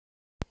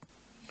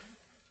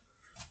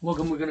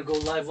Welcome, we're gonna go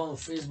live on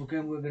Facebook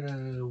and we're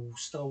gonna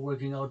start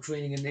working out,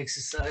 training and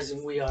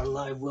exercising. We are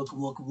live.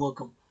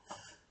 Welcome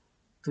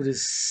to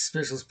this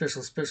special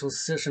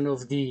session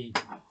of the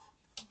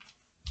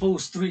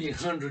post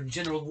 300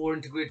 General War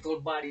Integrated Total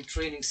Body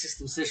Training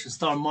System session.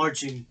 Start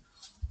marching,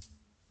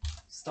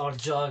 start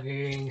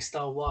jogging,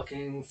 start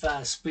walking,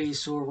 fast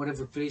pace or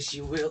whatever pace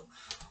you will.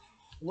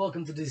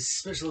 Welcome to this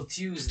special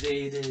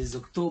Tuesday. It is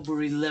October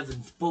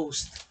 11th,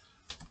 post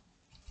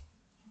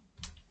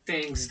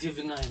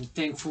Thanksgiving. I am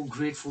thankful,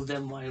 grateful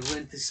that my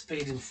rent is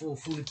paid in full,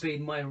 fully paid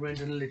my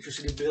rent and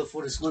electricity bill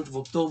for this month of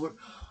October.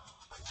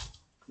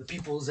 The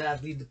people's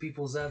athlete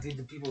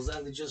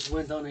just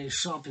went on a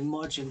shopping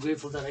march. I'm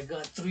grateful that I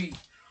got 3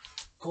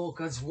 cold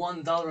cuts,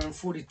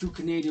 $1.42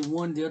 Canadian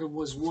one, the other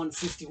was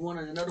 $1.51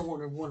 and another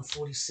one at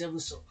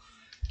 $1.47. So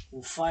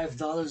for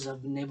 $5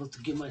 I've been able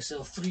to give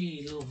myself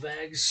 3 little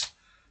bags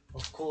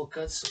of cold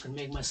cuts so I can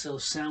make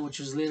myself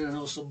sandwiches later, and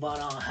also bought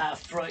on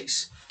half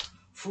price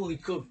fully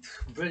cooked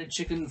breaded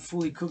chicken,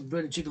 fully cooked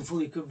breaded chicken,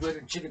 fully cooked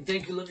breaded chicken.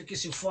 Thank you, love you,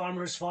 kiss you,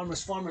 farmers,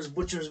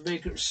 butchers,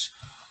 bakers.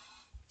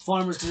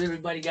 Farmers, because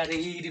everybody got to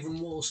eat, even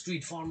Wall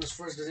Street. Farmers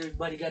first, because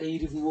everybody got to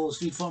eat, even Wall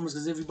Street. Farmers,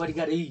 because everybody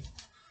got to eat,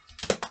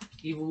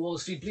 even Wall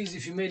Street. Please,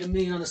 if you made $1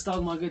 million on the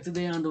stock market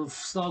today, on the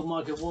stock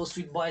market, Wall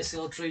Street, buy,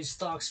 sell, trade,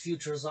 stocks,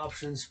 futures,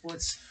 options,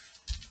 puts,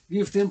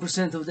 give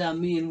 10% of that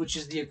million, which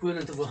is the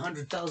equivalent of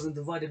 100,000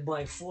 divided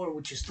by 4,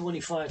 which is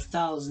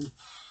 25,000.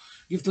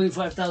 Give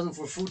 25,000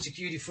 for food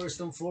security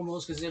first and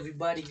foremost, because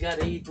everybody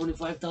gotta eat.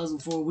 25,000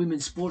 for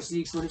women's sports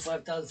leagues,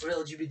 25,000 for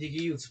LGBTQ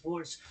youth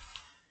sports,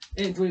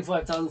 and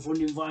 25,000 for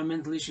the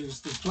environmental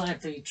issues. To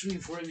plant a tree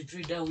for every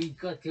tree that we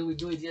cut. Can we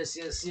do it? Yes.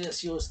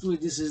 Yours do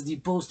it. This is the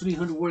post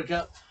 300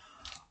 workout.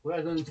 We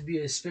are going to be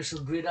a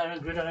special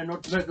gridiron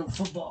North American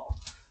football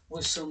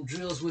with some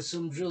drills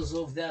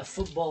of that.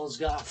 Football's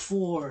got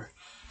 4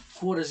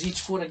 quarters.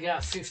 Each quarter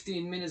got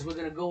 15 minutes. We're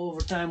gonna go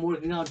overtime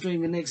working out,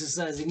 training, and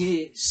exercising.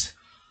 Is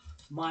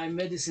my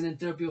medicine and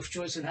therapy of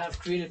choice, and have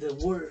created the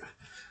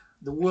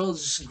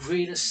world's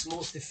greatest,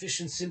 most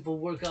efficient, simple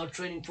workout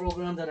training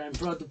program that I'm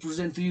proud to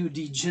present to you,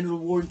 the General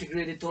War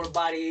Integrated Total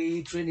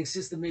Body Training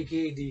System,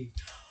 aka the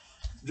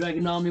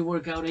Dragan Army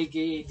Workout,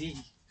 aka the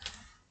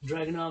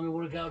Dragan Army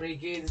Workout,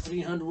 aka the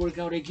 300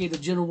 Workout, aka the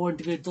General War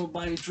Integrated Total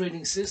Body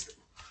Training System,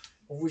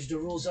 of which the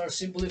rules are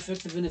simple,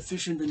 effective, and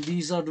efficient, and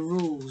these are the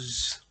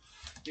rules.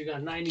 You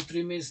got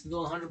 93 minutes to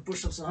do 100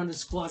 push-ups, 100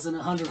 squats, and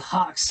 100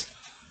 hocks.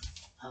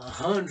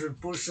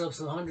 100 push-ups,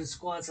 100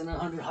 squats, and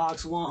 100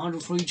 hocks,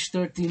 100 for each,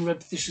 13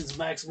 repetitions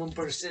maximum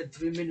per set,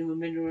 3 minimum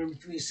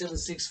between 7,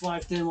 6,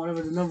 5, 10,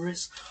 whatever the number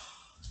is,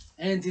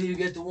 until you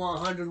get to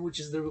 100, which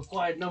is the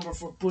required number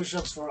for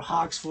push-ups, for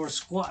hocks, for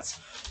squats.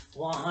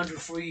 100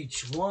 for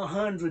each,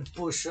 100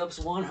 push-ups,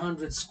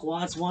 100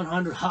 squats,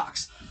 100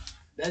 hocks.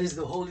 That is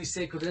the holy,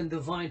 sacred, and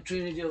divine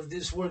trinity of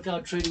this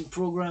workout training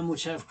program,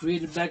 which I have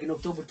created back in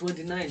October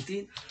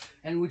 2019,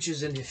 and which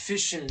is an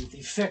efficient,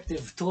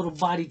 effective, total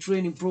body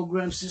training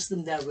program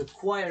system that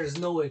requires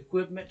no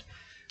equipment,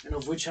 and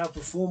of which I've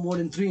performed more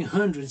than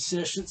 300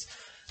 sessions.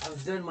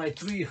 I've done my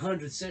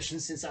 300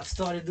 sessions since I've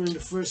started doing the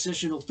first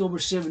session October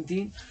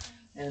 17,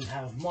 and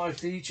have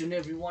marked each and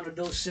every one of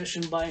those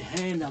sessions by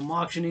hand. I'm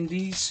auctioning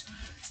these,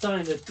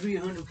 starting at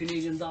 300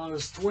 Canadian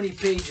dollars, 20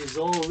 pages,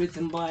 all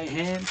written by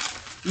hand.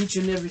 Each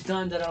and every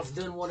time that I've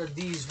done one of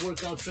these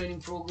workout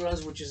training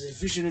programs, which is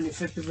efficient and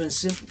effective and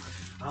simple,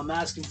 I'm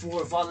asking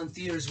for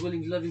volunteers,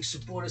 willing, loving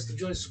supporters to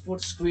join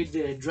support to create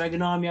the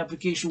Dragan Army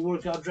application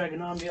workout, Dragan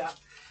Army app.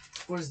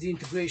 Of course, the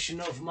integration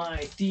of my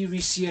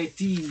theory,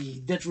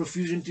 CIT, Death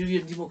Fusion Theory,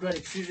 and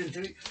Democratic Fusion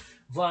Theory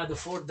via the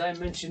 4th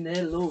dimension,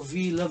 LOV,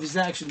 love is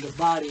action. The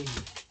body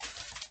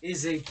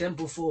is a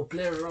temple for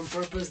pleasure on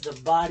purpose. The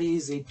body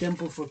is a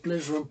temple for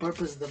pleasure on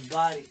purpose. The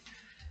body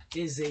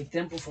is a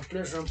temple for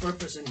pleasure and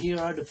purpose. And here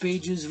are the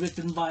pages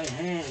written by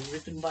hand,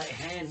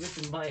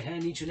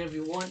 each and every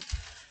one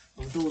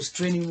of those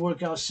training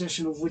workout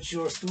sessions, of which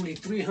yours truly,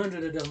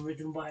 300 of them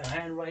written by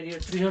hand right here.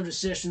 300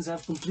 sessions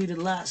I've completed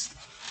last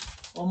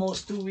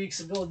almost 2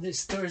 weeks ago.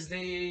 This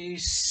Thursday,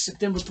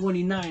 September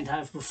 29th,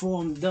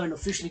 I've done,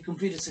 officially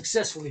completed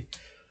successfully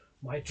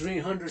my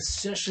 300th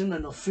session,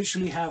 and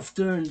officially have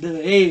turned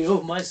the A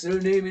of my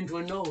surname into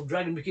a no.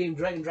 Dragan became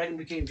Dragan, Dragan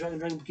became Dragan,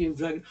 Dragan became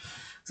Dragan.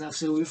 So I've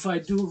said, if I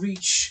do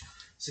reach,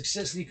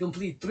 successfully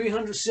complete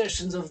 300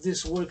 sessions of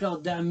this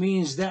workout, that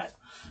means that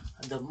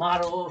the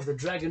motto of the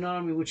Dragan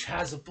Army, which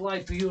has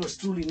applied to yours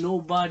truly,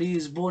 nobody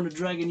is born a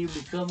dragon, you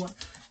become one.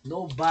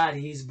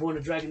 Nobody is born a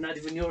dragon, not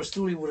even yours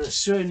truly, with a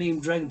surname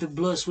Dragon, to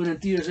blood, sweat,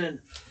 and tears. And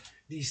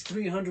these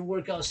 300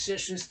 workout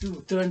sessions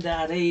to turn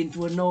that A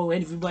into a no.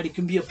 Everybody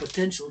can be a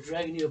potential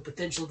dragon. You're a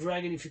potential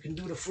dragon if you can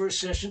do the first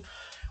session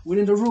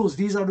within the rules.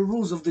 These are the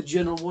rules of the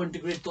General War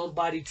Integrated Total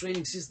Body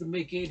Training System,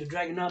 aka the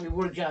Dragan Army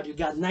workout. You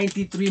got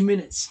 93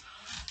 minutes.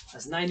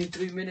 That's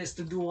 93 minutes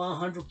to do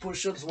 100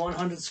 push-ups,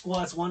 100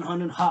 squats,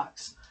 100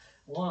 hocks.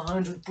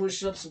 100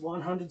 push-ups,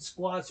 100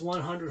 squats,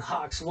 100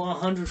 hocks,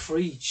 100 for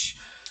each.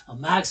 A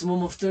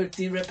maximum of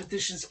 13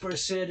 repetitions per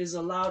set is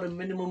allowed. A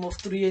minimum of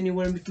 3,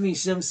 anywhere in between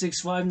 7,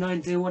 6, 5,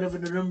 9, 10, whatever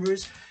the number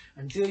is.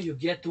 until you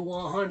get to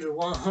 100.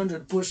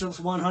 100 push-ups,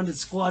 100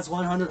 squats,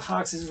 100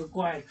 hocks is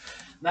required.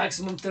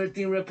 Maximum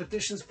 13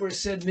 repetitions per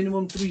set,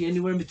 minimum 3,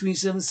 anywhere in between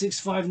 7, 6,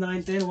 5,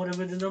 9, 10,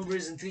 whatever the number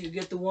is until you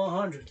get to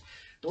 100.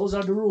 Those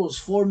are the rules.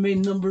 4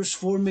 main numbers,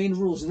 4 main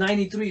rules.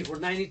 93 for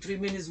 93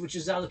 minutes, which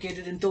is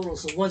allocated in total.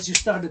 So once you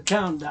start the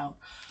countdown,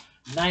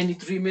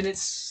 93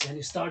 minutes, and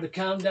you start the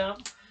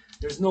countdown,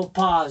 there's no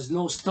pause,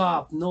 no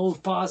stop, no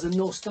pause and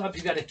no stop.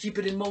 You got to keep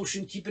it in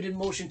motion, keep it in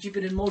motion, keep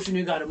it in motion.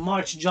 You got to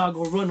march, jog,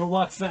 or run, or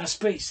walk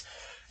fast pace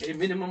at a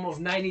minimum of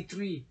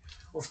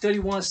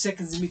 31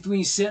 seconds in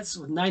between sets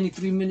with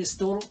 93 minutes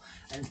total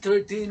and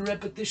 13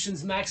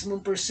 repetitions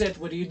maximum per set.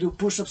 Whether you do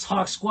push-ups,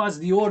 hocks, squats,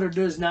 the order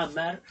does not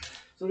matter.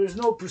 So there's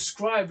no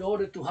prescribed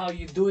order to how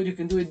you do it. You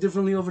can do it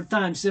differently over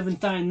time, 7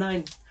 times,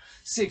 9,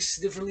 6,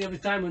 differently every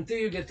time until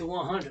you get to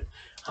 100.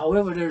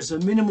 However, there's a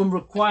minimum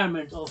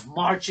requirement of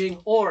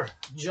marching or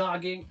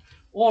jogging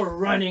or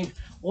running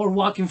or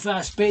walking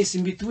fast pace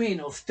in between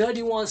of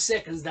 31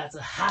 seconds. That's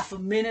a half a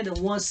minute, and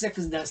 1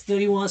 second, that's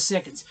 31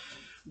 seconds.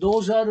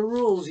 Those are the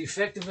rules.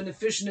 Effective and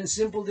efficient and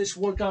simple. This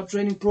workout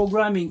training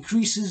program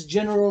increases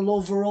general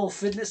overall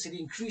fitness. It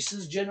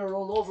increases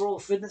general overall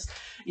fitness.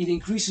 It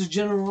increases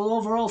general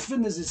overall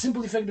fitness. It's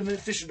simple, effective, and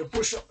efficient. The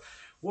push-up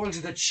works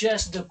the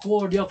chest, the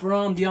core, the upper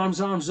arm, the arms,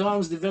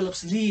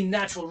 develops lean,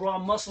 natural, raw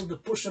muscle. The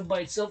push-up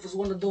by itself is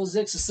one of those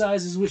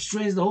exercises which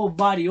trains the whole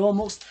body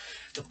almost.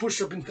 The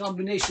push-up in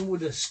combination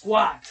with the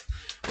squat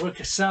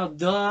works out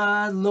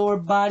the lower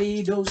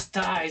body, those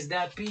thighs,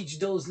 that peach,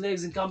 those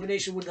legs in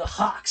combination with the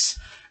hocks.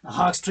 The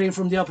hocks train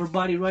from the upper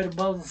body right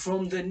above,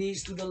 from the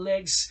knees to the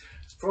legs,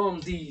 from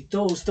the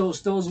toes.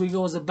 We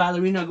go as a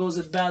ballerina, goes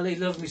at ballet.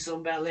 Love me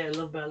some ballet. I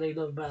love ballet,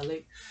 love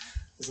ballet.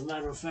 As a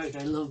matter of fact,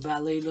 I love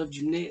ballet, love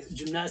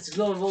gymnastics,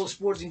 love all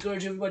sports.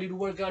 Encourage everybody to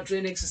work out,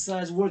 train,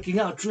 exercise. Working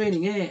out,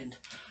 training, and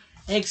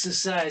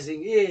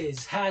exercising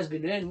has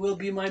been, and will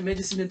be my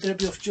medicine and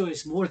therapy of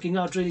choice. Working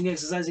out, training,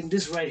 exercising,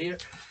 this right here.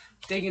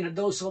 Taking a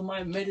dose of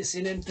my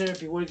medicine and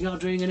therapy. Working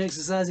out, training, and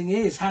exercising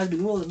has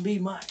been, will be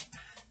my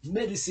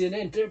medicine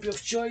and therapy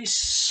of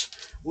choice.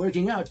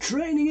 Working out,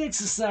 training,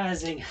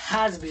 exercising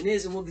has been,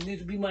 is, and will continue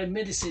to be my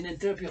medicine and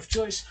therapy of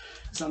choice.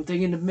 So I'm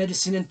taking the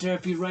medicine and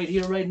therapy right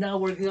here, right now,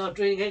 working out,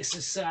 training,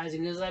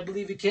 exercising, as I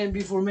believe it can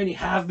be for many,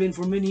 have been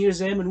for many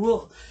years, am and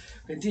will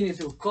continue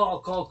to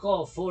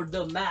call for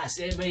the mass,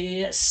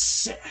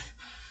 MASS,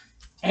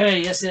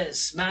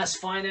 mass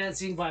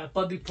financing via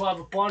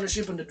public-private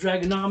partnership and the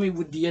Dragan Army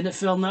with the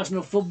NFL,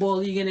 National Football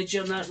League,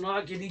 NHL, National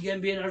Hockey League,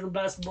 NBA, National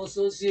Basketball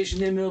Association,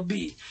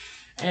 MLB,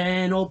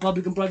 and all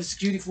public and private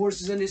security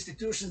forces and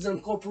institutions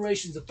and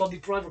corporations. A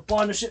public-private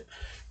partnership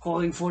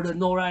calling for the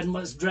NORAD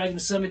must Dragan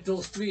Summit,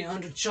 those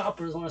 300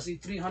 choppers. I want to see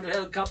 300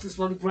 helicopters.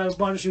 Public-private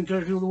partnership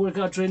encourage people to work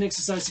out, train,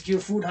 exercise, secure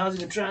food,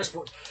 housing, and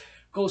transport.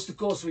 Coast to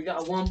coast, we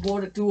got one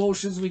border, 2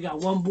 oceans. We got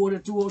one border,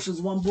 2 oceans,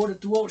 one border,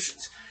 2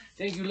 oceans.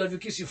 Thank you, love you,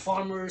 kiss you,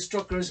 farmers,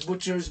 truckers,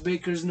 butchers,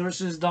 bakers,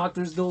 nurses,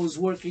 doctors, those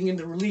working in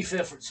the relief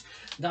efforts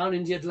down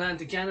in the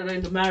Atlantic, Canada,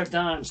 in the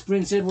Maritimes,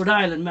 Prince Edward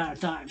Island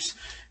Maritimes,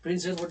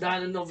 Prince Edward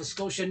Island, Nova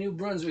Scotia, New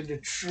Brunswick, the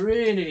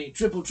Trinity,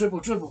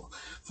 triple,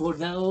 for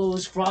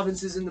those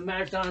provinces in the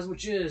Maritimes,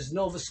 which is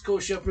Nova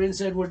Scotia,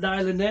 Prince Edward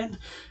Island, and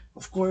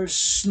of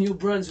course, New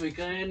Brunswick,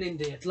 and in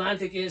the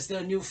Atlantic is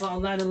the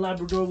Newfoundland and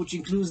Labrador, which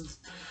includes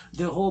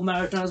the whole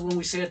Maritimes when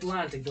we say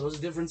Atlantic. Those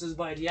differences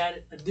by the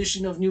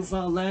addition of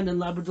Newfoundland and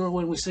Labrador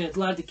when we say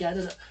Atlantic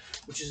Canada,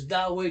 which is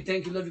that way.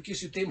 Thank you, love you,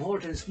 kiss you, Tim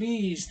Hortons.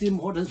 Please, Tim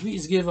Hortons,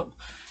 please give them.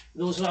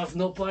 Those who have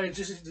no party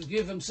interest, to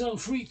give them some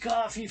free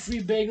coffee,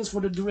 free bagels for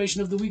the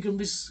duration of the week, and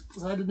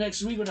beside the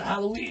next week or the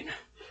Halloween.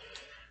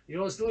 You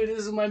know, still,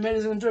 this is my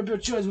medicine and therapy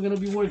of choice. We're going to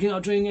be working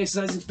out, training,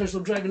 exercising,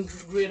 special Dragan,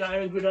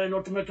 gridiron,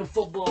 North American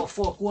football,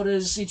 4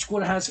 quarters. Each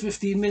quarter has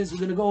 15 minutes. We're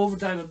going to go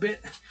overtime a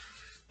bit.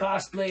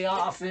 Pass, play,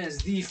 offense,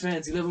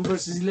 defense, 11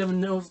 versus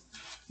 11,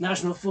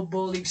 National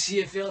Football League,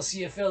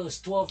 CFL is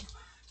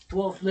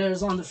 12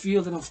 players on the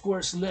field, and of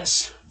course,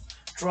 less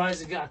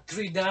tries. It got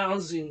 3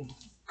 downs in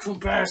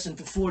comparison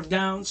to 4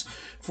 downs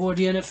for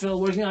the NFL.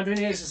 Working out,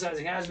 training,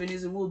 exercising has been,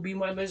 is, and will be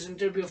my medicine and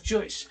therapy of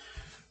choice.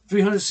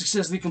 300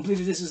 successfully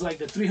completed. This is like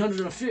the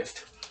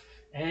 305th.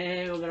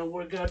 And we're going to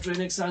work out, train,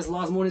 exercise,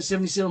 lost more than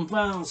 77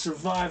 pounds,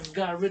 survived,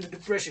 got rid of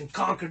depression,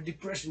 conquered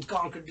depression,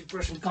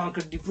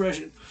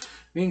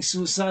 Being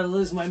suicidal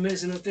is my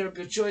medicine and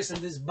therapy of choice, and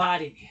this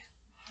body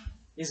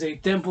is a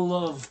temple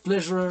of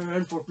pleasure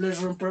and for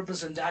pleasure and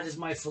purpose, and that is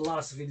my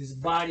philosophy. This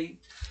body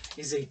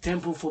is a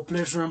temple for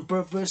pleasure and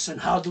purpose, and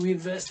how do we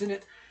invest in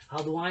it? How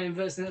do I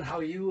invest in it?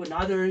 How you and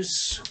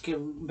others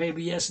can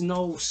maybe yes,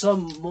 no,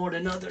 some more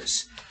than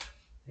others.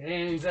 And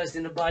invest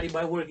in the body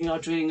by working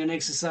out, training, and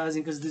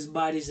exercising, because this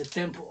body is a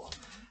temple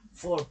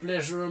for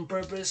pleasure and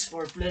purpose,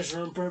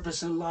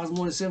 and lost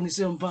more than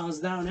 77 pounds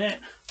down there.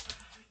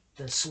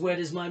 The sweat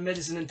is my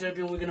medicine and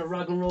therapy, and we're going to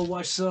rock and roll,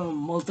 watch some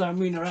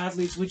multi-millionaire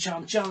athletes, which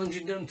I'm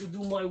challenging them to do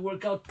my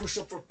workout,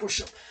 push-up for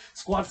push-up,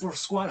 squat for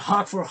squat,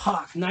 hawk for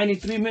hawk,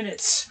 93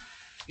 minutes.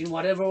 In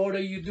whatever order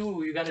you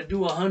do, you got to do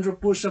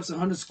 100 push-ups,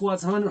 100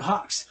 squats, 100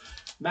 hawks.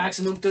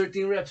 Maximum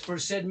 13 reps per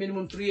set,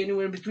 minimum 3,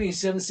 anywhere in between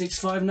 7, 6,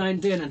 5,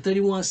 9, 10, and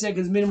 31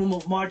 seconds minimum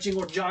of marching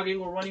or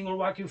jogging or running or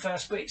walking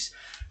fast pace.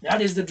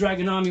 That is the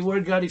Dragon Army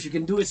workout. If you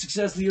can do it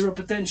successfully, you're a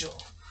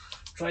potential.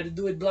 Try to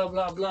do it, blah,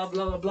 blah, blah,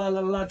 blah, blah,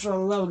 blah, blah, blah,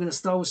 blah. We're going to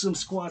start with some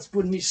squats.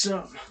 Put me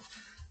some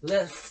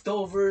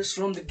leftovers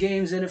from the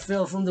games,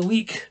 NFL from the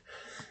week.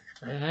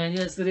 And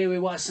yesterday we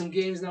watched some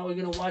games. Now we're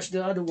going to watch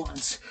the other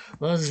ones.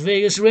 Las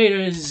Vegas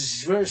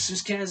Raiders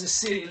versus Kansas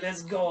City.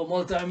 Let's go.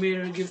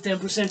 Multimeter, give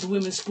 10% to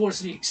women's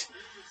sports leagues.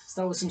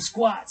 Start with some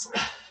squats.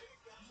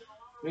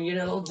 Bring it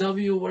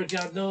LW, work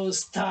out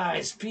those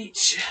thighs.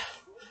 Peach.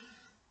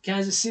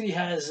 Kansas City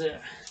has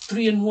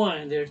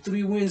 3-1. They're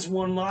 3 wins,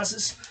 1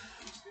 losses.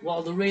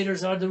 While the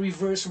Raiders are the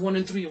reverse,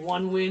 1-3.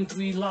 1 win,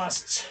 3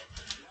 losses.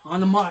 On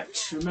the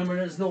march. Remember,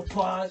 there's no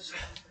pause.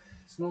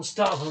 No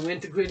stop. I'm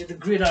integrated the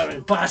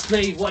gridiron. Pass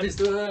play. What is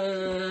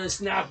the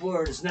snap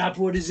word? The snap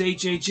word is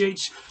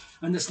HHH.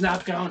 And the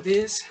snap count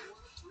is?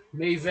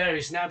 May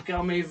vary. Snap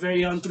count may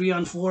vary on 3,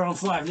 on 4, on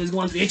 5. Let's go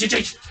on 3.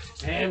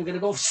 HHH. And we're going to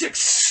go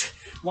 6.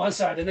 One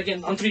side. And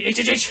again on 3.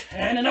 HHH.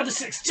 And another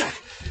 6.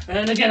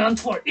 And again on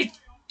 4.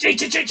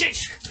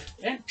 HHH.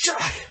 And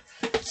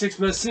 6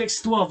 plus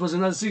 6, 12 plus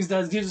another 6.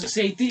 That gives us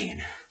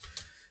 18.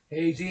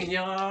 18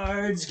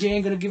 yards.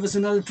 Gang going to give us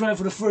another try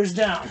for the first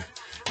down.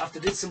 After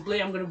this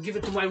play, I'm going to give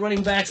it to my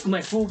running backs, to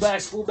my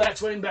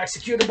fullbacks, running backs.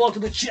 Secure the ball to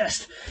the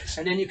chest.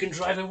 And then you can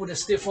drive it with a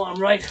stiff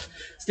arm right,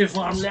 stiff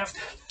arm left,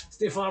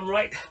 stiff arm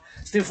right,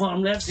 stiff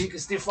arm left. So you can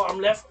stiff arm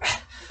left,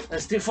 a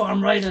stiff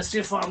arm right, and a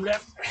stiff arm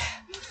left,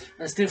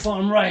 a stiff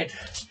arm right.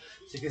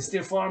 So you can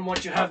stiff arm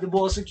once you have the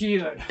ball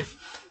secured.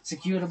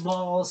 Secure the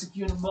ball,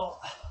 secure the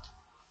ball.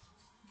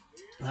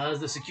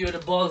 How's the secure the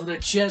ball to the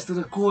chest, to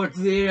the core, to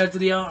the air, to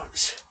the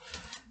arms.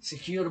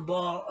 Secure the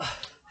ball.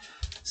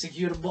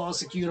 Secure the ball,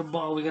 secure the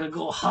ball. We're going to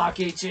go hawk,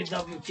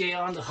 H-A-W-K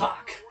on the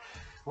hawk.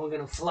 We're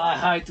going to fly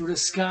high through the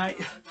sky.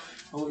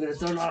 And we're going to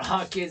turn our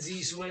hawk heads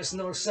east, west,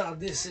 north, south.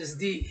 This is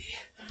the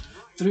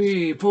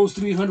post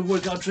 300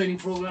 workout training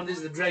program. This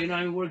is the Dragon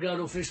Army workout,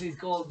 officially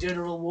called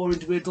General War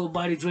Integrated Whole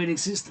Body Training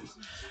System.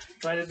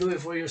 Try to do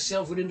it for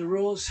yourself within the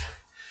rules.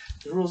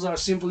 The rules are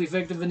simple,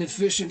 effective, and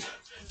efficient.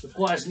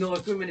 Requires no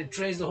equipment. It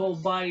trains the whole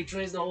body,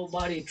 trains the whole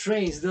body,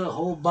 trains the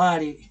whole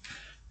body.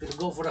 Gonna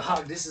go for the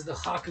hawk. This is the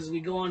hawk as we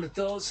go on the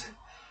toes.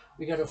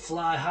 We gotta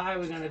fly high.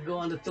 We're gonna go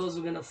on the toes.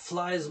 We're gonna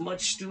fly as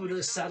much to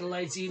the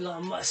satellites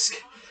Elon Musk.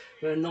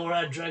 We're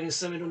NORAD Dragon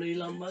Summit on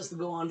Elon Musk to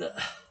go on the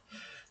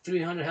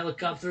 300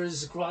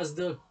 helicopters across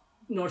the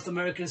North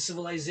American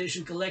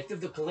Civilization Collective,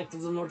 the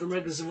collective of North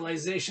American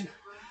Civilization.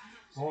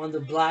 On the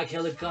black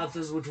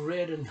helicopters with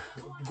red and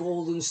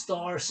golden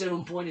star,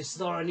 7-pointed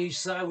star on each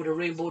side with a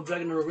rainbow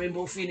dragon or a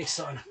rainbow phoenix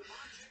on.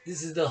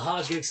 This is the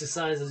hawk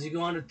exercise as you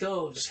go on the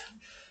toes.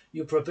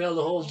 You propel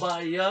the whole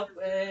body up,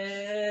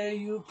 and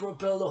you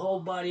propel the whole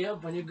body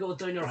up, and you go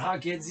turn your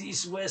hawk heads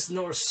east, west,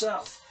 north,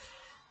 south.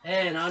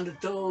 And on the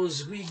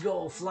toes we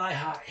go, fly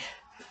high.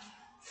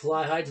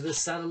 Fly high to the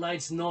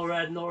satellites,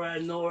 NORAD,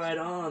 NORAD,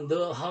 NORAD on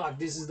the hawk.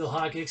 This is the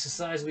hawk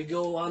exercise. We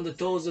go on the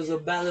toes as a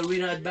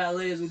ballerina at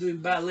ballet, as we're doing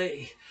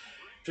ballet.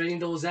 Training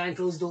those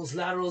ankles, those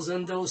laterals,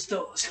 and those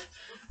toes.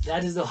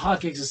 That is the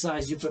hawk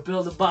exercise. You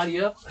propel the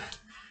body up,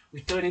 we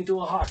turn into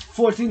a hawk.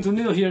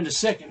 14-0 here in the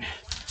second.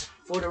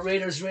 For the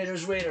Raiders.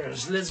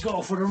 Let's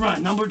go for the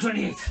run. Number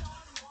 28.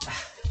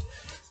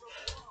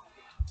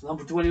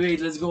 Number 28,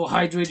 let's go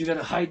hydrate. You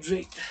gotta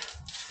hydrate.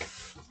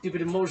 Keep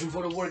it in motion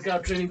for the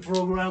workout training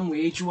program.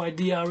 We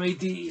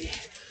H-U-I-D-R-A-T-E.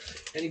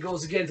 And he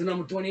goes again to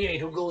number 28,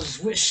 who goes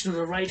swish to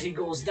the right, he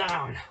goes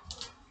down.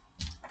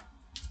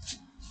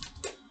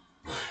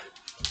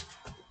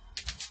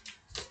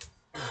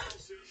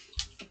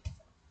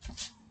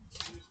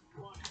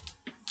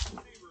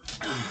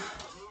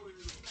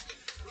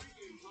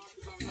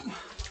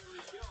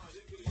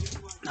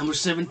 Number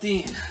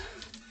 17,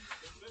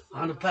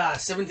 on the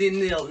pass,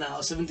 17-0 now,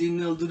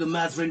 17-0, do the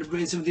math, brain to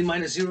brain, 17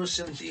 minus 0,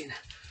 17.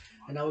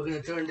 And now we're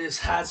going to turn this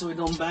hat so we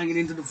don't bang it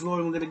into the floor,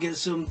 and we're going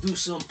to do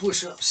some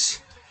push-ups.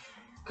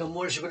 Come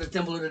worship at the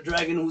Temple of the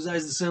Dragon, whose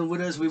eyes the sun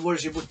with us. We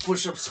worship with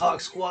push-ups, hawk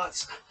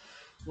squats.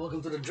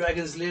 Welcome to the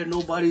Dragon's Lair.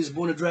 Nobody is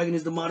born a dragon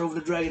is the motto of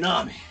the Dragon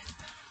Army.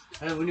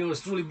 And when you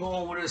was truly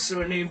born with a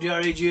surname,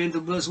 D-R-A-G-N, to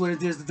bless what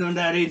it is to turn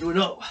that A into an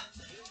O.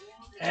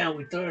 And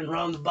we turn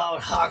roundabout,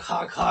 hawk,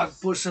 hawk, hawk,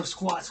 push-up,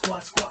 squat,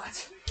 squat,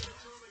 squat.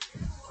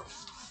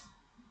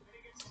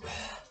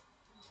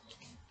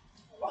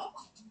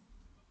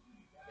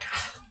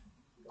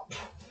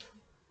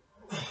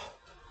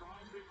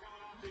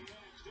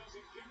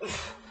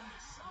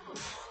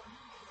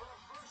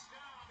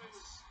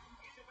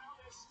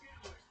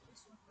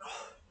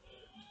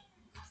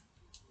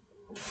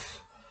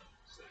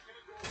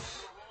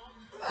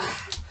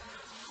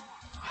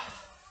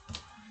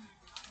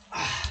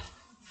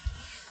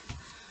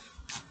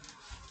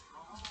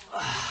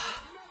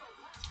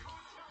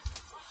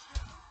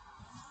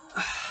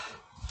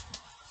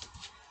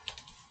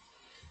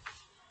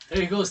 There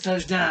he goes,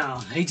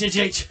 touchdown.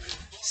 HHH,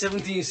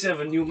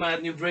 17-7. New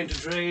math, new brain to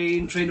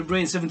train. Train the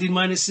brain, 17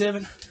 minus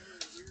 7.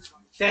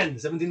 10.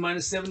 17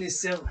 minus 7 is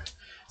 7.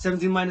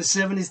 17 minus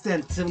 7 is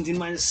 10. 17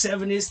 minus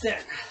 7 is 10.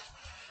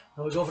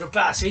 Now we go for the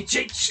pass. H,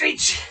 H,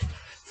 H.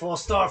 Full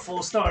start,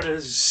 full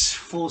starters.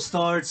 Full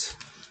starts.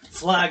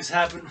 Flags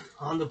happen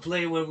on the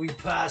play where we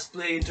pass,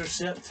 play,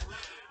 intercept.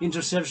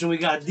 Interception, we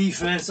got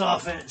defense,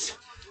 offense.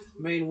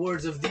 Main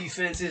words of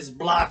defense is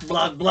block,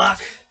 block,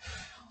 block.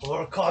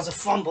 Or cause a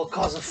fumble,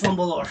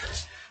 or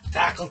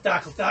tackle,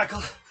 tackle,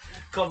 tackle.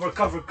 Cover,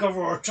 cover, cover,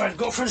 or try to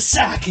go for the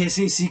sack.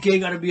 SACK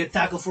gotta be a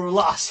tackle for a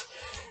loss.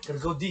 Gotta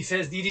go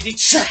defense,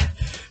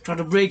 DDD. Try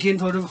to break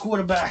into the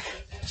quarterback.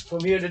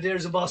 From here to there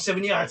is about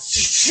 7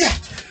 yards.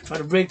 Try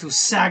to break to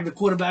sack the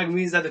quarterback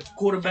means that the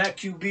quarterback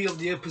QB of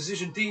the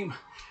opposition team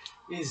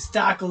is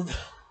tackled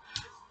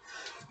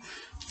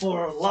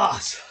for a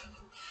loss.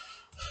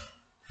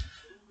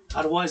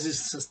 Otherwise,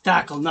 it's a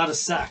tackle, not a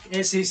sack.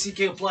 SACK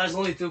applies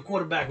only to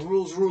quarterback.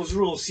 Rules, rules,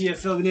 rules.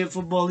 CFL, Indian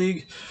Football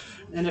League.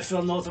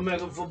 NFL, North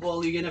American Football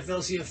League. NFL,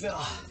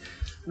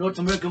 CFL. North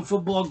American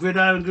Football,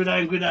 gridiron,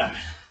 gridiron, gridiron.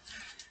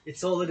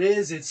 It's all it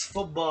is. It's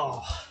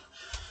football.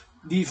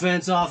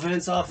 Defense,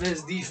 offense,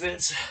 offense,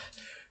 defense.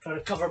 Try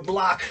to cover,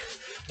 block,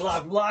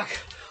 block, block.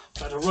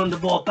 Try to run the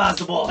ball, pass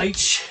the ball.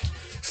 H.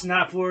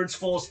 Snap words,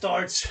 false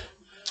starts.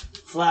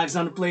 Flags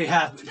on the play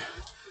happen.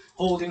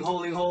 Holding,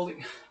 holding,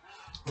 holding.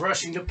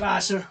 Rushing the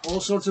passer. All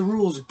sorts of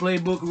rules.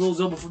 Playbook,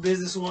 rules open for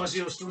business.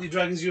 1-0, truly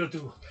Dragan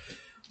 0-2.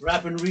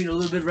 Rap and read a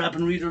little bit, rap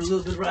and read a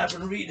little bit, rap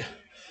and read.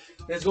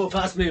 Let's go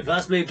pass play,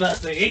 pass play, pass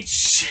play.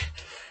 H.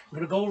 I'm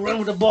gonna go run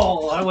with the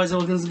ball, otherwise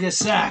I'm gonna get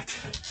sacked.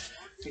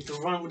 Need to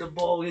run with the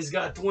ball. He's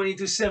got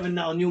 20-7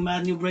 now. New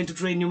math, new brain to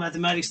train, new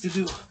mathematics to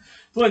do.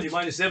 20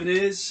 minus 7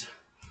 is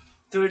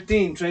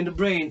 13. Train the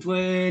brain.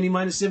 20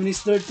 minus 7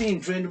 is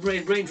 13. Train the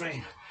brain, brain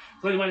train.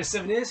 20 minus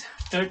 7 is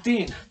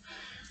 13.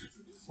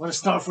 Want to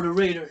start for the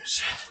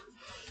Raiders.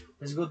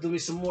 Let's go do me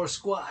some more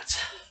squats.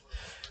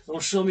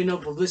 Don't show me no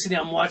publicity.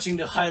 I'm watching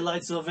the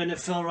highlights of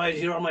NFL right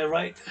here on my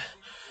right.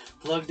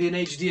 Plugged in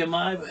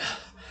HDMI, but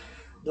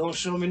don't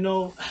show me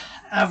no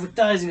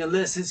advertising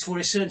unless it's for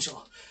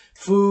essential.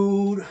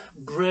 Food,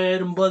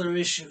 bread, and butter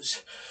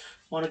issues.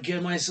 Want to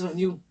get myself a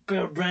new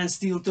pair of brand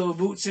steel toe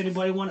boots.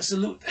 Anybody want to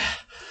salute?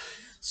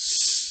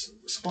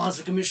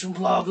 Sponsor commission,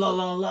 blah, blah,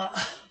 blah,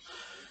 blah.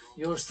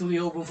 Yours truly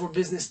open for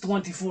business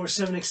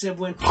 24/7 except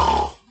when...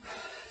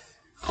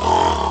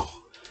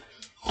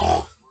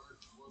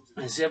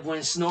 Except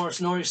when snore,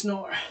 snore,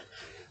 snore.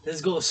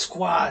 Let's go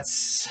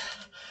squats.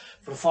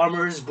 For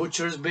farmers,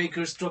 butchers,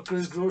 bakers,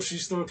 truckers, grocery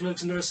store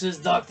clerks, nurses,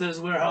 doctors,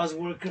 warehouse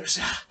workers.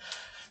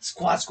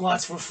 Squat,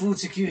 squats for food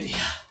security.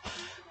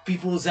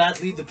 People's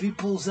athlete, the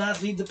people's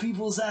athlete, the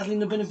people's athlete,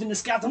 the benefit, the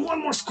scout, and one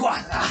more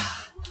squat.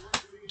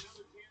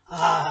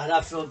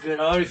 That felt good.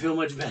 I already feel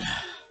much better.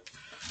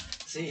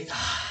 See,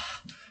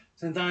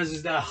 sometimes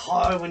it's that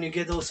hard when you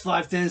get those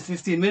 5, 10,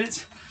 15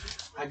 minutes.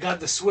 I got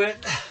the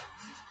sweat.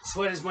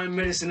 Sweat is my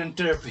medicine and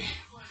therapy.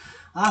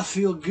 I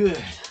feel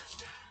good.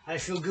 I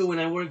feel good when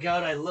I work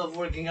out. I love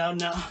working out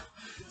now.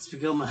 It's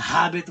become a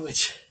habit,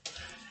 which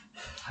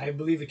I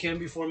believe it can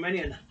be for many.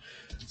 And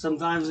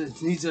sometimes it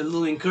needs a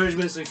little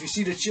encouragement. So if you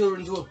see the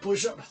children do a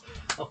push-up,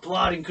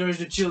 applaud, encourage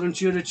the children,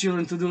 cheer the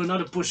children to do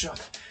another push-up.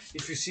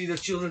 If you see the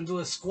children do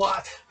a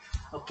squat,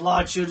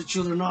 applaud, cheer the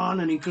children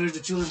on, and encourage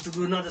the children to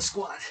do another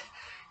squat.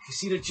 If you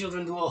see the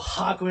children do a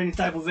hawk or any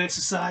type of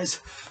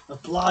exercise,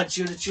 applaud,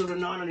 cheer the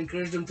children on, and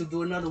encourage them to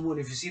do another one.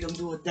 If you see them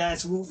do a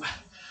dance move,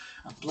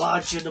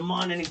 applaud, cheer them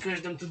on, and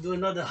encourage them to do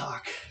another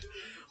hawk.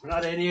 Or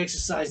not any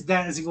exercise,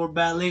 dancing or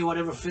ballet,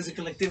 whatever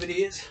physical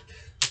activity is.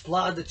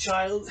 Applaud the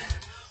child,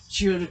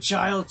 cheer the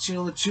child,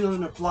 cheer the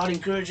children, applaud,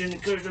 encourage, and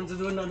encourage them to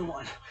do another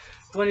one.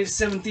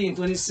 2017,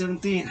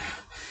 2017.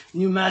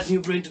 New math, new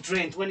brain to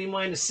train. 20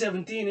 minus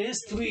 17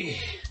 is 3.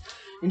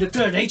 In the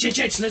third, H,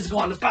 let's go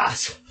on the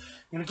pass.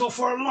 Gonna go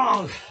for a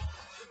long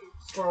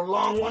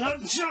one.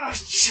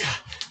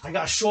 I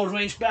got short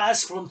range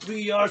pass from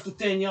 3 yards to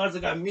 10 yards. I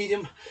got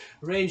medium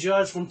range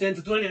yards from 10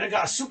 to 20. And I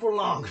got super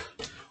long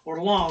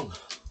or long.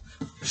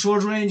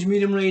 Short range,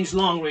 medium range,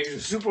 long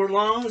range. Super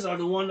longs are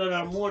the ones that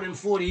are more than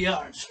 40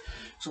 yards.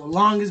 So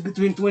long is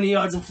between 20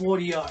 yards and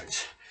 40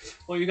 yards.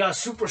 Or you got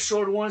super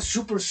short ones,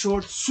 super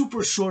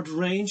short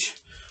range.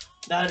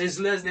 That is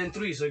less than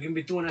 3, so it can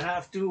be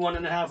 2.5, 2,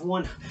 1.5,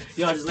 1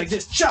 yards like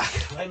this. Chuck,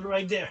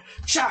 right there.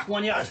 Chuck,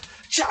 1 yard.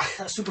 Chuck,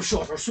 that's super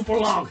short or super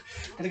long.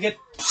 And I get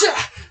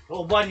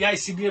whole body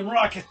ICBM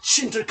rocket,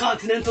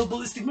 intercontinental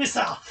ballistic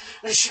missile.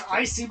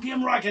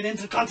 ICBM rocket,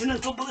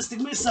 intercontinental ballistic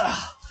missile.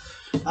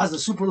 That's the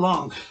super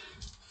long.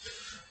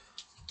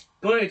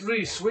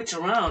 23, switch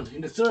around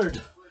in the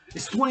third.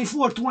 It's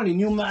 24-20.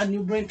 New math,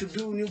 new brain to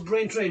do, new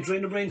brain train.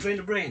 Train the brain, train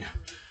the brain.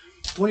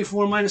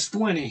 24 minus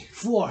 20,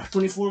 4.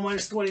 24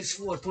 minus 20 is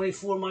 4.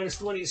 24 minus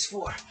 20 is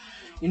 4.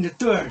 In the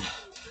third,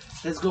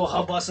 let's go.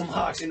 How about some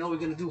hawks? You know we're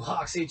going to do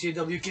hawks,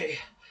 H-A-W-K.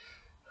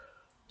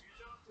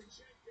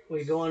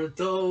 We go on the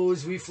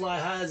toes, we fly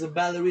high as a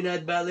ballerina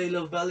at ballet.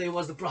 Love ballet,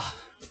 what's the problem?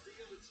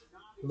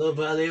 Love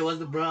ballet, what's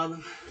the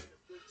problem?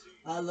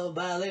 I love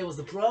ballet, what's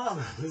the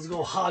problem? Let's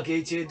go hawk,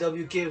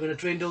 H-A-W-K. We're going to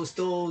train those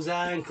toes,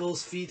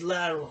 ankles, feet,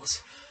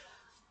 laterals.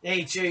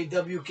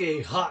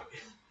 H-A-W-K, hawk.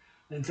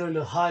 And turn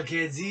the hawk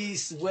heads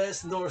east,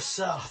 west, north,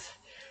 south.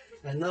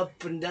 And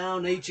up and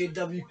down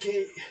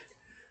H-A-W-K.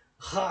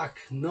 Hawk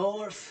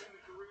north,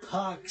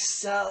 hawk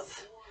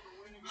south,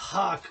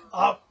 hawk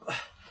up,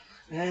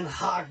 and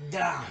hawk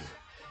down.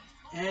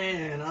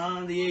 And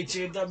on the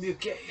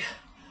H-A-W-K.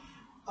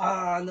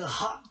 On the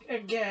hawk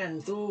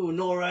again through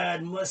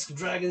NORAD, Musk,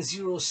 Dragan,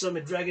 Zero,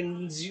 Summit,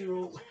 Dragan,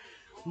 Zero,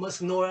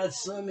 Musk, NORAD,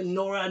 Summit,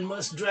 NORAD,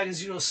 Musk, Dragan,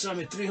 Zero,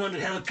 Summit.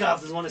 300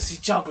 helicopters. Want to see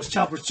choppers,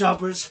 choppers,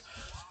 choppers.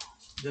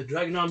 The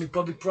Dragon Army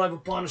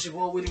Public-Private Partnership,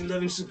 all willing,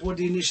 loving, support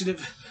the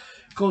initiative.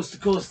 Coast to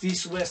coast,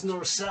 east, west,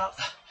 north, south.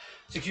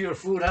 Secure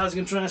food, housing,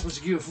 and transport.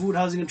 Secure food,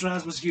 housing, and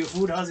transport. Secure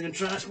food, housing, and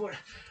transport.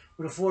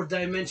 With a fourth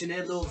dimension,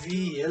 LOV.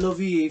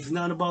 LOV, if it's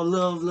not about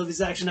love, love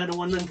is action. I don't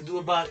want nothing to do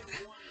about it.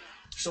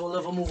 So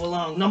love will move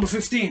along. Number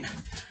 15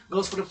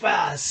 goes for the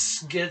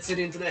pass. Gets it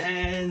into the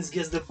hands.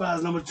 Gets the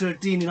pass. Number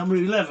 13 and number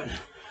 11.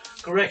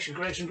 Correction,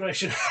 correction,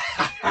 correction.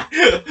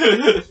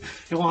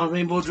 You want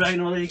Rainbow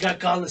Dragon, or you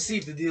got Colin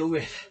Steve to deal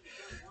with.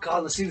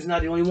 Colin Steve's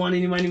not the only one.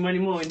 Any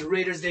more. In the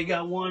Raiders, they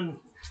got one.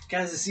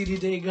 Kansas City,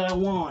 they got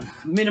one.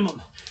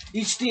 Minimum.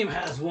 Each team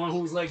has one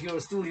who's like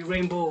yours truly.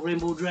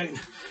 Rainbow Dragon.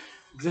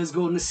 Let's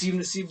go,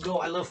 Nasib, go.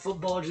 I love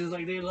football just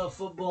like they love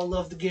football.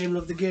 Love the game,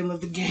 love the game,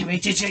 love the game.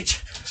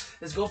 HHH.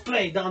 Let's go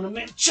play down the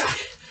mid. Chuck.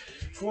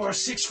 4,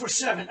 6, 4,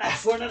 7.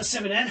 4, another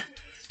 7, and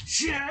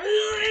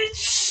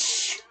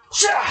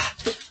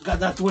got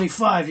that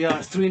 25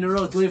 yards. 3 in a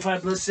row.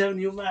 25 plus 7,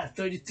 you math.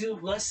 32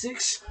 plus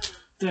 6,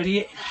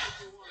 38.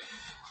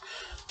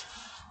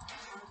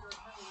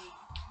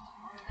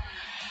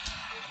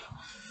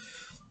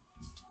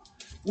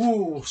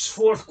 Ooh,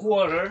 fourth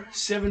quarter,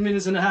 7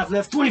 minutes and a half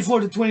left,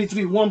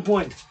 24-23, 1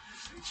 point.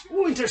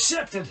 Ooh,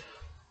 intercepted.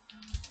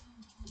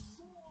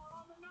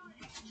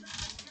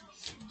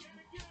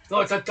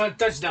 Oh,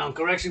 touchdown,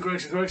 correction,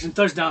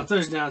 touchdown.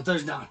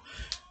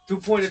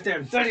 2-point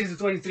attempt,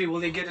 30-23,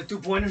 will they get the 2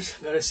 pointers?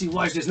 Gotta see,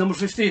 watch this, number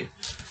 15.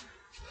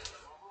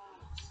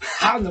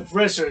 Under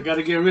pressure,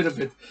 gotta get rid of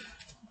it.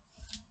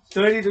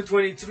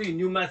 30-23,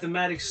 new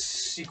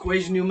mathematics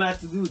equation, new math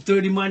to do,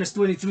 30 minus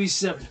 23,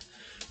 7.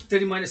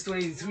 30 minus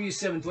 23,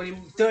 7.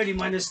 30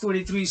 minus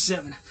 23,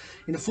 7.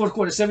 In the fourth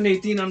quarter,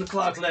 7:18 on the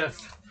clock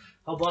left.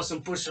 How about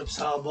some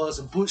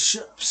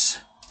push-ups?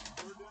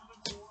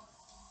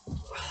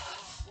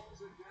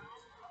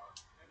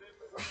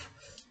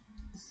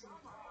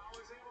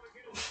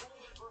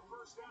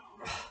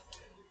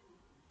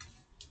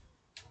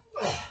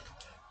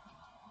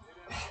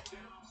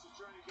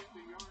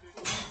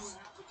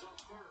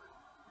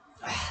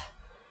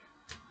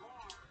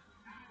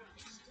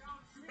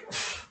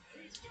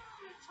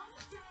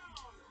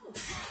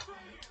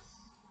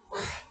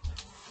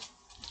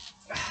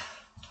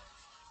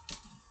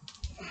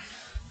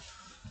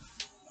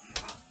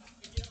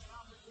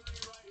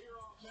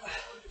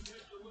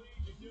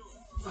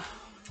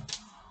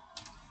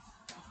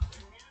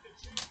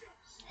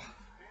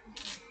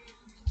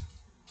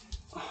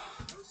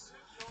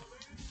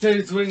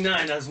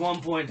 30-29, that's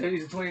 1 point.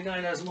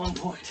 30-29, that's 1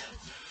 point.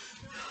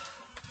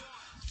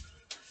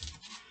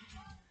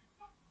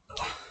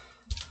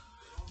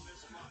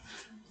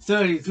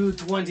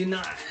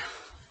 (30-29).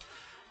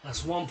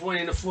 That's 1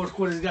 point in the fourth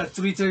quarter. He's got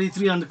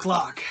 3:33 on the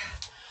clock.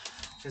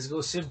 Let's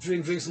go sip,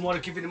 drink some water,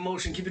 keep it in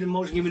motion, give me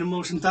the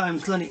motion, time,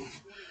 plenty.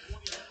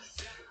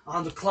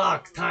 On the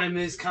clock, time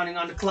is counting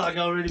on the clock. I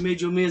already made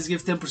your meals,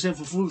 give 10%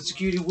 for food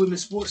security,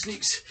 women's sports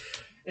leagues,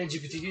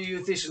 LGBTQ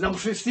youth issues. Number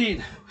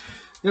 15.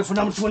 Then for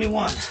number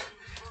 21,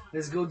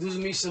 let's go do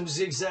me some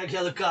zigzag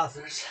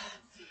helicopters.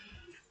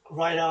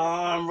 Right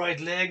arm, right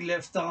leg,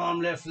 left arm,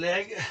 left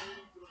leg.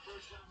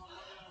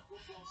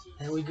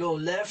 And we go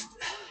left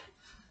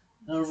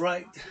and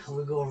right. And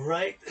we go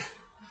right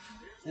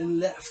and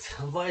left,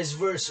 and vice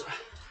versa.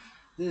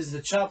 This is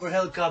the chopper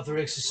helicopter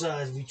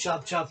exercise. We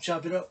chop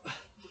it up.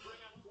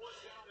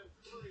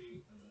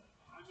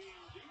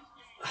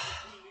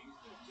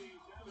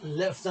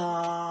 Left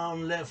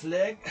arm, left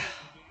leg.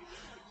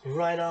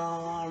 Right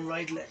arm,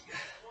 right leg.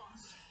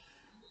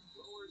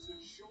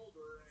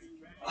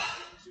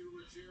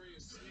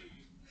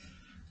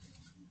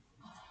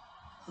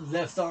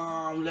 Left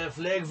arm, left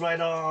leg,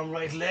 right arm,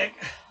 right leg.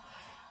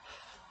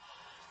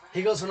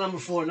 He goes for number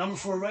 4. Number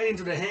 4 right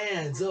into the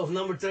hands of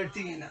number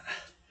 13.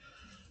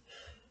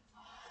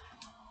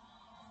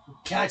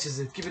 Catches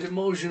it. Keep it in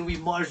motion. We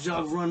march,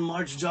 jog, run,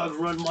 march, jog,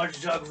 run, march,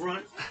 jog,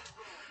 run.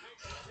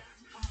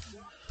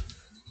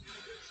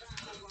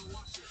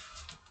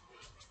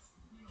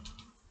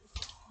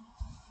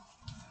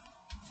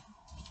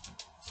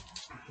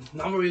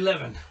 Number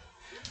 11.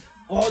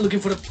 Oh, looking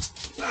for the...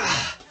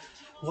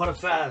 what a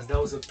pass. That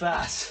was a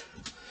pass.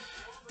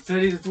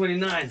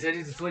 30-29,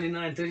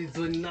 30-29,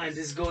 30-29.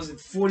 This goes at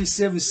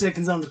 47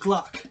 seconds on the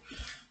clock.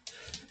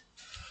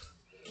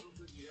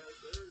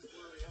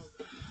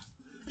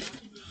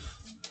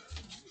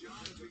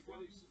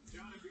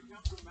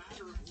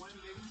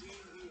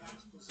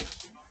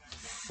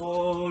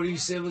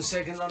 "47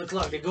 seconds on the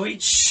clock. They go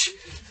each.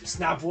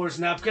 Snap forward,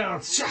 snap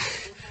count.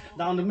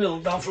 Down the middle,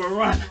 down for a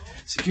run.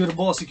 Secure the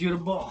ball, secure the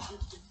ball.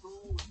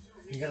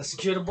 You gotta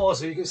secure the ball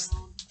so you can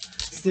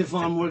stiff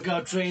arm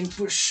workout, train,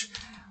 push,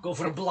 go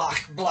for the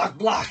block, block,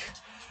 block,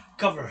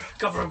 cover,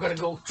 cover. I'm gonna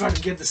go try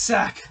to get the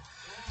sack,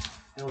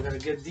 and we're gonna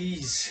get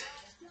these.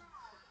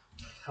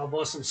 How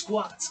about some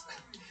squats?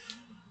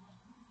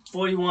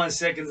 41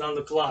 seconds on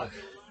the clock.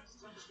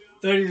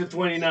 30 to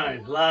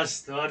 29.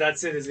 Last,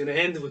 that's it. It's gonna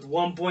end with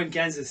 1 point.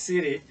 Kansas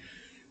City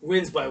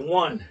wins by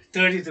 1.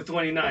 30 to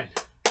 29.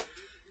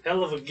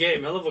 Hell of a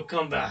game. Hell of a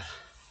comeback.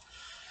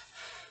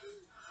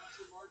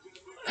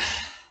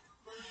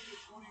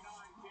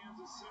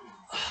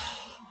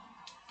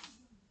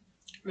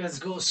 Let's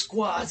go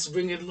squats.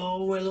 Bring it low.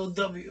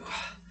 LOW.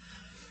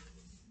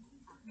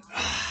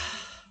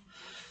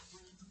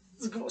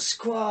 Let's go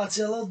squats.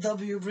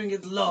 LOW. Bring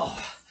it low.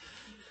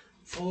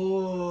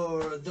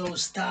 For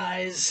those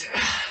thighs.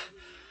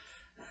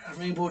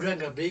 Rainbow Dragan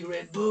got a big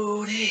red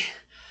booty.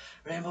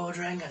 Rainbow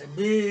Dragan got a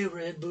big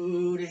red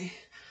booty.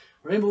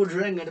 Rainbow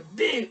Dragan got a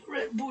big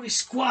red booty.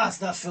 Squats.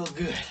 That felt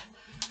good.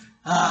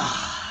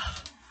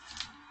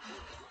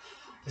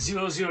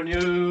 0-0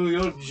 New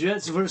York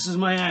Jets versus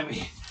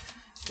Miami.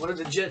 What are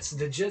the Jets?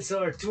 The Jets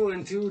are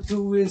 2-2,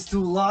 2 wins,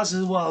 2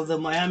 losses, while the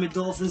Miami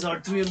Dolphins are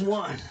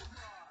 3-1.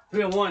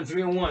 3-1,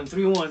 3-1,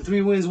 3-1,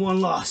 3 wins,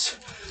 1 loss.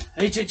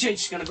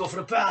 HHH gonna go for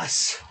the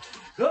pass.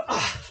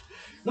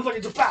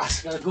 Nobody to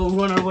pass. Gotta go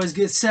run, otherwise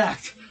get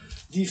sacked.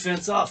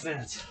 Defense,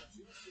 offense.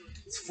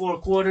 It's 4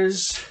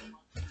 quarters.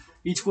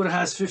 Each quarter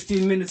has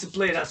 15 minutes to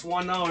play. That's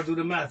 1 hour. Do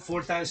the math.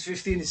 4 times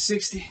 15 is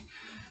 60.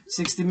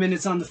 60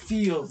 minutes on the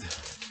field.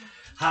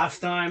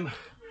 Halftime.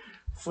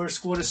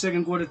 First quarter,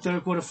 second quarter,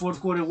 third quarter, fourth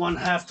quarter, 1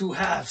 half, 2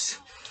 halves.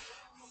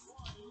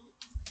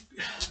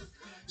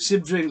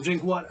 Sip,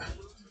 drink water.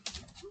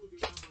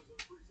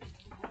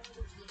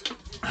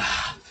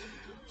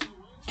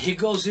 He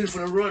goes in for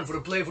the run, for the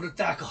play, for the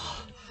tackle.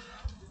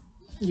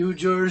 New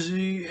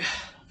Jersey.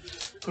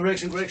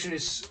 Correction,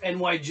 it's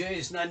NYJ,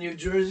 it's not New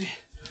Jersey.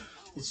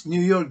 It's New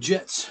York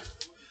Jets.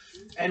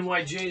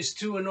 NYJ is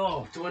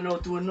 2-0,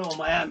 2-0, 2-0,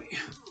 Miami.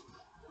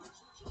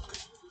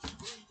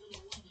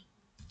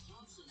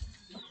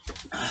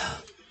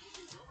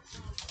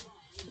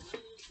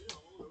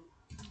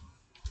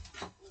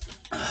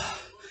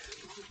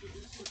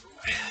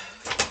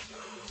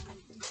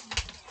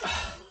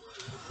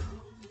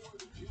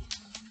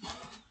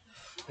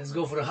 Let's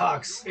go for the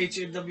Hawks.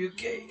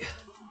 HAWK.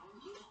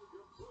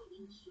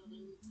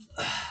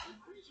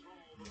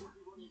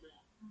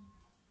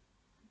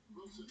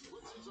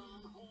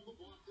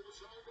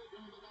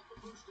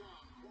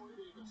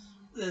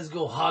 Let's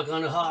go Hawk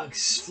on the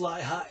Hawks.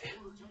 Fly high.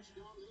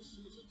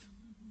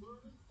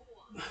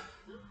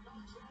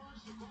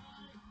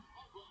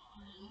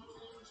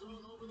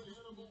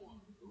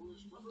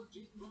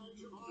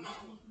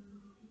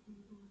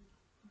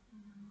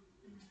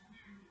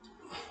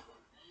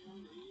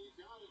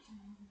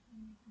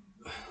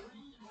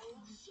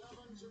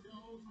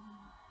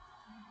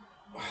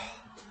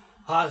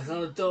 Hawks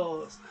on the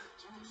toes.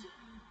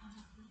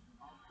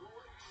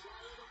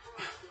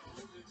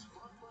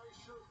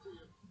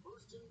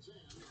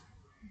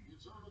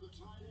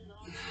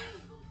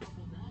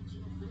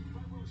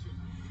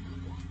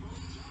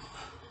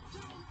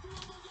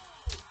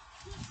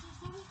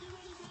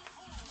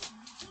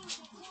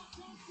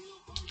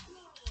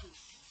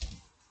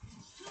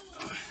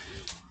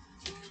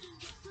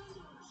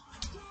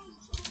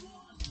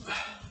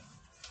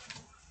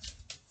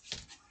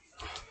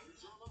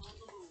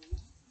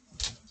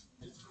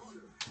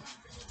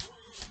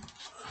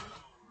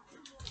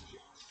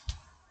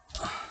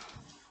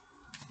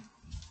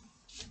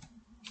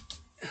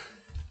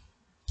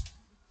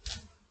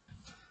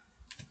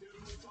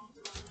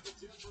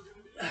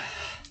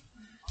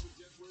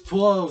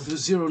 Twelve to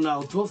 0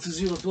 now.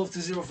 12-0,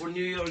 12-0 for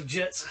New York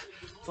Jets.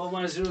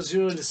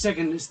 12-0-0 in the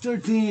second. It's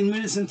 13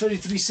 minutes and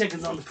 33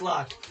 seconds on the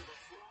clock.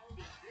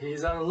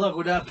 He's out of luck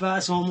with that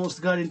pass. Almost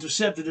got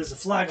intercepted. There's a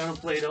flag on the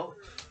play though.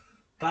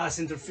 Pass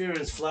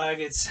interference flag.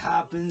 It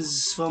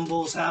happens.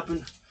 Fumbles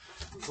happen.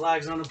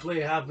 Flags on the play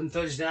happen.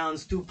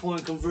 Touchdowns.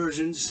 2-point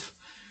conversions.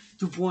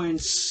 2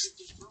 points.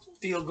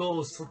 Field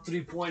goals for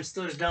 3 points.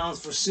 Touchdowns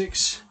for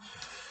 6.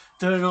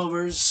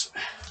 Turnovers.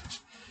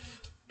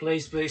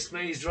 Plays,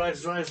 drives.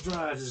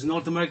 It's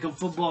North American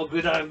football.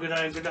 Good arm.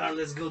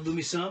 Let's go do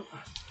me some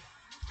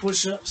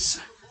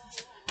push-ups.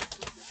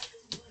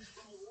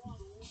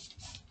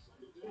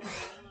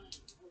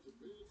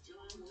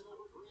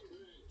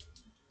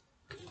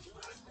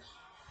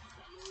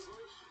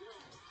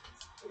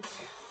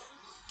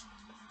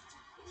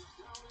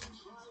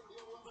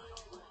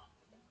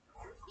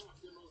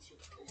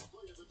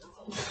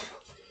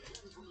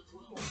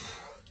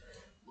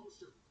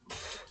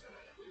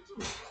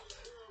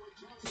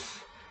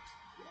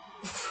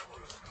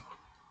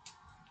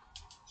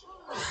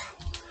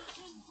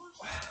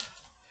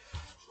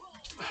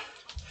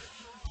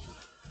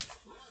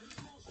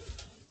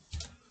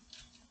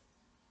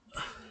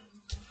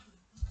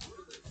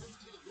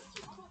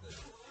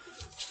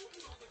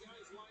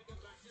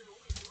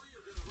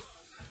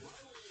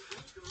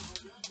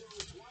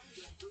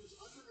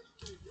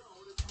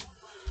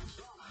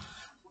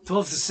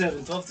 12 to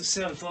 7, 12 to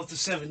 7, 12 to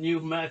 7. New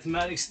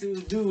mathematics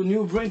to do,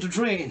 new brain to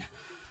train.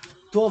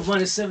 12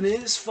 minus 7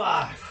 is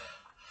 5.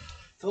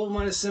 12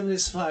 minus 7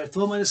 is 5.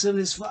 12 minus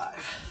 7 is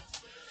 5.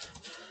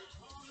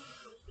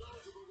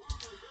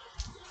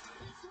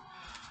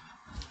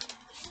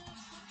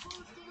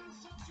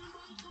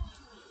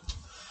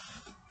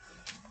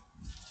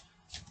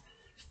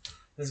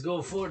 Let's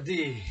go for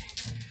the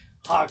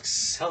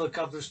Hawks,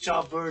 helicopters,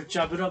 chopper,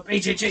 chop it up,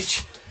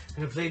 HHH.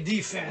 Gonna play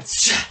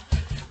defense.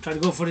 Try to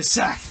go for the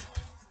sack.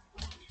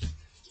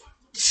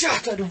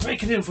 Try to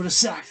break it in for the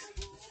sack.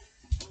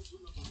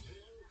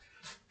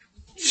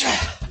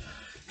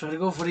 Try to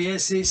go for the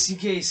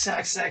SACK,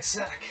 sack, sack,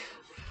 sack.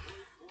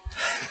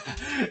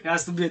 It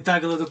has to be a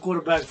tackle of the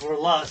quarterback for a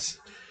loss.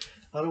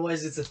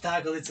 Otherwise, it's a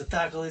tackle, it's a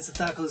tackle, it's a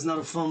tackle, it's not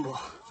a fumble.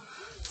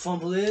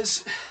 Fumble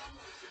is,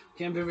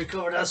 can't be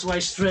recovered, that's why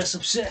stress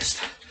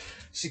obsessed.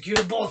 Secure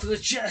the ball to the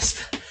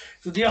chest,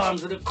 to the arm,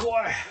 to the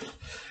core,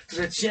 to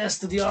the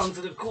chest, to the arm,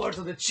 to the core,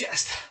 to the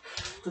chest,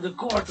 to the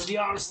core, to the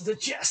arms, to the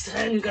chest,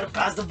 and you gotta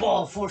pass the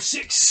ball for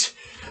 6.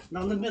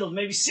 Down the middle,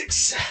 maybe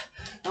 6.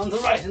 Down the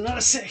right,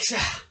 another 6.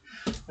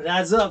 It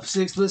adds up.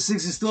 6 plus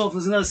 6 is 12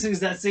 plus another 6,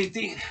 that's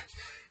 18.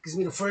 Gives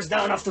me the first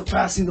down after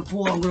passing the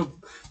ball. I'm gonna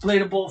play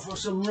the ball for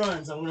some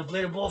runs. I'm gonna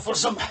play the ball for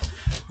some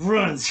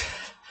runs.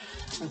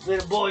 And play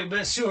the ball your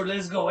best short.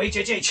 Let's go.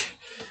 HHH.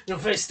 You're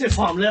gonna play stiff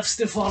arm left,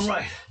 stiff arm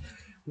right.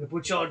 I'm gonna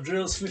put y'all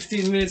drills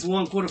 15 minutes,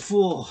 1 quarter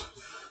full.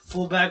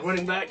 Full back,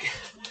 running back.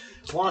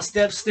 1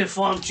 step, stiff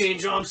arm,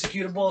 change arm,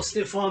 secure the ball,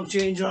 stiff arm,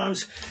 change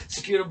arms,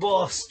 secure the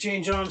ball,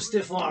 change arm,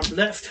 stiff arm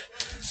left,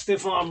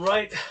 stiff arm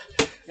right,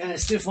 and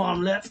stiff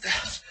arm left,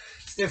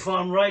 stiff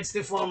arm right,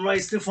 stiff arm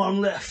right, stiff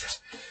arm left.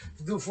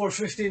 Do for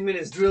 15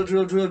 minutes. Drill,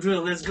 drill, drill,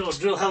 drill. Let's go.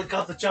 Drill,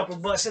 helicopter, chopper,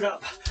 bust it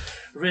up.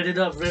 Red it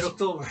up, red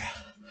October.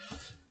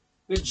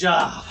 Good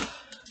job.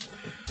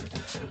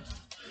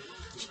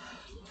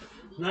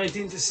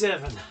 19 to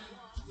 7.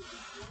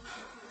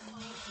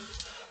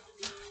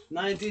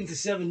 19 to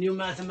 7. New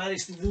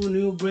mathematics to do,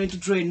 new brain to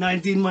train.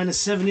 19 minus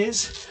 7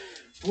 is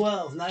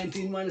 12.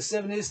 19 minus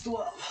 7 is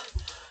 12.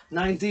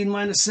 19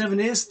 minus 7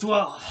 is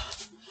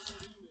 12.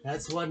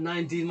 That's what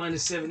 19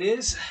 minus 7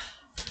 is.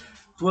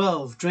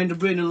 12. Train the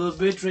brain a little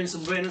bit. Train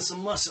some brain and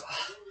some muscle.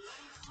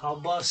 How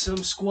about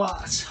some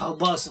squats? How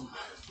about some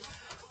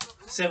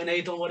 7,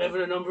 8 or whatever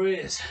the number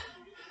is?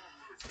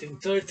 I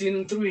think 13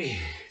 and 3.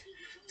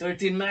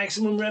 13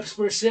 maximum reps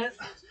per set.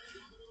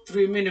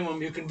 3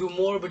 minimum. You can do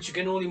more, but you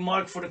can only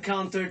mark for the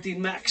count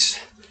 13 max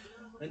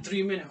and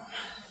 3 minimum.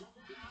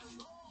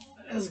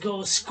 Let's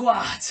go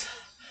squat.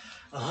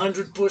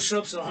 100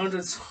 push-ups,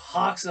 100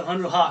 hawks,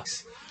 100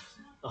 hawks.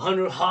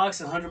 100 hawks,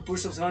 100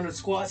 push-ups, 100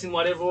 squats in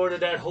whatever order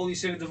that Holy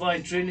Sacred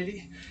Divine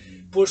Trinity.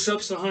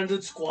 Push-ups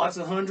 100, squats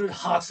 100,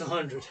 hawks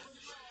 100.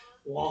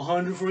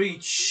 100 for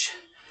each.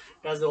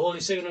 That's the Holy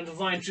Sacred and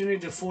Divine Trinity.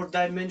 The fourth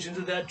dimension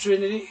to that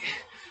Trinity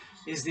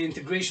is the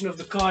integration of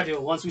the cardio.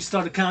 Once we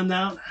start the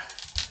countdown,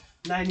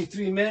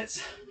 93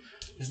 minutes.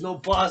 There's no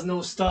pause,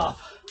 no stop.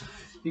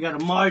 You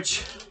gotta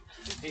march,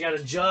 you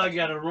gotta jog, you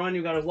gotta run,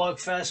 you gotta walk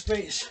fast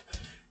pace.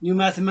 New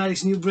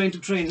mathematics, new brain to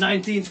train.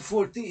 19 to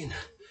 14.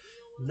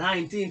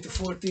 19 to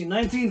 14,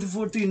 19 to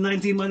 14,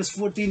 19 minus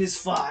 14 is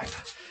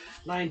 5.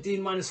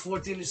 19 minus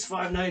 14 is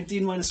 5,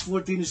 19 minus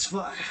 14 is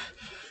 5.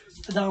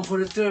 Down for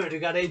the third, you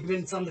got 8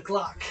 minutes on the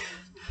clock.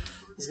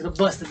 He's gonna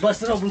bust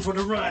it open for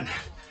the run.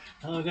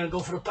 Now we're gonna go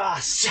for the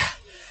pass.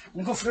 I'm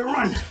gonna go for the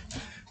run.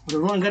 For the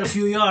run, got a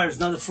few yards,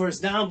 not the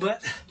first down,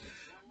 but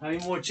I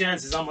need more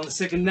chances. I'm on the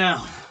second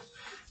down.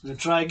 I'm gonna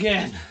try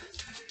again.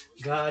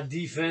 God,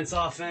 defense,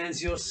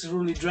 offense, yours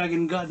truly,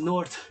 Dragan, God,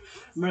 North.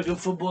 American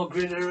football,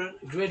 gridiron,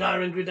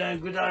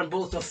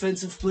 both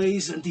offensive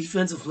plays and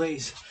defensive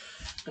plays.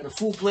 Got a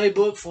full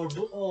playbook for a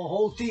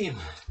whole team.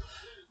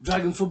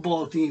 Dragon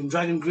football team,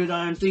 Dragon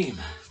gridiron team.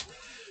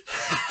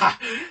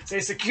 Say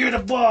secure the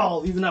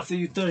ball even after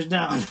you touch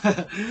down.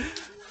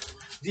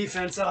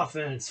 Defense,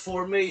 offense,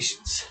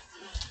 formations.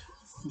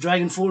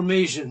 Dragon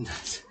formation.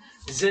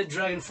 Z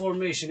Dragon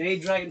formation, A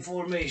Dragon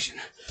formation.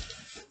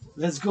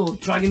 Let's go,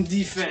 Dragon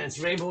defense,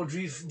 Rainbow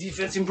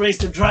defense, embrace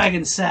the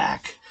Dragon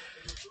sack.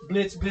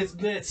 Blitz, blitz,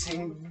 blitz.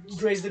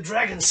 Embrace the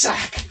Dragon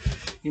sack.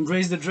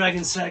 Embrace the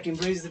Dragon sack.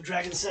 Embrace the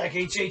Dragon sack.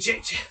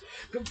 HHH.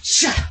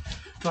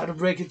 Try to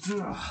break it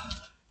through.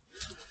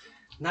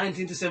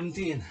 19 to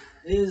 17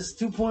 is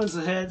 2 points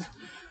ahead.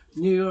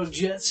 New York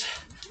Jets.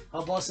 How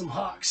about some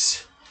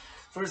Hawks?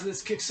 First,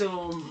 let's kick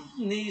some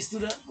knees to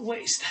the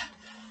waist.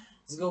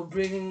 Let's go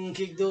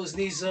kick those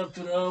knees up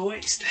to the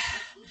waist.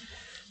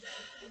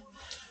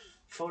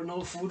 For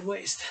no food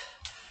waste.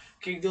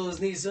 Kick those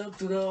knees up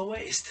to the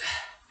waist.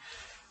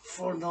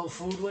 For no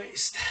food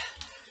waste.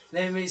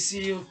 Let me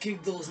see you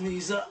kick those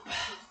knees up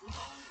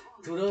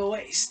to the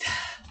waist.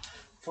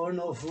 For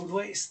no food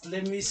waste.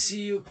 Let me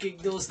see you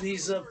kick those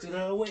knees up to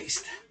the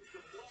waist.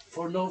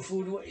 For no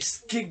food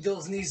waste. Kick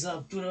those knees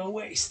up to the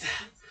waist.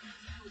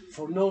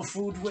 For no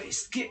food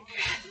waste. Kick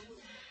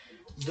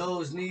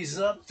those knees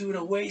up to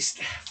the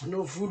waist. For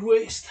no food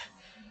waste.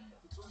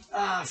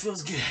 Ah,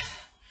 feels good.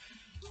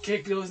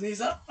 Kick those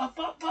knees up, up,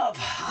 up, up.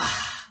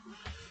 Ah.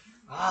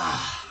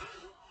 Ah,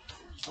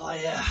 oh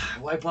yeah,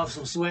 wipe off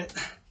some sweat.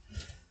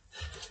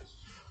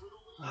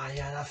 Ah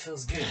yeah, that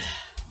feels good.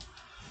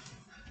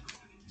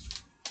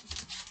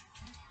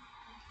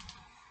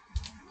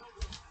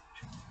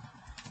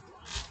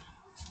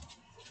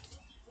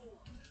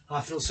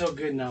 I feel so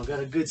good now. Got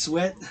a good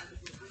sweat.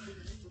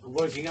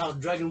 Working out,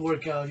 Dragan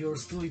workout.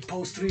 Yours truly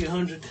post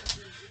 300.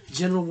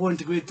 General War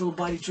Integrated Total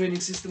Body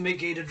Training System,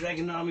 aka the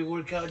Dragan Army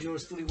workout.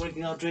 Yours truly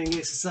working out, training,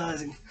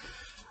 exercising.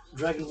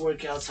 Dragan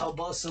workouts. How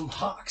about some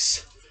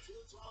hawks?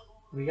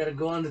 We gotta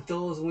go on the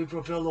toes and we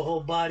propel the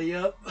whole body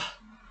up.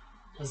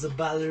 As a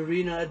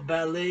ballerina at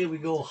ballet, we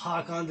go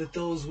hawk on the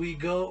toes, we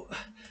go.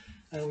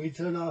 And we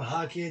turn our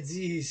hawk heads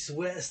east,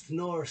 west,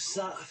 north,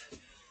 south,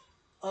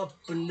 up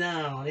and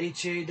down.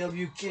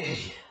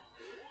 H-A-W-K.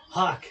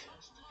 Hawk.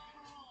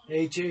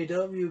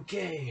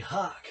 H-A-W-K.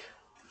 Hawk.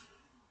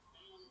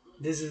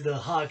 This is the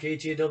hawk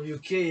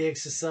H-A-W-K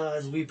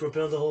exercise. We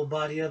propel the whole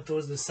body up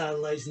towards the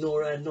satellites,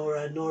 NORAD,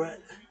 NORAD, NORAD.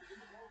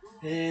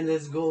 And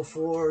let's go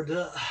for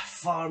the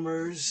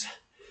farmers,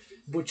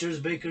 butchers,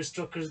 bakers,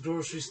 truckers,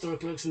 grocery store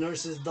clerks,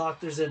 nurses,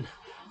 doctors, and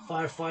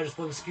firefighters,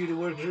 public security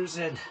workers,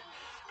 and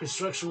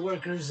construction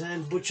workers,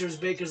 and butchers,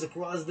 bakers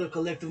across the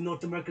collective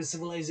North American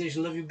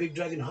civilization. Love you, big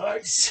dragon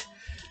hearts.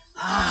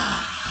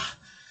 Ah,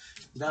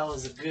 that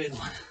was a good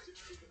one.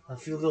 I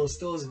feel those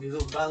toes,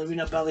 little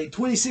ballerina ballet.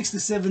 26 to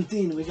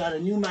 17. We got a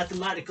new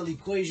mathematical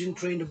equation.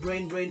 Train the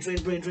brain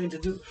to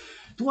do.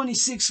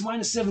 26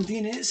 minus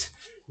 17 is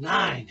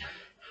 9.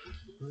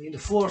 In the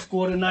fourth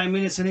quarter, 9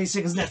 minutes and 8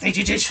 seconds left.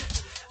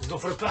 Let's go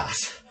for the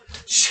pass.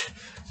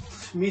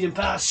 Medium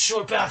pass,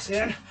 short pass,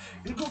 and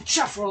you go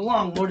chop for a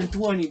long, more than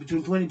 20,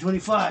 between 20 and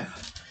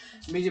 25.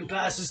 Medium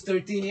pass is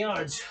 13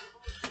 yards.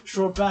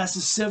 Short pass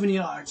is 7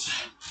 yards.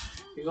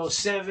 We go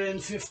 7,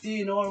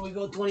 15, or we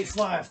go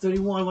 25,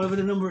 31, whatever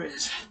the number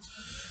is.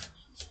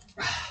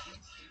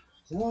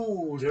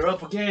 Ooh, they're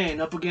up again,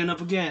 up again,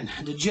 up again.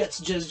 The Jets.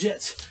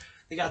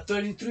 They got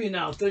 33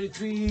 now.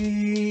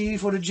 33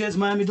 for the Jets.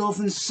 Miami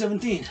Dolphins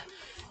 17.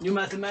 New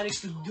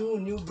mathematics to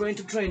do, new brain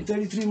to train.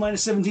 33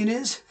 minus 17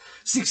 is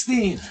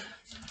 16.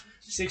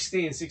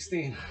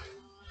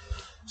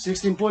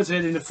 16 points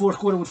ahead in the fourth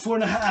quarter with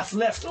 4.5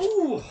 left.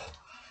 Ooh,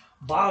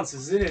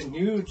 bounces in.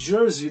 New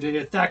Jersey. They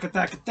attack.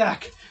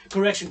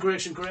 Correction.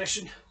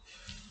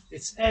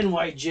 It's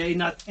NYJ,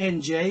 not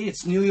NJ.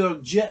 It's New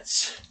York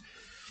Jets.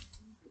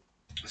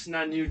 It's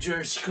not New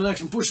Jersey.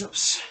 Collection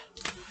push-ups.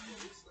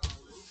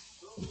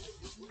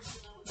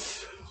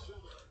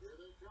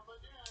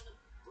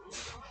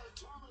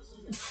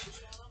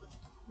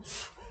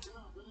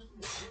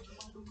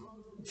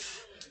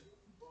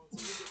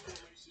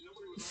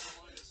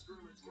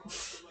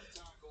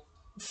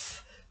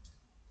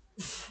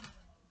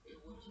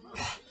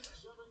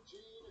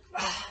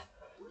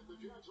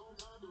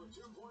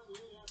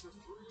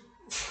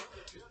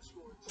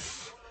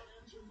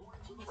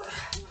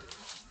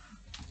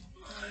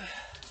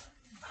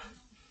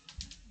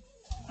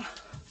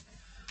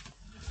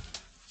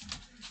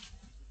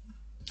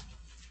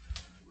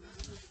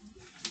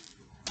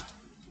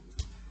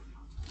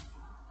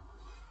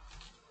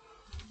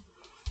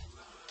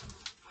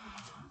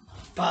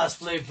 Pass,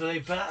 play,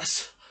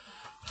 pass.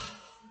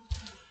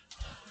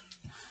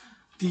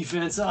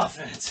 Defense,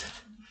 offense.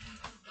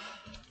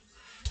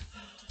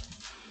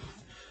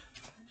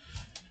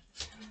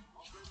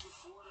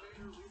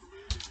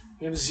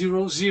 Game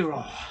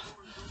 0-0.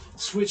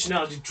 Switch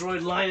now.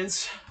 Detroit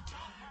Lions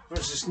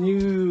versus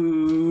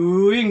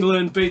New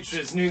England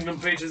Patriots. New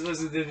England Patriots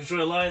versus the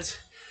Detroit Lions.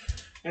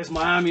 There's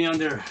Miami on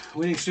their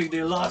winning streak.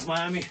 They lost.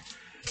 Miami.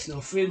 No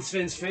fins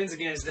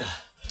against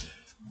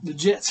the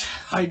Jets.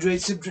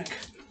 Hydrate, sip, drink.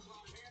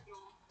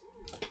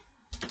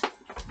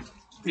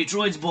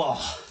 Detroit's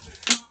ball.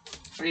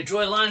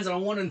 Detroit Lions are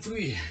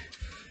 1-3,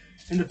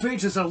 and the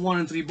Patriots are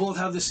 1-3. Both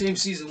have the same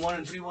season,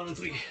 1-3,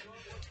 1-3.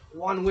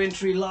 1 win,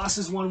 3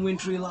 losses. 1 win,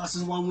 3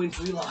 losses. 1 win,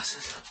 3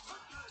 losses.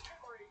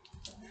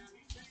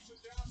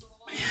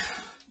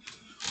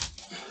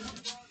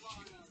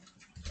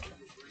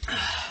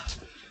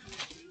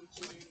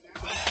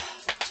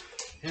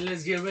 And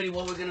let's get ready.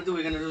 What we're gonna do?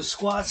 We're gonna do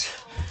squats.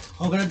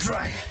 We're gonna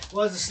try.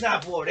 What's the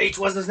snap word? H.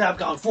 What's the snap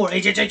count? 4.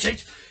 H.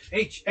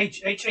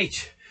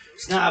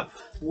 Snap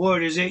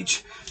word is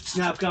H.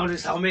 Snap count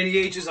is how many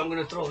H's I'm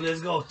gonna throw.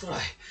 Let's go.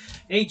 Try.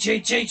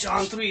 H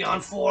on 3, on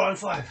 4, on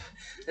 5.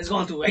 Let's go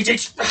on to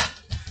H.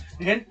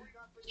 And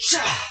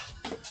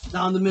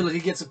down the middle. He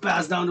gets a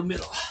pass down the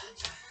middle.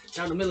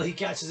 Down the middle. He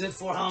catches it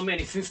for how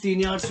many? 15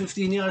 yards,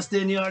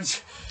 10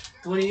 yards,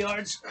 20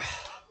 yards.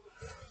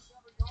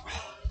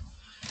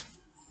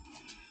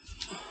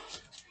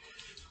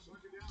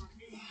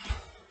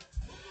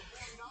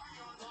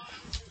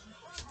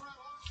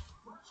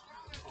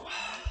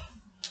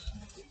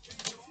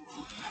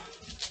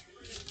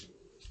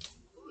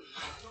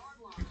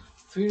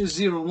 Three to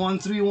 0,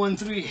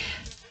 1-3.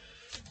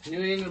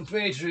 New England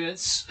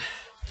Patriots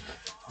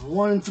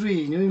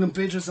 1-3. New England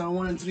Patriots are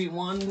 1-3.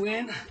 1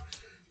 win,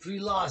 3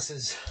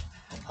 losses.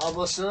 How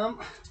about some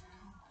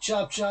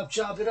chop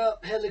it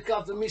up?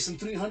 Helicopter me some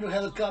 300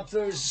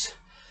 helicopters.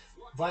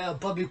 via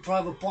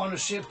public-private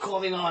partnership,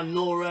 calling on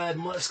NORAD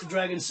Musk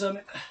Dragon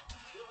Summit.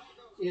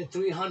 Yeah,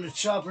 300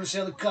 choppers,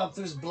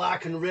 helicopters,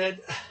 black and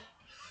red,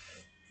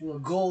 with a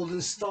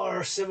golden star,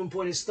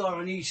 7-pointed star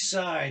on each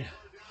side.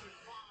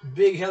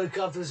 Big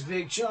helicopters,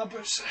 big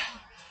choppers.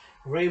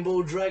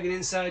 Rainbow Dragon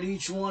inside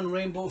each one,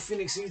 Rainbow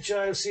Phoenix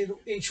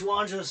each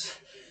one, just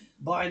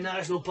by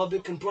national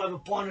public and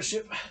private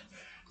partnership.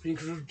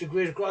 The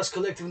Greater Cross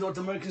Collective North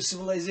American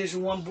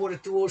Civilization, one border,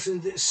 two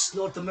oceans, this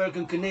North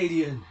American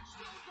Canadian.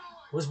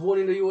 Was born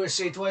in the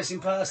USA twice in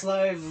past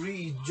life,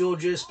 read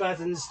Georgia's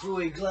patterns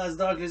through a glass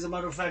darkly, as a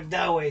matter of fact,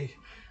 that way,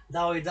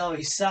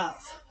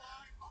 south.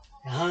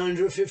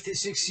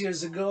 156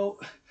 years ago,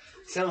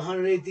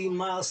 718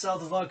 miles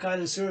south of Al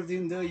Qaeda, served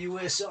in the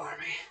US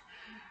Army.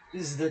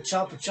 This is the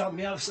chopper, chop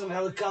me off, some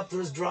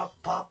helicopters, drop,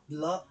 pop,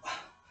 love.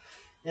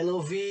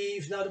 LOV,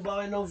 if not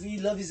about LOV,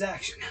 love is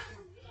action.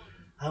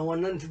 I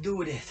want nothing to do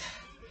with it.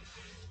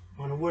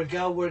 Want to work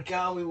out,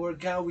 we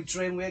work out, we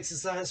train, we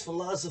exercise,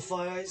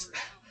 philosophize,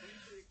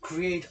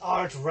 create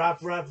art,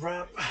 rap,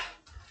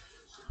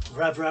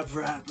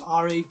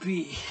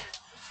 R.A.P.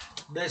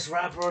 Best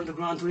rapper on the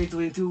ground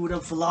 2022 with a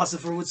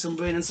philosopher with some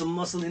brain and some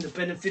muscle,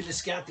 independent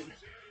fitness captain.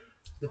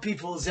 The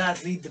people's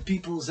athlete, the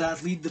people's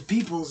athlete, the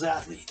people's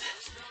athlete.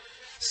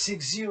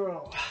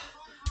 6-0,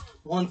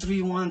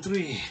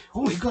 1-3-1-3.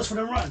 Oh, he goes for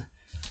the run.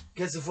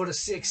 Gets it for the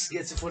 6,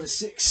 gets it for the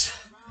 6.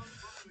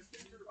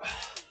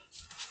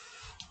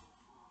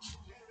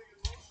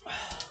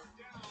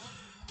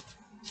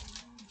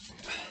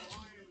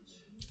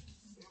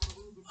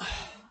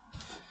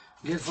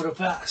 Get for the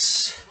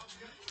pass.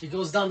 He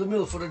goes down the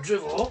middle for the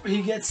dribble. Oh,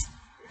 he gets.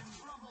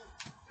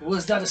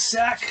 Was that a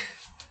sack?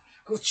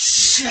 Go.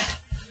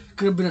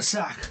 Could have been a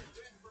sack.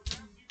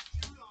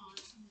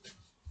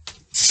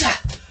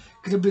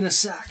 Could have been a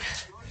sack.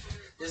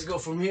 Let's go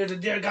from here to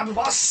there. Got the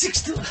ball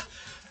 6 to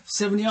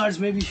 7 yards,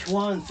 maybe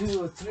 1,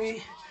 2, or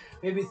 3,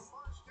 maybe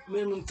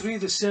minimum 3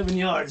 to 7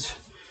 yards.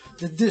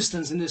 The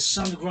distance in this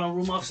underground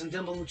room office and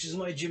temple, which is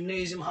my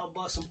gymnasium. How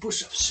about some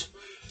push-ups?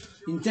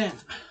 In 10.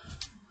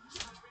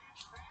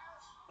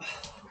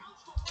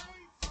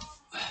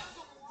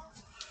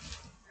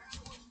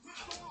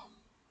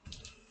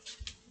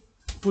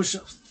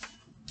 Push-ups.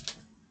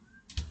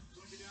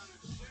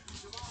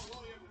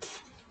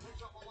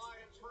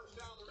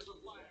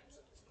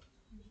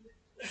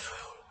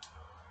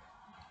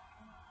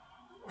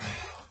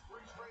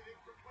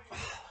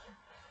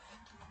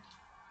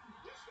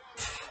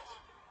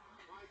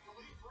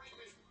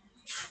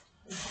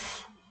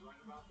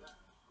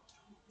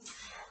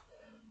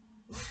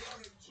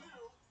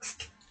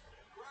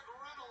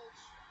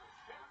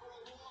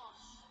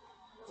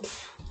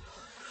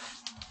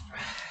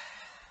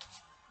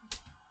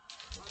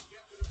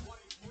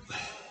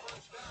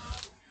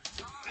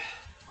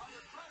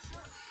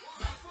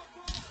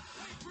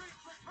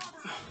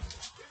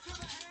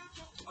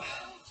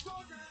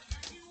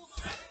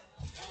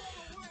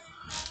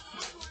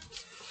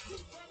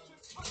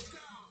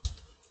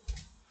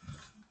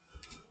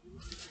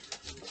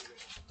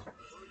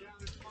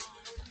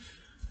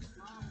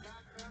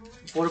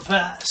 For the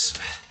pass.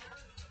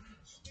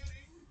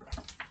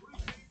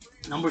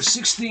 Number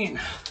 16. In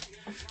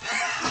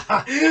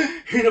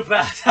the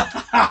pass.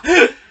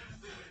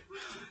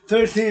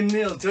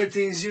 13-0,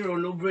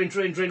 13-0. No brain,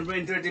 train, brain.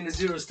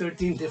 13-0 is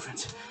 13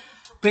 difference.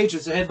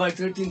 Patriots ahead by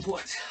 13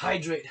 points.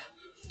 Hydrate.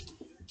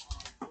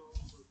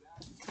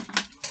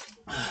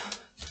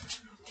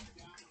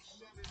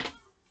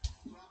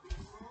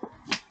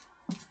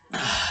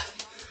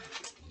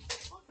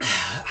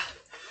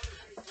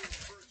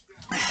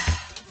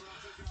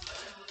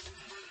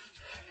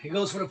 He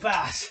goes for the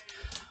pass.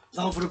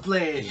 Down for the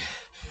play.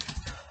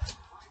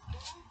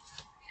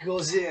 He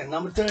goes in.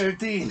 Number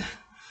 13.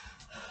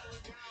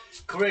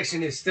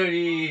 Correction is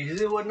 30. Is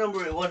it what number?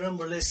 What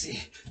number? Let's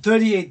see.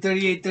 38.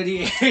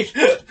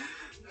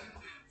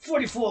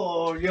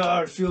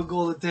 44-yard field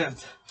goal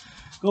attempt.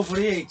 Go for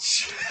the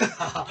H.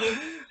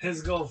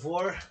 Let's go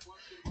for.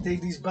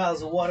 Take these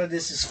bottles of water.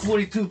 This is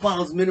 42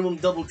 pounds minimum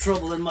double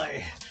trouble in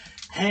my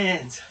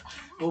hands.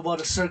 Go about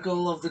the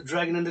circle of the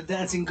dragon and the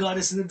dancing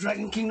goddess in the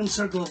dragon kingdom,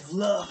 circle of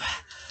love,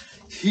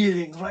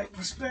 healing, right?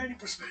 Prosperity.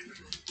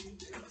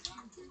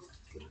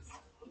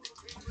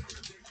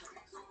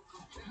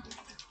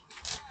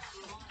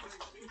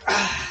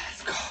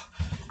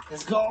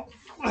 Let's go.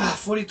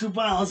 42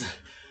 pounds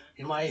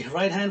in my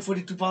right hand,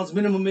 42 pounds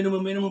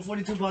minimum,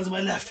 42 pounds in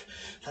my left.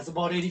 That's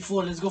about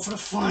 84. Let's go for the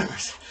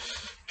farmers,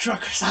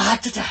 truckers,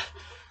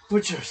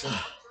 butchers,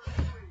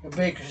 the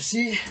bakers.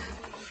 See?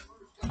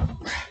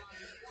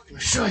 I'll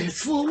show you,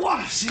 it's full of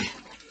water, see?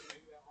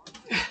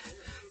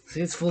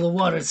 See, it's full of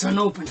water, it's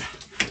unopened.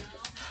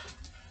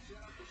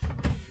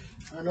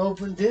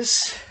 Unopened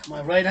this,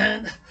 my right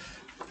hand,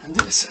 and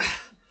this,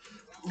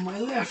 on my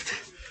left.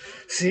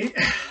 See?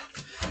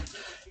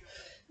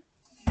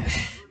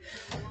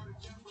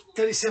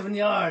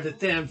 37-yard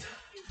attempt.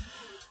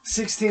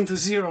 16-0,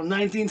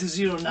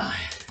 19-0, 9.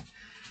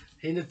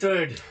 In the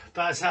third,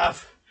 past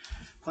half,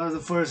 part of the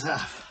first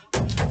half.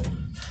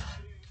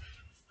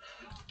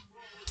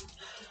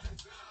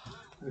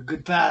 A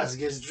good pass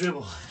gets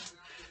dribble.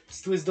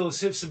 Let's twist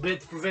those hips a bit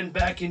to prevent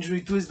back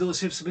injury. Twist those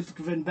hips a bit to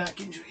prevent back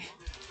injury.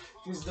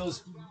 Twist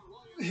those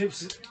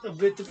hips a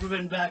bit to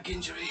prevent back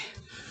injury.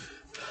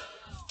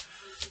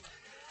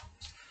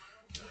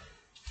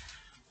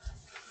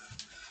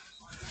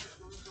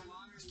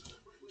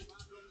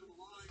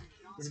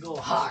 Let's go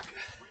hawk.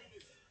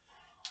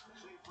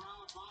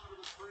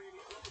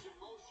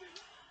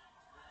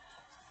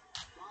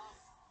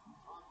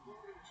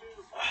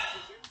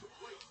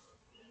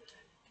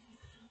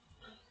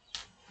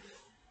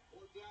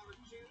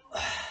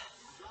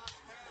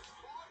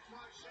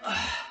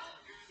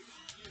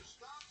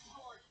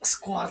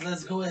 Squat,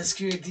 let's go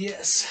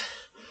G.W.I.T.B.T.S.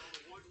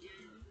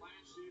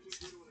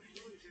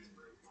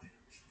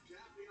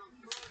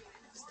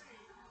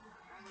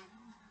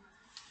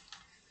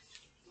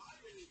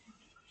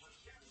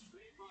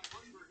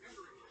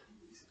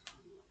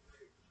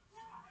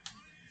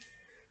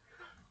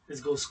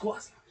 Let's go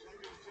squat.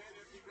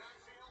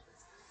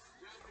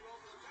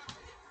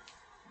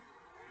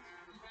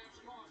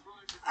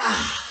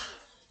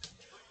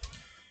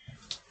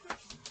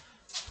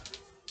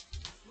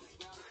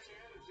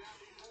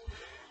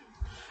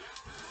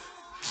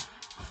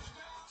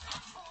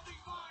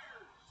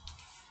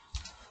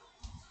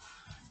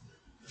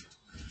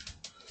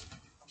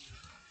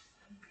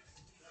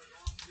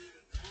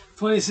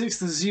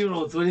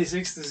 26-0,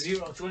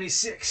 26-0,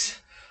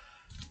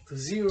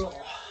 26-0.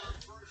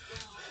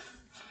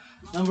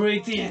 Number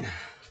 18.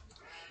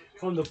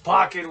 From the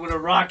pocket with a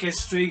rocket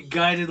straight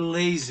guided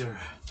laser.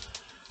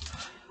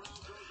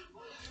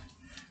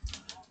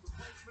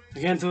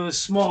 Again to a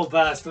small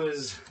pass to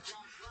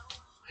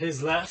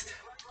his left.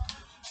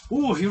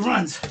 Ooh, he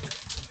runs.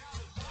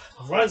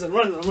 Runs and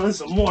runs and runs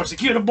some more.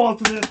 Secure the ball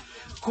to the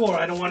core.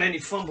 I don't want any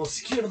fumbles.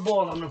 Secure the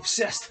ball. I'm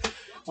obsessed.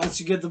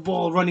 Once you get the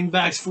ball, running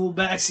backs, full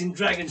backs in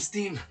Dragan's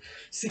team.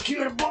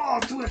 Secure the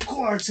ball to the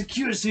core.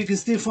 Secure so you can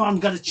stiff arm.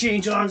 Got to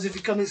change arms if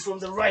you're coming from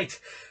the right.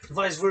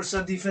 Vice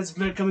versa. Defensive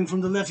player coming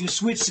from the left. You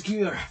switch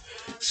secure.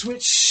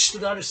 Switch to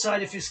the other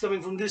side if you're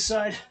coming from this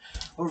side.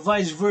 Or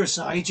vice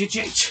versa.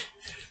 HHH.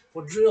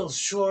 For drills,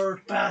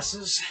 short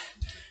passes,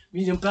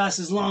 medium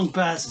passes, long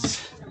passes.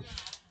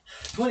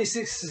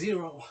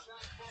 26-0.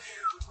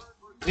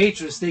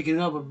 Patriots taking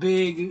up a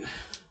big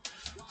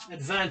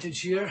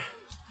advantage here.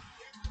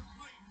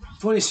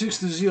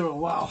 26-0.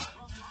 Wow.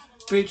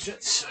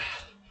 Patriots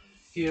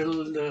here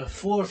in the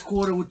fourth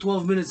quarter with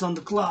 12 minutes on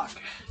the clock.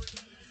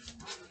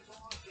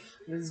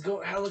 Let's go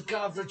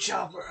helicopter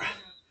chopper.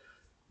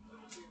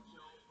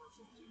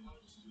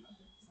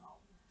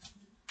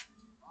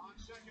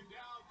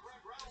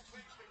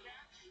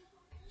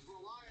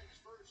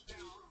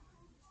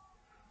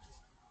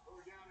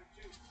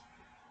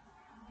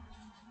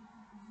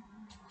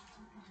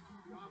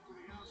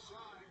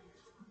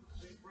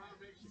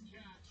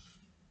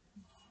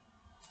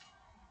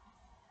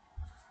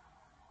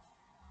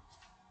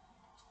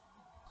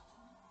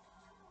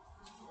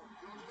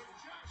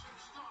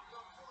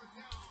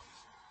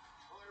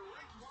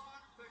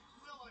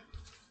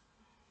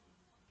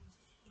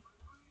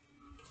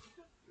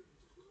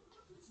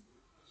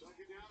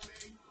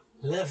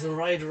 Left and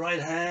right, right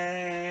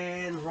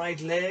hand, right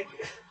leg,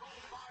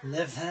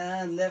 left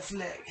hand, left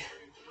leg.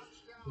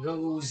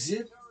 Go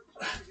zip,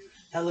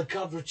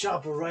 helicopter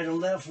chopper, right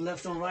and left and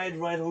right,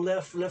 right and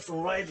left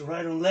and right,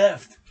 right and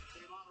left,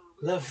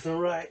 left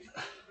and right.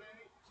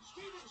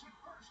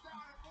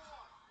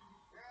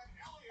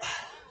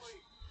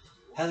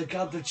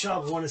 Helicopter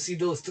chopper, want to see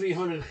those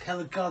 300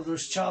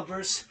 helicopters,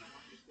 choppers,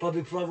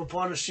 public-private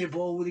partnership,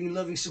 all willing,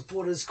 loving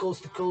supporters,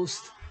 coast to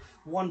coast,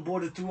 one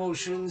border, two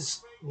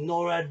oceans,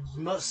 NORAD,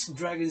 Musk,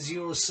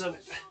 Dragan 07.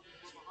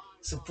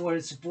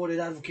 Supported,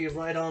 advocate,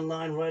 right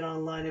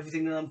online,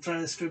 everything that I'm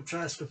transcript,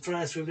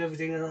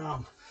 everything that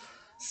I'm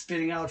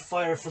spitting out,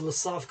 fire,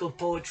 philosophical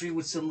poetry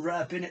with some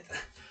rap in it,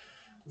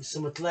 with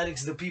some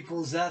athletics, the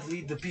people's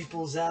athlete, the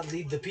people's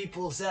athlete, the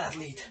people's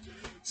athlete.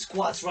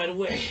 Squats right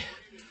away.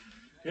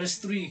 There's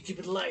 3, keep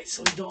it light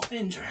so we don't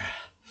injure.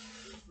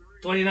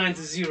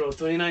 29-0,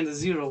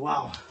 29-0,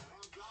 wow.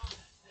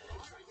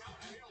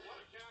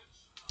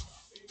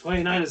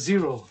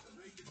 29-0.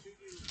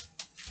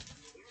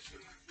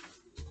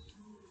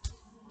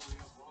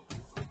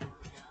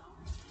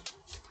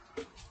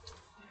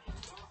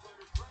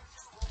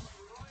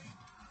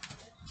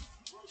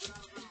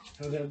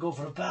 We're gonna go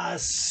for the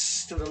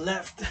pass to the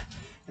left,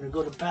 and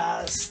go to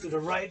pass to the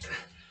right,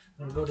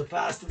 and go to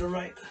pass to the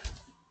right.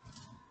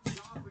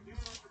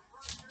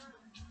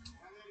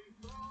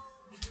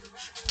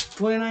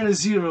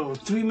 29-0,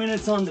 3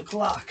 minutes on the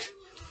clock.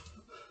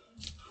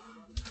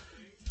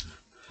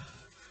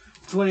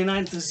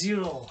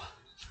 29-0,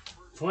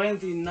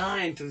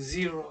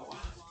 29-0.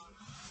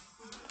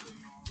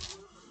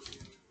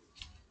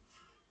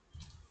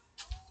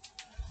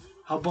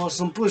 How about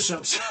some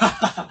push-ups?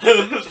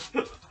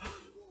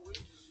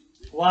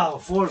 Wow,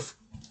 fourth.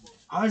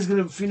 How is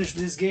gonna finish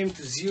this game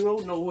to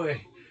 0? No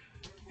way.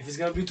 If it's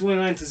gonna be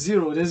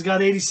 29-0, there's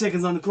got 80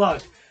 seconds on the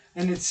clock,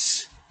 and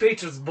it's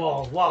Patriots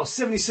ball. Wow,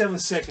 77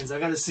 seconds. I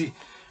gotta see.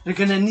 They're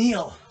gonna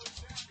kneel.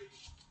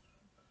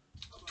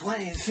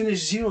 20,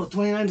 finished 0,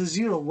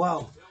 29-0.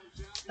 Wow.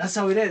 That's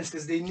how it ends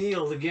because they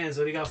kneeled again,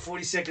 so they got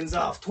 40 seconds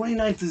off.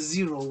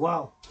 29-0.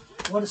 Wow.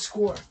 What a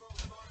score.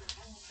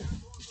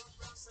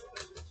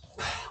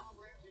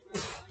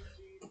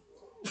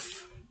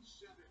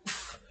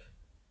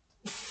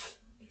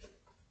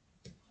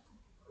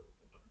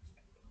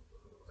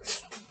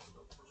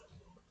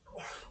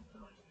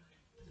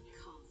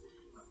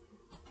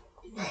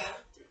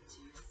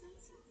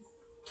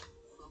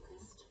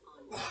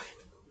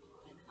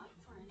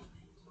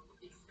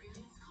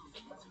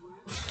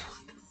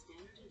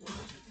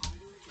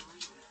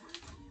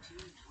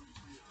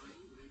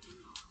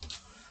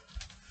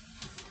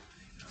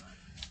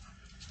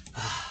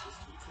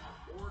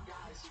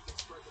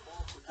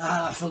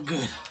 Ah, I feel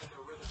good.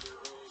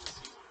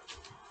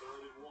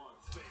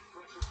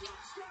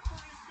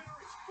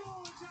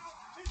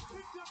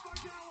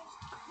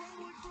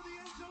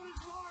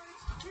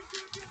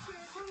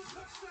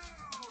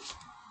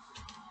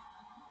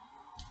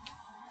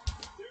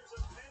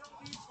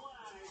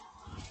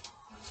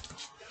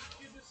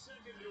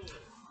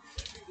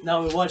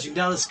 Now we're watching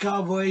Dallas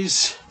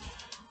Cowboys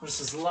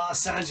versus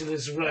Los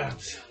Angeles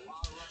Rams.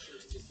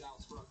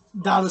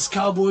 Dallas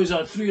Cowboys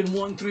are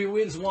 3-1, 3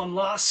 wins, 1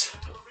 loss,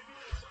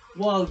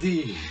 while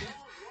the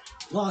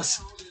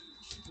Los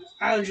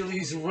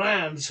Angeles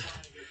Rams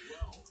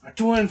are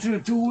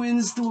 2-3, 2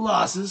 wins, 2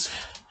 losses.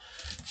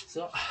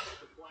 So,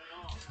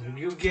 a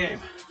good game.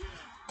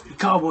 The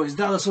Cowboys,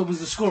 Dallas opens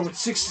the score with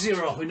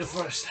 6-0 in the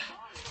first.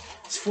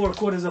 It's 4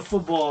 quarters of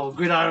football.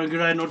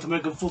 Gridiron, North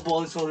American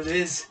football is what it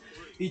is.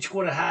 Each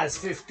quarter has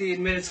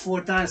 15 minutes,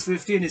 4 times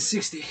 15 is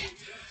 60.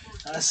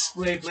 That's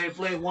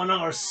play, 1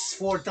 hour,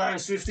 4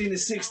 times 15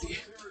 is 60.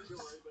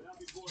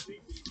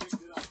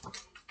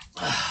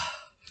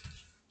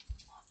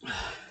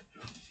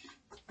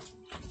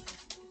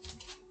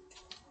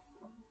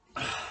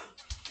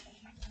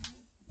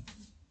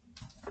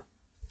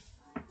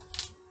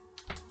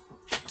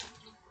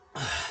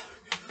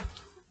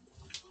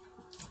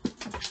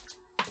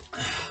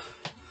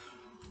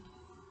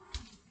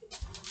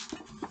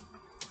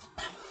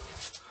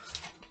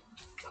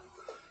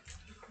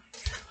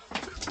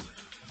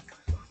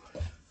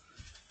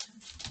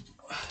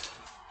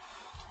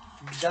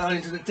 Down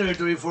into the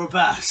territory for a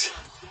pass.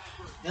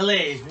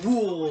 LA,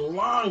 whoa,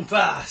 long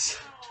pass.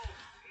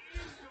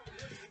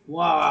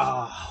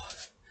 Wow.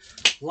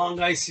 Long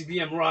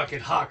ICBM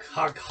rocket, hawk.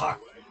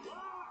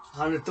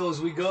 On the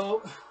toes we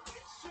go.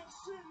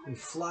 And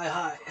fly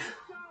high.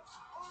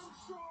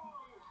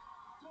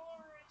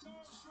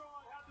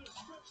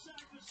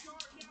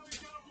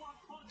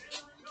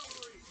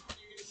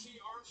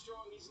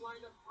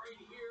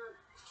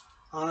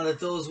 On the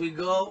toes we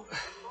go.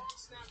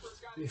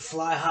 We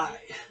fly high.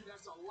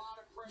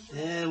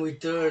 And we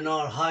turn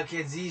our hawk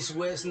heads east,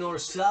 west,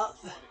 north,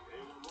 south.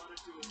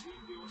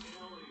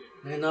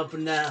 And up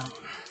and down.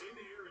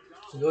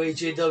 Go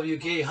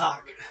HAWK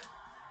hawk.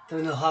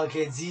 Turn the hawk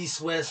heads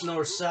east, west,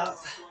 north,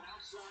 south.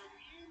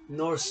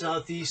 North,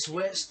 south, east,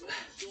 west.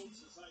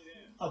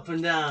 Up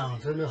and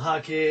down. Turn the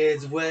hawk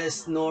heads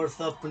west,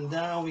 north, up and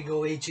down. We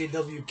go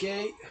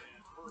HAWK.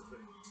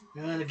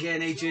 And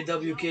again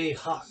HAWK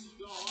hawk.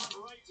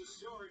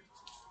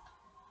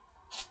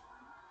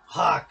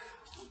 Hawk.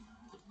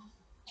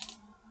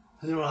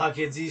 Turn the hawk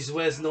heads east,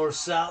 west, north,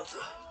 south.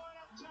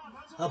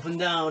 Up and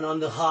down on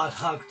the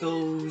hawk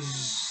toes.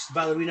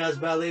 Ballerinas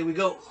ballet we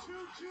go.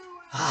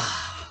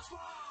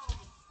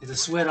 Get the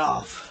sweat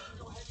off.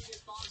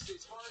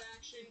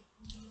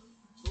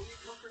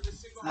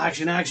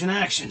 Action.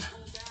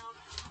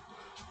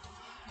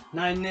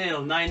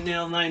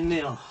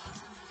 9-0.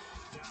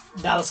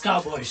 Dallas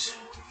Cowboys.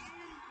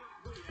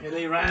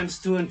 LA Rams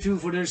 2-2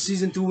 for their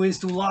season, 2 wins,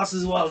 2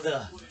 losses, while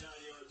the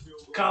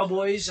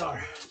Cowboys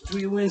are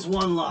 3 wins,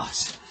 1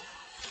 loss.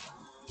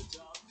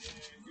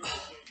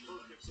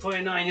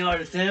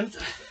 29-yard attempt.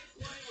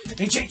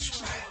 Hey,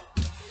 Chase.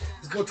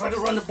 Let's go try to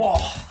run the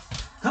ball.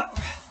 Try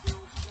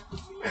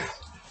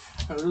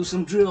to do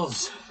some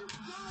drills.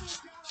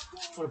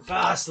 For the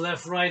pass,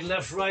 left,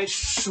 right,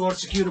 short,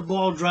 secure the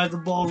ball, drive the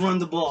ball, run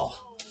the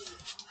ball.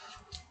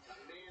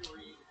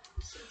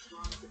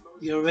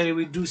 You're ready,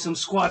 we do some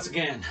squats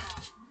again.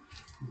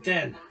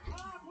 10.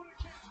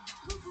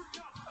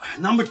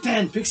 Number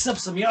 10 picks up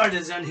some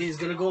yardage and he's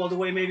gonna go all the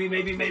way,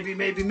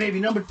 maybe.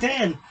 Number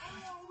 10.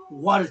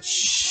 What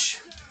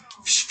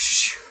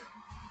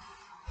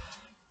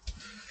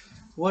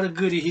a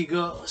goodie he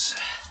goes.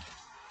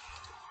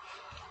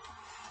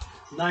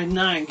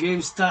 9-9,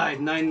 game's tied.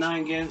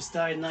 9-9, game's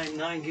tied.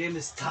 9-9, game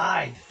is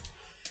tied.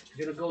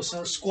 We're gonna go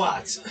some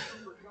squats.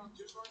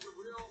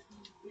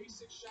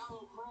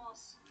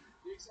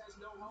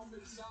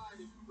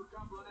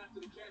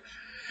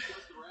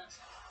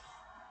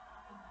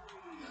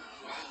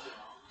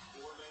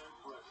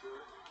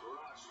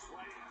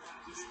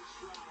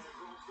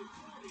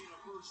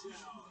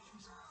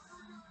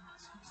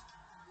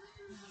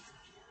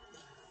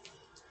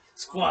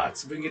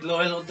 Squats, bring it low,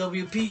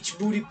 LOW peach,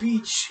 booty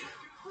peach.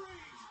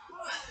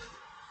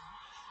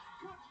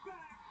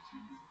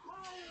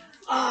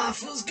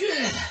 Feels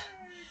good.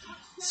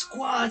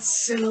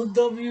 Squats,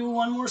 LOW,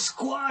 one more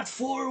squat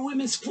for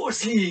women's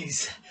sports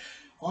leagues.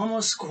 One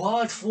more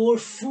squat for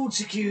food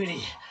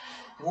security.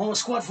 One more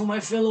squat for my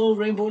fellow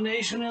Rainbow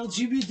Nation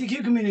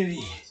LGBTQ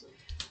community.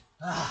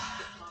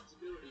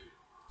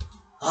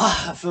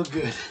 I feel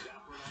good.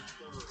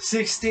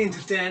 16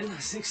 to 10.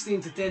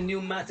 16 to 10,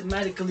 new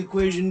mathematical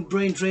equation.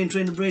 Brain, train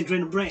the brain, train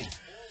the brain.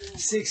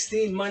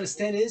 16 minus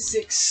 10 is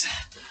 6.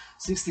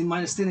 16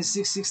 minus 10 is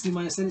 6. 16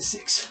 minus 10 is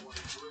 6.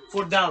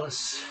 For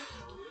Dallas.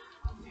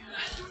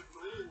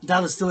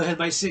 Dallas still ahead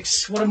by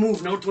 6. What a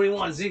move. Number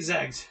 21,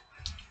 zigzags.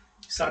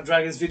 Saw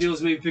Dragan's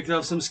videos, maybe picked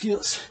up some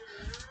skills.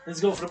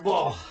 Let's go for the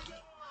ball.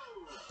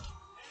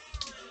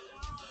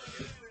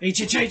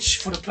 HHH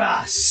for the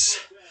pass.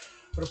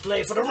 For the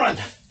play, for the run.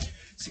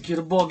 Secure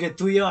the ball, get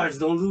 2 yards,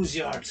 don't lose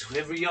yards.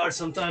 Every yard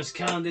sometimes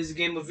counts. There's a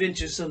game of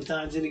inches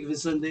sometimes any given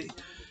Sunday.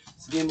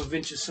 It's a game of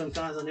inches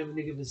sometimes on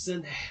every given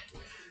Sunday.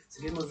 It's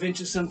a game of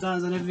inches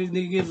sometimes on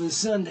every given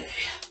Sunday.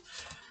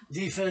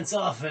 Defense,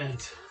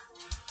 offense.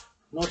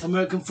 North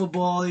American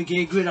football,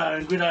 aka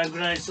gridiron,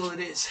 that's all it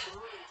is.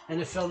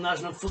 NFL,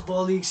 National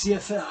Football League,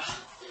 CFL.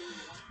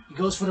 He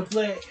goes for the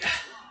play.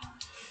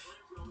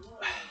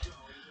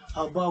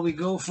 How about we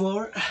go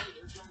for it?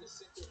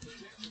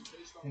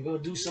 We go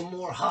do some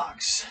more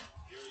hawks.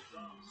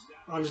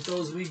 On the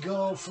toes we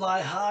go,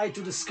 fly high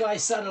to the sky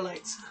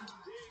satellites.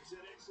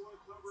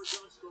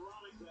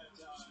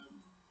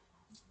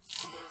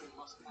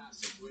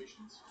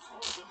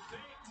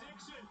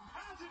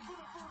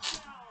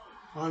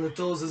 On the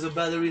toes is a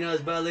ballerina,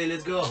 it's ballet,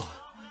 let's go.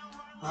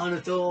 On the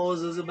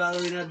toes is a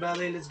ballerina,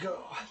 ballet, let's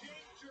go.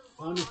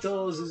 On the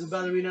toes is a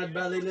ballerina,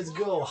 ballet, let's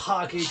go.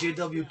 Hawk,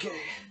 H-A-W-K.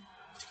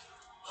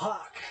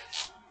 Hawk.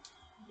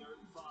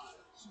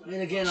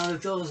 And again, on the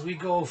toes we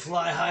go,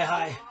 fly high,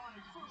 high.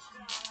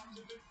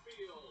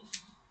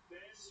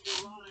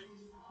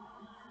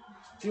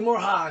 Three more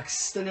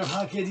hawks. Then your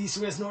hawk head east,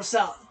 west, north,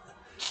 south.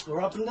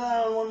 We're up and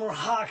down. One more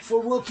hawk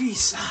for world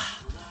peace.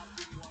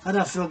 How'd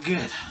that feel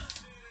good?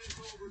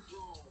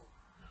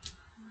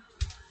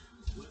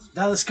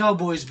 Dallas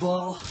Cowboys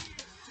ball.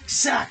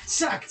 Sacked,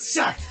 sacked,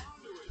 sacked.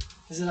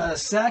 Is it not a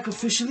sack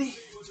officially?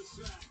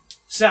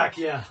 Sack,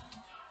 yeah.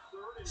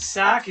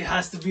 Sack, it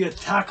has to be a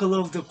tackle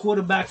of the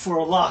quarterback for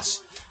a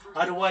loss.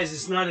 Otherwise,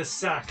 it's not a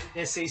sack.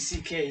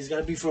 S-A-C-K. It's got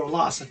to be for a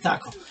loss, a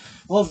tackle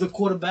of the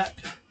quarterback.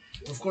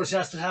 Of course, it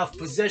has to have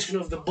possession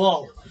of the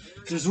ball.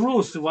 There's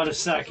rules to what a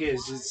sack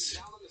is. It's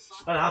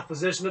got to have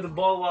possession of the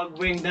ball while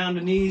weighing down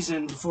the knees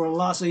and for a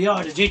loss of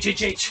yardage.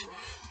 H-H-H.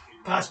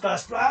 Pass,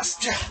 pass,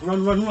 pass.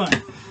 Run, run, run.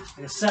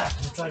 And a sack.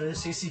 We'll try the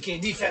S-A-C-K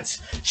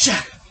defense.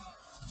 Shack.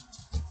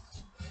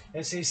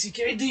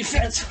 S-A-C-K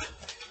defense.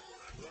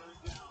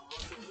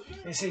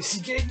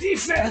 S-A-C-K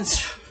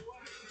defense.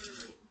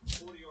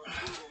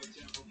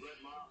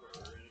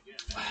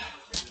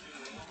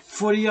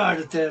 Forty-yard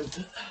attempt.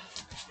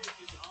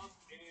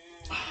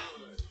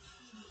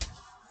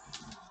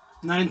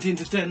 19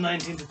 to 10,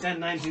 19 to 10,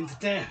 19 to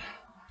 10.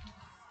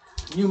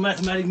 New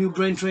mathematic, new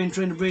brain train,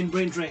 train the brain,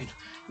 brain train.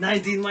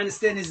 19 minus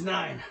 10 is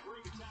 9.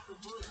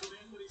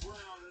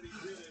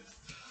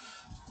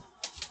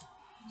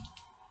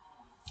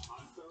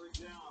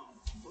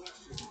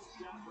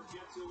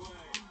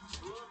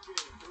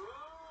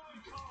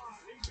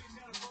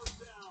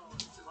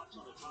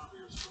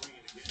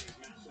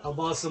 How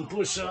about some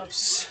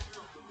push-ups?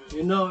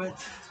 You know it.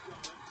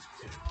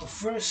 But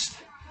first,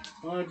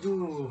 I want to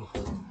do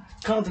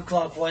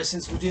counterclockwise,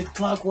 since we did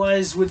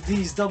clockwise with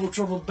these double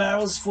trouble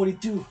barrels,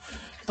 42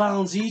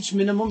 pounds each,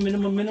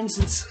 minimum,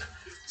 since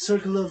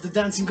circle of the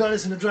dancing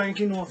goddess and the dragon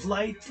kingdom of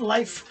life,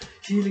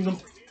 healing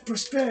and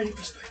prosperity.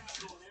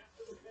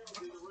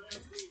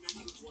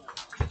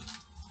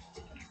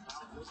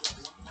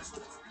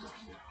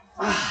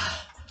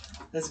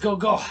 Let's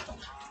go.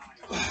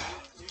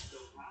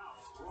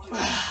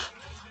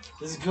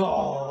 Let's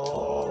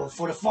go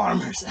for the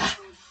farmers.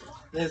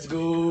 Let's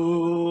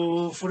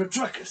go for the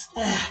truckers.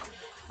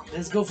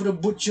 Let's go for the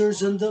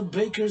butchers and the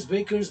bakers.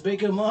 Bake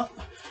them up.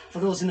 For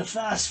those in the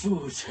fast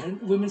food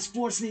and women's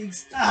sports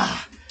leagues.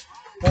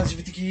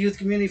 LGBTQ youth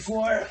community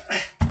for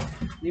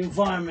the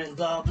environment.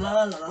 Blah,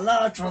 blah, la, la,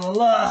 la, tra, la,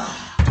 la.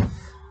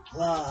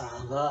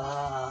 Blah,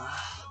 blah.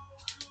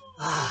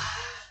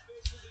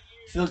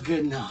 Feel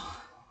good now.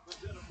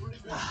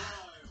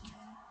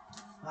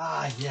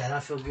 Yeah,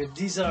 that feel good.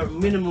 These are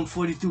minimum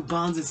 42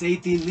 pounds. It's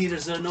 18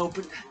 liters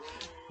unopened.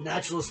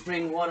 Natural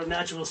spring water,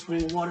 natural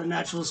spring water,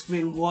 natural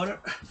spring water.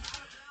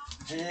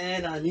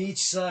 And on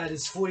each side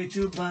it's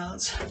 42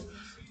 pounds.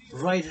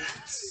 Right,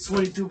 it's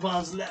 42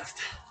 pounds left.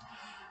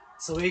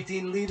 So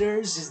 18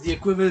 liters is the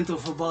equivalent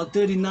of about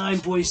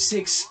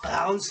 39.6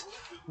 pounds,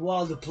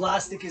 while the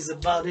plastic is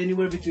about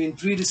anywhere between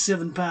 3 to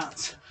 7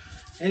 pounds.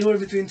 Anywhere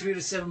between 3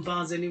 to 7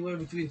 pounds, anywhere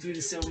between 3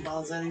 to 7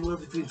 pounds, anywhere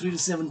between 3 to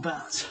 7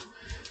 pounds.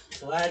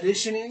 So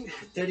additioning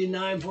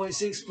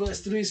 39.6 plus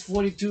 3 is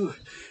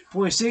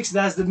 42.6.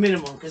 That's the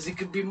minimum, because it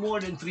could be more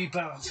than 3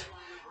 pounds.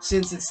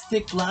 Since it's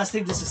thick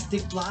plastic, this is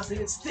thick plastic,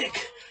 it's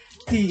thick.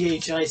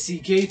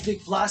 T-H-I-C-K,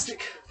 thick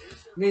plastic.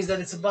 Means that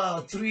it's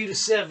about 3 to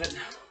 7.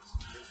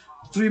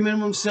 3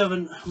 minimum,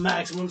 7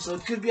 maximum, so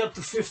it could be up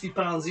to 50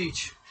 pounds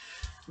each.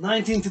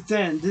 19 to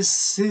 10.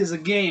 This is a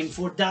game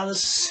for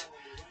Dallas.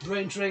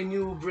 Brain train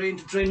new, brain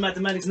to train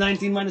mathematics.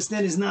 19 minus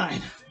 10 is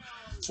 9.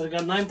 So I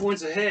got 9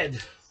 points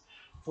ahead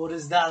for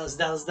this Dallas.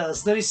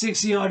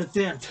 36-yard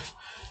attempt.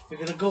 We're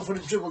gonna go for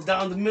the dribble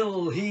down the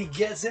middle. He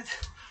gets it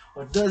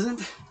or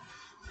doesn't.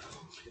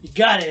 He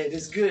got it.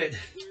 It's good.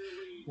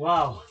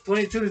 Wow.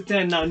 22 to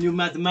 10 now. New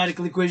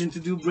mathematical equation to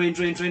do. Brain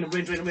train, trainer,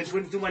 brain trainer.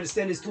 22 minus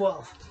 10 is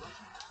 12.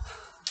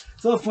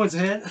 12 points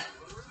ahead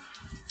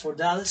for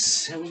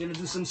Dallas. And we're gonna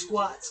do some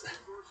squats.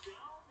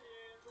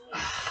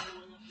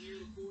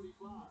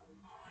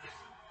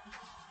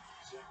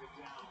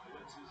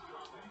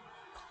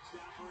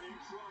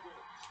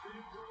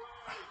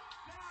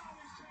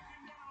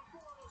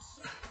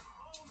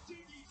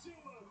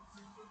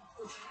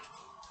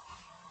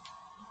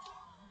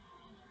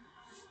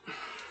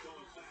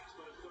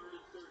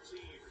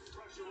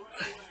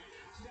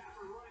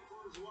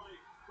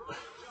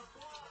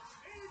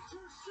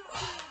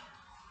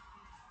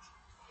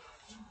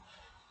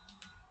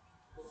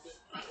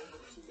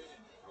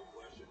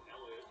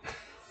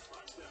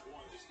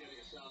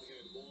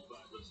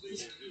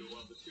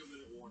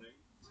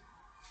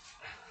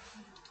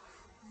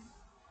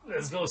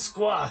 Let's go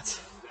squat.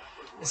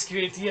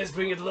 SQ8TS,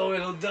 bring it low,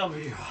 LOW.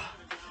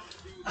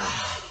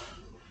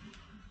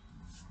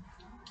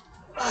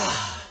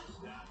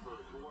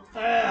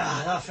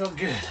 That felt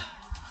good.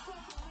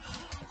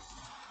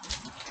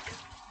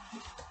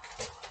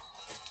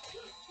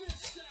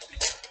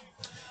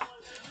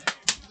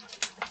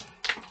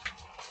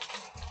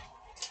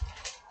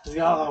 We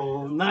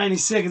got 90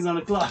 seconds on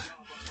the clock.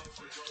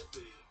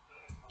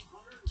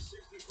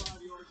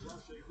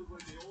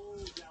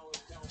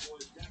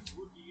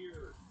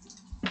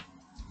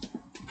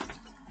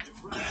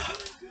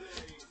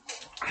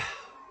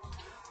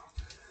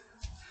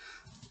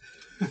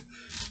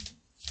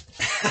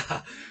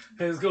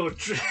 Let's go.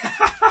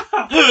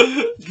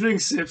 Drink,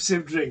 sip,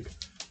 sip, drink.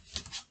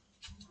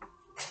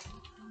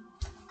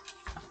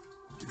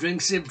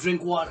 Drink, sip,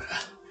 drink water.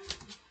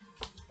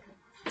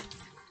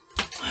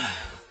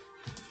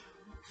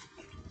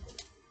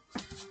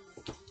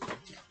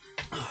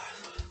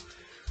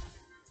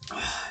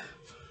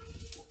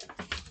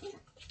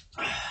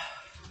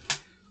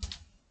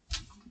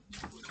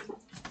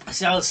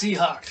 Seattle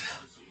Seahawks.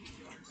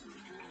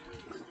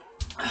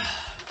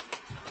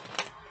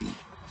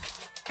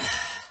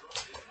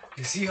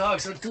 The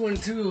Seahawks are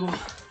 2-2.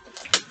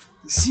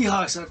 The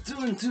Seahawks are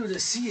 2-2. The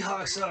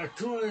Seahawks are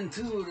 2-2.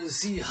 The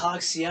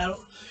Seahawks,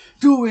 Seattle,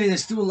 2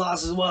 wins, 2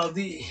 losses. While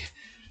the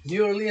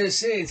New Orleans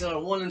Saints are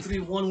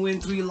 1-3, 1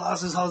 win, 3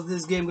 losses. How's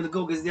this game gonna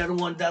go? Because the other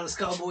one, Dallas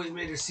Cowboys,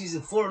 made their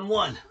season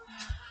 4-1.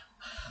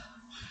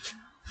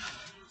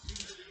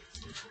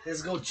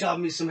 Let's go chop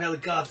me some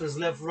helicopters.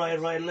 Left, right,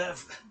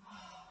 left.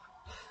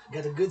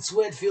 Got a good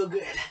sweat. Feel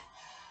good.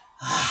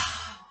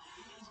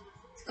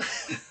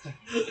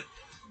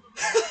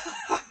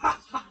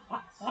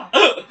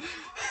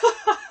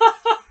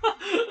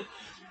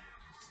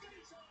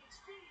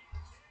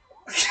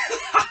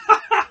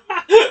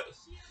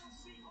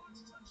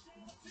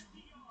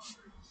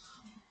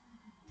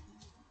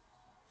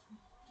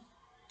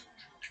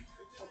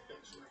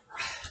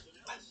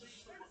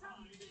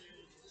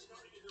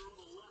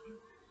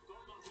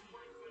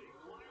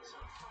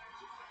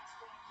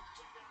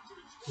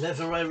 'Left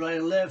and right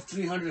and left.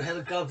 300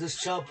 helicopters,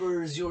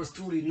 choppers. Yours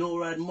truly,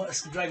 NORAD,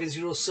 Musk, Dragan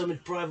Zero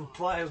Summit,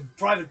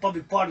 private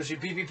public partnership,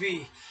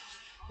 PPP.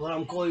 What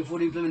I'm calling for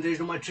the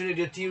implementation of my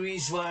Trinity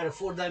theories via the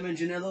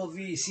 4-dimension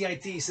LOV,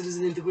 CIT,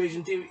 Citizen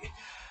Integration Theory,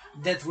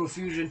 Death Row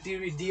Fusion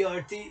Theory,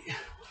 DRT,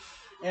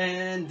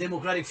 and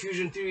Democratic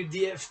Fusion Theory,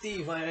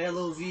 DFT, via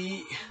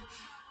LOV.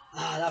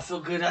 That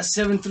felt good. That's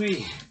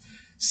 7-3.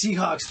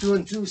 Seahawks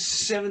 2-2,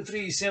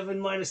 7-3. 7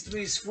 minus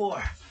 3 is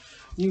 4.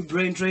 New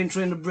brain train,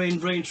 train the brain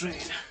train.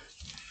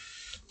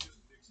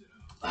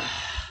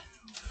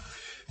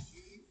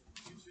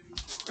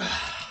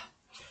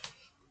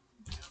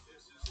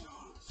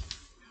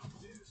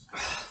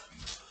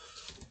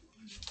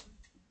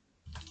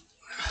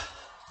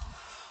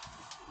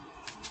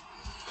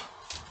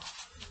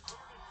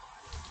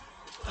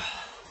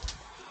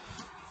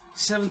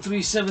 Seven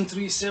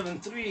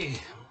three.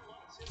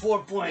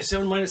 4 points.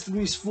 7 minus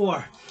 3 is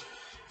 4.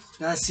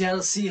 That's Seattle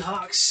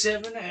Seahawks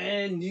 7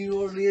 and New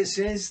Orleans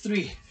Saints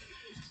 3.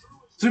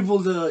 Triple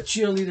the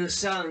cheerleader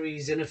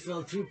salaries.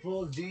 NFL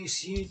triple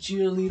DC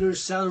cheerleader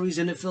salaries.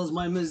 NFL's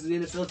my men's the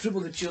NFL.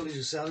 Triple the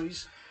cheerleader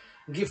salaries.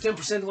 Give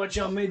 10% to what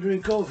y'all made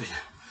during COVID.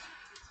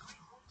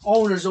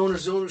 Owners,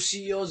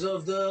 CEOs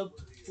of the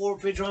 4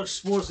 Patriot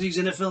Sports Leagues,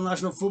 NFL,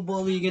 National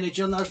Football League,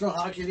 NHL, National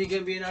Hockey League,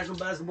 NBA, National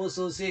Basketball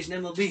Association,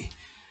 MLB.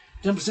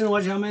 10% of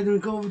what y'all made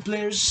during COVID.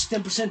 Players.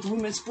 10% to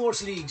women's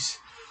sports leagues.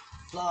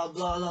 Blah,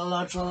 blah, blah,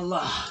 blah, tra la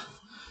la.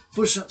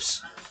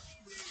 Push-ups.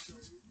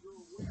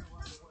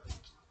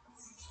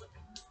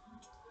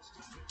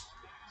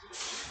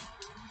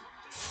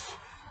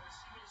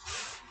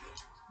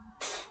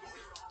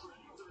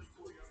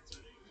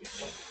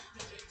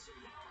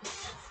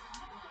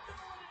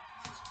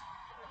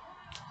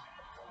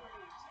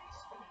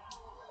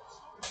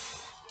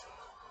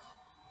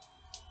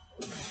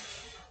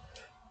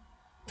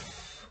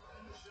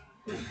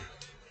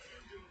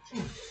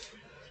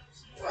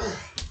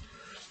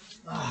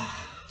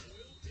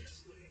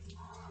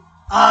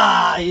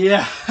 Ah,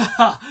 yeah.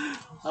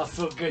 I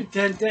feel good.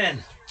 10-10.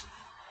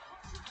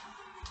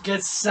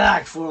 Gets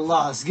sacked for a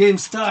loss.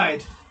 Game's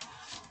tied.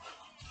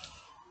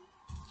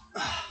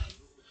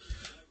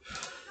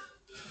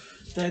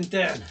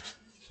 10-10.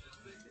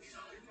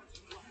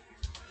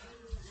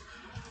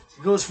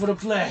 Goes for the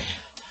play.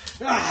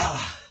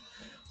 Ah.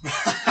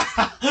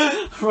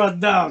 Run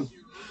down.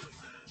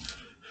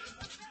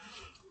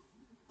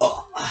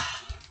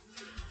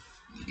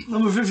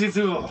 Number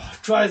 52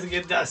 tries to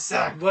get that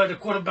sack, but the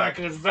quarterback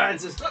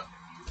advances.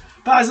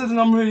 Passes to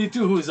number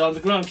 82, who's on the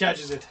ground,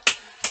 catches it.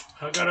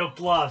 I gotta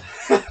applaud.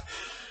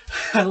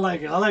 I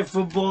like it. I like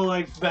football,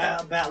 like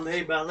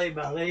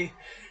ballet.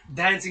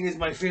 Dancing is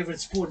my favorite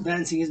sport.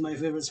 Dancing is my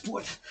favorite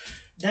sport.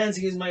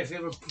 Dancing is my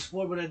favorite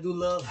sport, but I do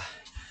love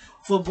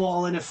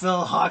football,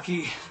 NFL,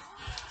 hockey.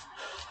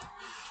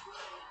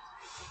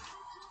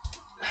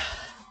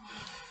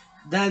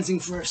 Dancing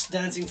first,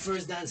 dancing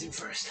first, dancing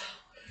first.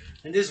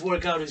 And this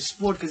workout is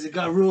sport because it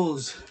got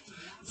rules.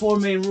 4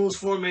 main rules,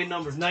 4 main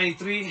numbers.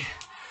 93,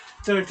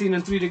 13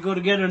 and 3 to go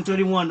together, and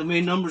 31. The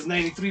main number is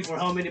 93 for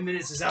how many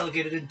minutes is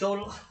allocated in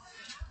total.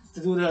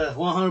 To do the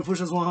 100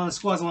 push-ups, 100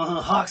 squats,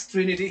 100 hawks,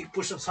 Trinity,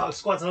 push-ups, hawks,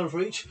 squats, 100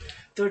 for each.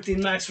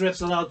 13 max reps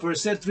allowed per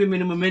set, 3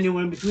 minimum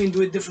anywhere in between.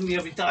 Do it differently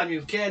every time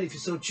you can if you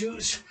so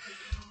choose.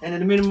 And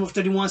then a minimum of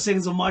 31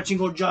 seconds of marching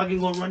or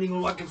jogging or running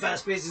or walking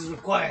fast pace is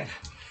required.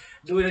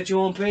 Do it at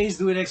your own pace,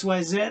 do it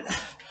XYZ,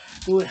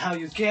 do it how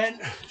you can.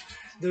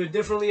 Do it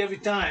differently every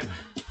time.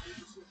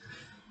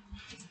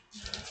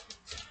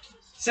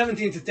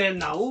 17-10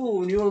 now.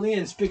 Ooh, New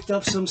Orleans picked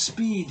up some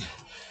speed.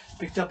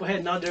 Picked up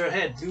ahead, now they're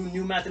ahead. Do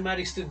new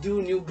mathematics to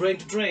do, new brain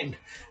to train.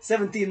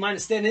 17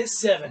 minus 10 is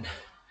 7.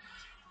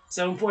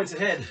 7 points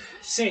ahead.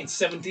 Saints,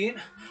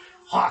 17.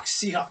 Hawks,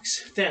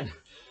 Seahawks, 10.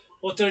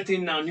 Or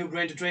 13 now, new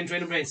brain to train,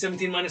 train to brain.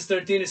 17 minus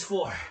 13 is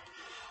 4.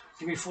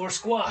 Give me 4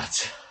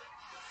 squats.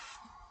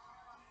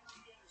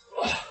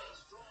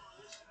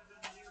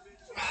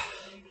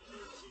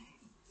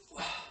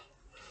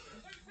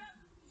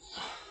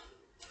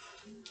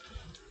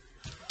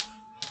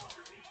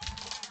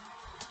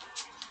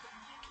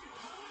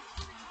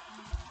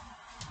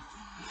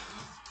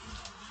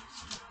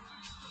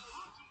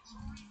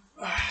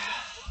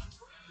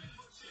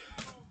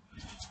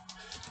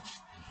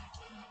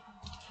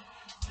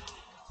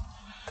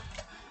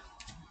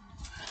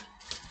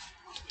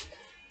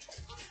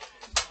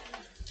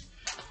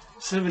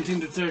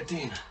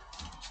 17-13.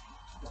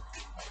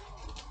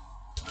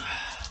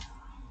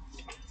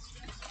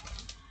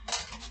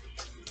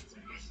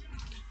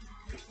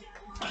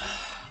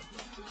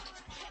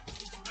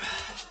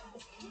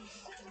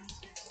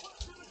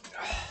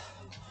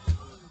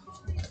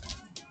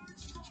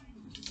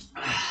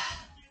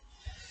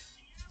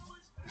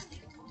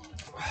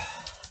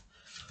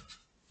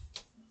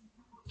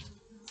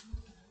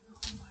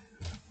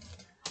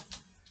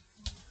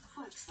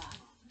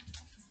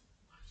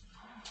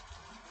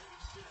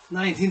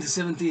 Nineteen to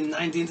 17,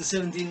 19 to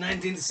 17,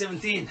 19 to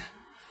 17.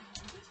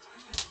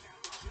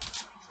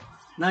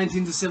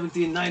 19 to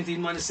 17,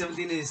 19 minus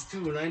 17 is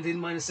 2. 19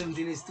 minus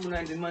 17 is 2.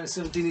 19 minus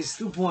 17 is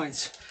 2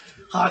 points.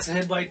 Hawks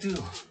ahead by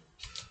 2.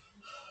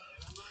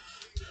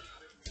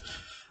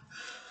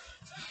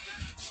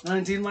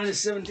 19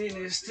 minus 17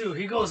 is 2.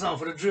 He goes on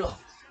for the drill.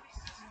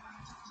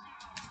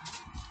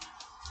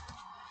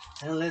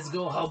 And let's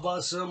go. How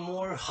about some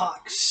more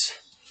Hawks?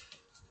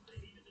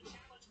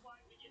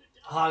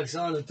 Hawks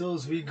on the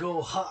toes. We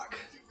go Hawk.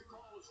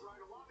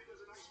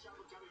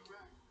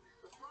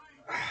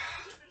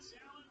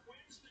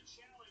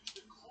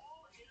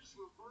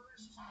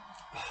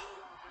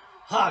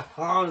 Hawk.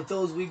 On the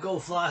toes. We go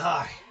fly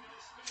high.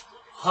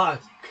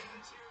 Hawk.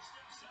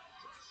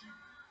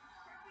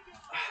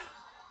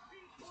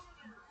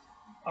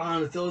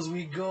 On the toes.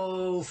 We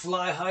go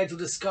fly high to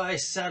the sky.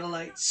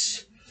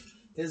 Satellites.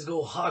 Let's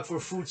go Hawk for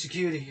food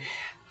security.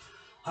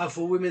 Hawk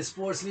for women's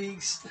sports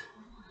leagues.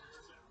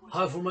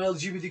 Hawk for my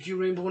LGBTQ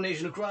Rainbow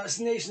Nation across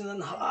nation,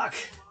 and Hawk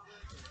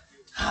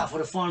for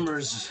the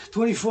farmers.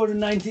 24 to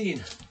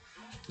 19.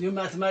 New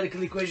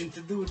mathematical equation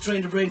to do.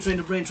 Train the brain, train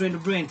the brain, train the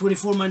brain.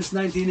 24 minus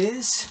 19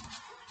 is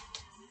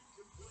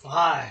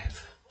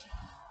 5.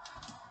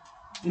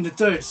 In the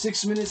third,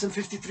 6 minutes and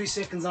 53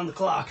 seconds on the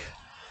clock.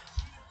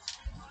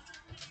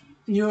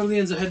 New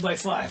Orleans ahead by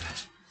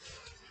 5.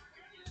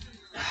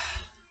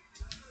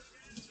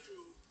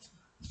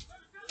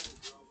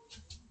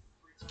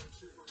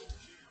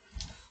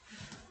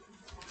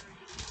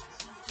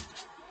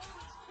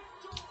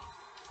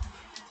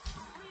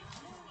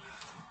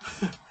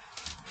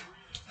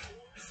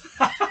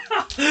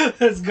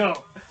 Let's go.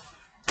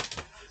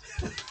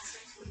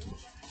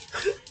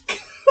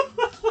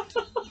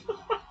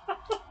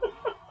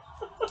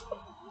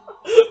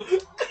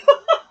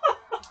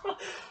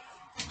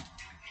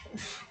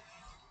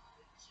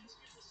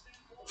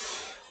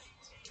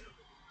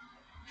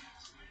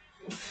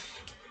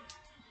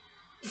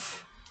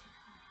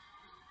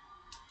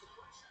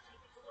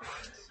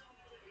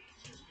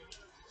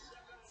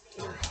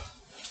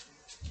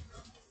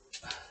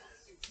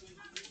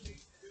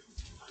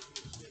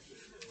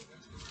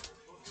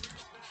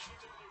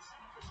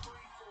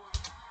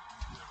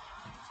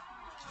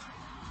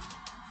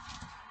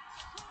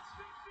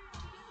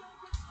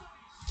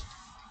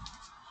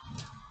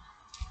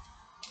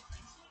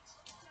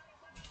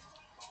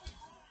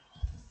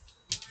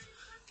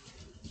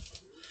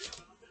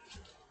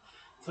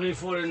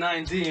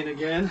 24-19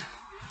 again.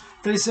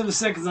 37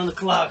 seconds on the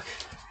clock.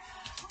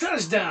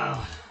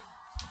 Touchdown.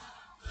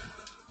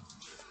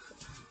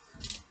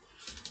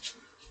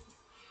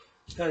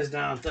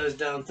 Touchdown,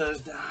 touchdown,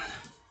 touchdown.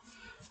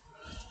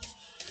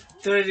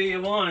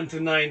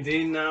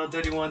 31-19 now.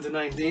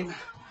 31-19.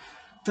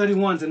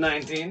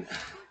 31-19.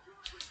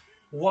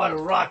 What a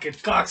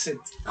rocket. Cocks it.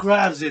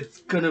 Grabs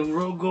it. Gonna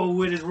go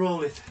with it,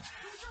 roll it.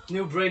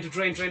 New brain to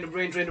train the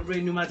brain, train the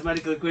brain. New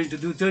mathematical equation to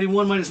do.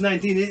 31 minus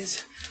 19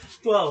 is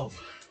 12.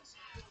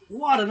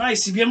 What an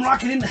ICBM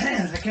rocket in the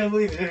hand. I can't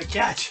believe it. Hit a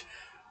catch.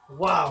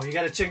 Wow, you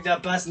gotta check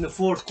that pass in the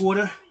fourth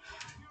quarter.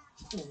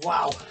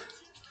 Wow.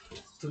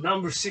 To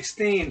number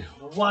 16.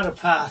 What a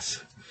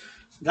pass.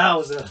 That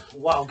was a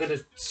wow.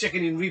 Gotta check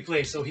it in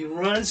replay. So he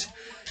runs,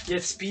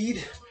 gets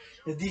speed.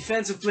 The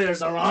defensive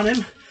players are on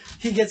him.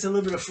 He gets a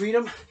little bit of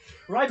freedom.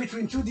 Right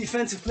between two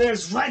defensive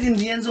players, right in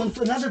the end zone.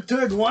 Another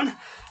third one.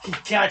 He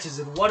catches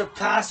it. What a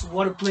pass.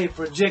 What a play.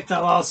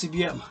 Projectile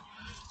ICBM.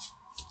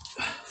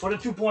 For the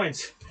 2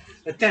 points.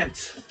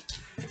 Attempt.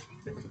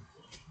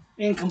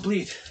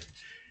 Incomplete.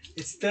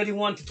 It's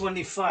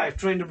 31-25.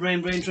 Train the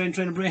brain, train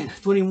the brain.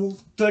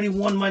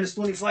 31 minus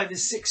 25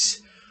 is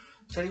 6.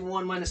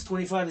 31 minus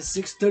 25 is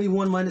 6.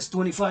 31 minus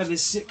 25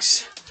 is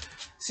 6.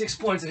 6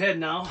 points ahead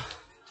now.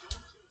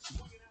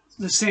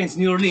 The Saints,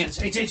 New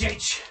Orleans.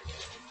 H.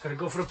 Gotta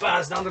go for the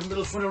pass down the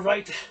middle for the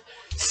right.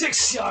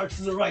 6 yards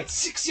to the right.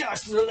 6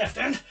 yards to the left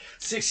end.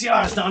 6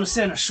 yards down the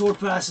center. Short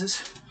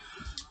passes.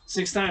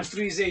 6 times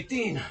 3 is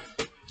 18.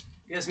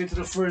 Gets me to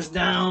the first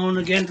down.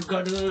 Again,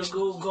 gotta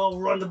go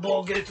run the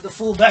ball. Get it to the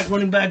fullback,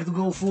 running back to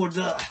go for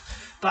the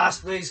pass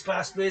plays,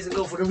 and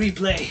go for the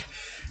replay.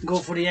 Go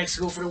for the X,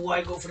 go for the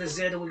Y, go for the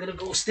Z, and we're gonna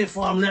go stiff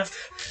arm left,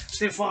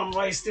 stiff arm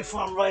right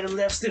and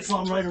left, stiff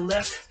arm right and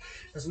left.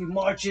 As we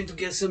march in to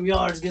get some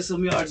yards,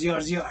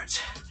 yards.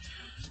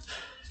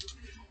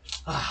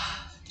 Ah.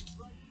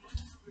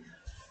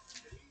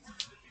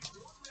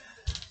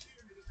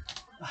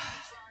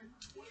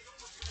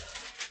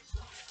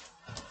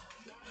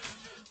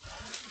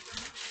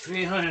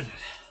 300.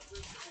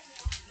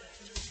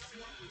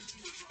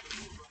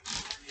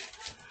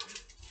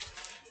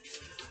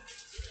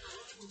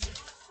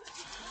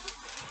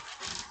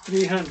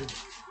 300.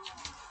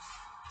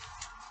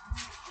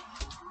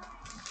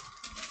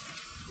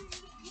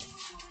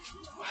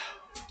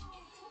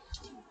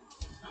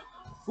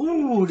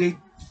 Ooh,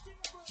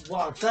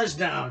 wow,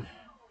 touchdown.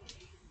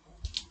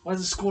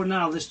 What's the score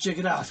now? Let's check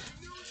it out.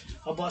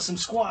 How about some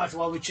squats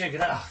while we check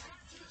it out?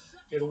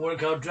 Get a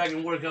workout,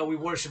 Dragon workout. We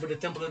worship at the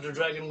temple of the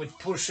Dragon with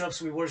push-ups.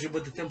 We worship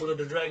at the temple of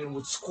the Dragon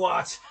with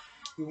squats.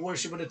 We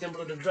worship at the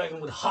temple of the Dragon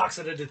with hawks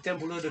at the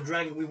temple of the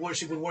Dragon. We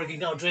worship with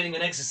working out, training,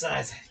 and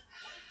exercising.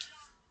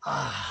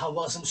 How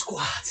about some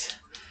squats?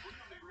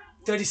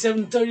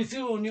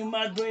 37-32, new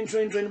math brain,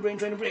 train the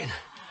brain.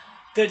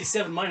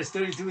 37 minus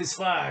 32 is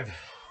 5.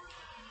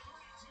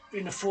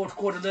 In the fourth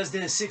quarter, less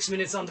than 6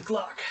 minutes on the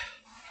clock.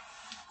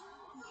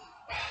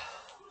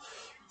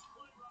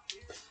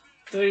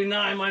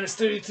 39 minus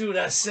 32,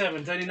 that's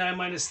 7. 39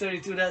 minus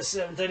 32, that's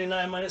 7.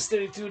 39 minus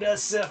 32,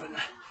 that's 7.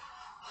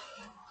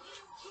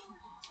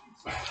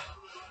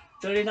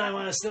 39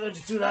 minus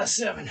 32, that's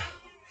 7.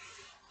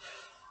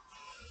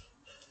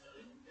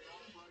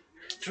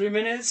 3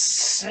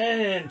 minutes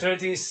and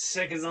 13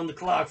 seconds on the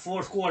clock,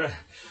 fourth quarter.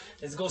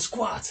 Let's go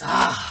squats.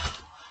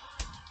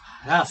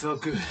 That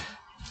felt good.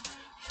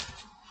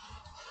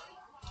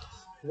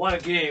 What a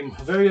game.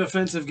 A very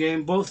offensive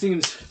game. Both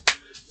teams,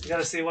 you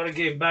gotta say, what a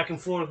game. Back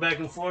and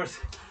forth.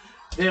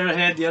 They're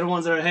ahead, the other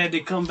ones are ahead,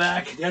 they come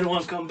back, the other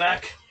one come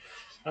back.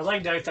 I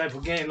like that type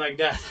of game like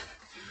that.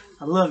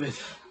 I love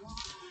it.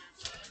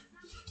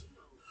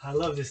 I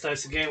love this type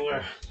of game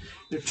where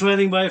they're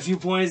trailing by a few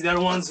points, the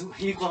other ones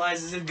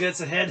equalizes it, gets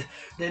ahead,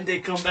 then they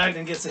come back,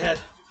 then gets ahead.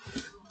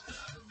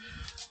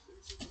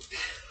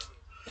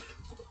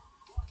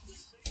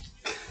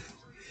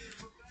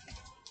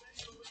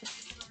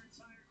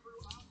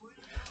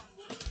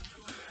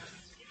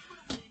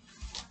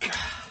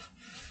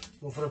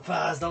 Go for the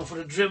pass, down for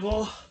the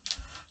dribble.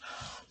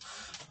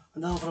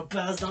 Down for the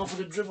pass, down for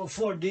the dribble,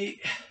 4D.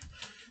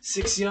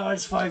 6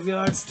 yards, 5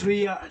 yards,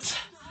 3 yards.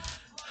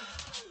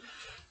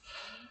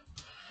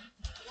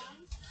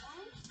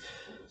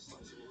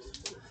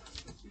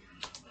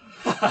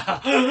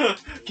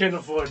 Can't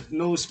afford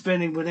no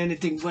spending but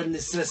anything but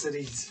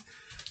necessities.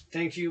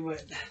 Thank you,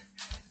 but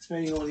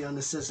spending only on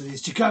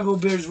necessities. Chicago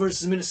Bears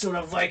versus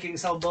Minnesota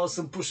Vikings. How about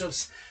some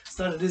push-ups?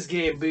 Started this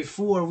game.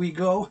 Before we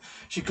go,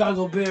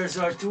 Chicago Bears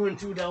are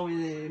 2-2.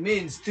 That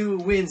means 2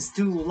 wins,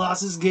 2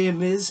 losses.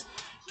 Game is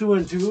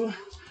 2-2.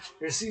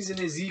 Their season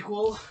is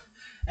equal.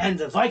 And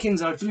the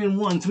Vikings are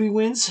 3-1. 3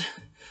 wins,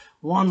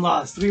 1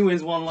 loss. 3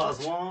 wins, 1 loss.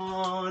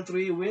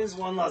 3 wins,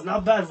 1 loss.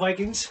 Not bad,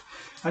 Vikings.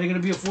 Are they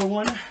going to be a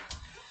 4-1?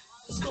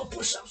 Let's go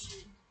push-ups.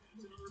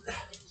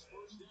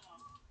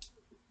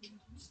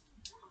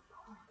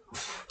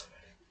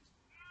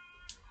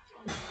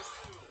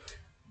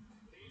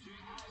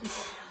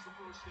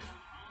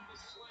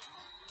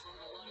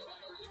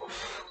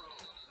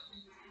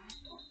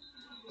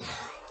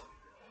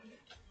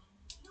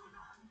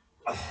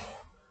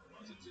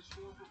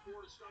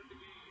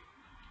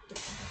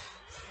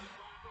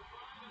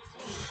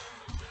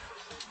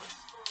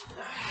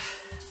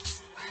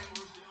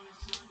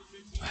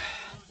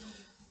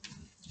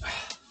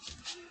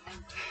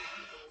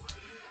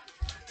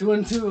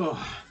 2-2.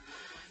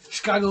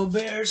 Chicago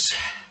Bears.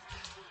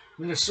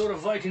 Minnesota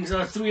Vikings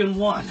are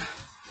 3-1.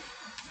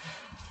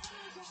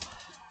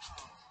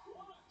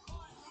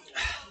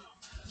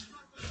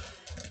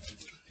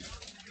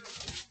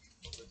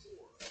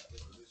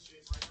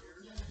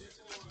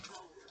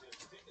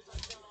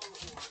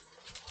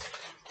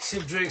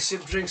 Sip drink,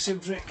 sip drink, sip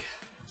drink.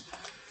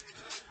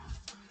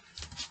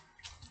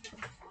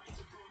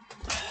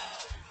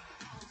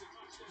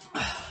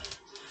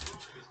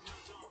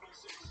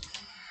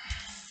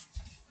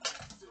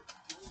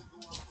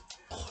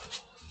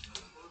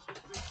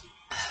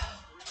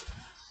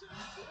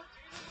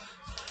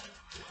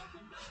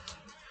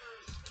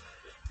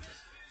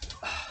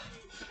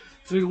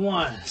 Three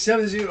one,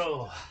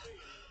 7-0.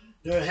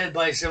 They're ahead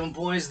by 7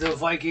 points. The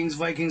Vikings,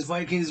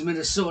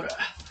 Minnesota.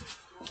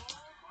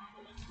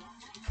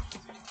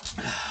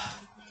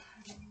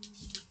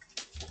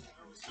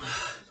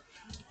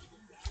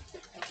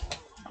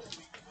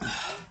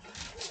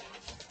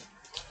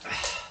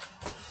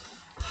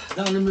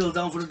 Down the middle,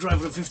 down for the drive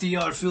for a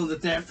 50-yard field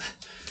attempt.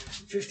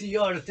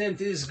 50-yard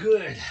attempt is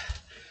good.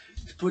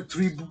 Put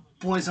 3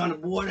 points on the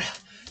board.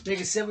 Make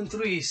it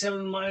 7-3.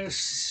 7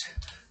 minus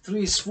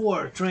 3 is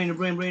 4. Train the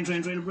brain,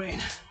 train the brain.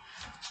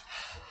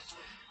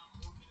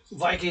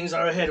 Vikings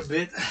are ahead a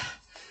bit.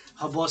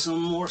 How about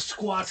some more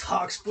squats,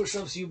 hawks,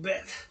 push-ups, you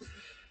bet.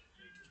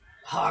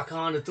 Hawk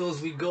on the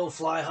toes we go,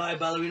 fly high,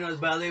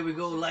 ballerinas, ballet we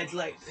go, light.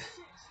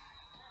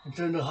 And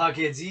turn the hawk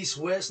heads east,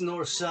 west,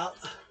 north, south.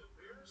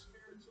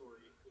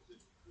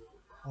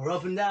 Or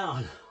up and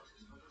down.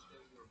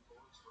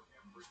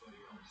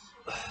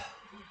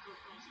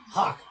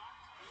 Hawk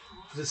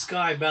to the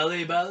sky,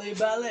 ballet.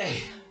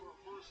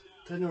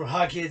 Turn your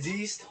hawk heads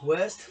east,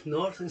 west,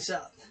 north, and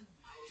south.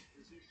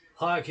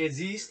 Hawk heads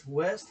east,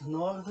 west,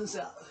 north, and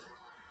south.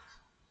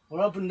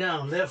 Or up and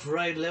down, left,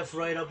 right,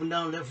 up and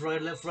down, left,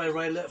 right,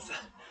 right, left.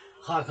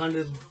 Hawk on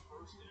the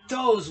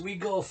toes, we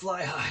go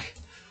fly high.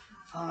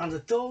 On the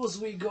toes,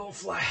 we go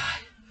fly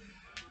high.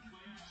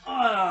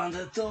 On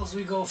the toes,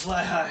 we go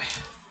fly high.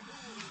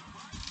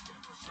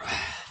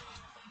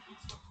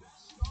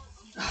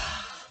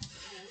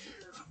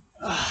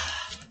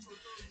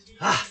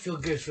 Feel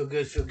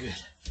good.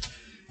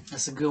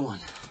 That's a good one.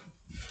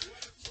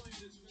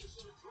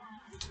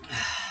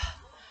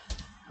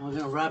 We're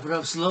gonna wrap it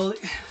up slowly.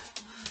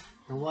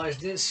 And watch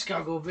this,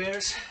 Chicago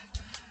Bears.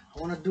 I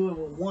want to do it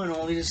with one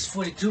only. This is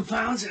 42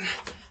 pounds. And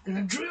I'm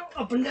gonna drill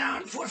up and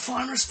down for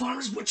farmers,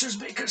 butchers,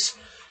 bakers.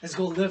 Let's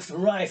go left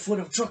and right. For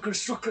the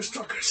truckers.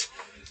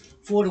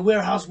 For the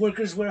warehouse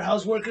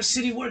workers,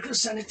 city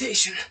workers,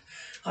 sanitation.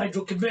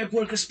 Hydro-Quebec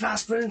workers,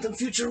 past, present, and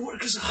future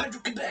workers at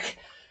Hydro-Quebec.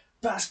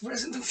 Past,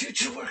 present, and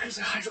future workers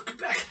at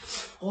Hydro-Quebec.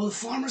 All the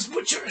farmers,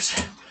 butchers.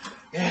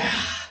 Yeah.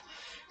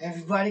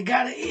 Everybody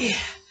gotta eat.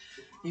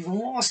 Even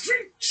Wall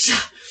Street.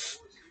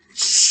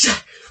 This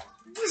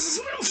is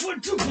real for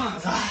 2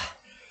 pounds.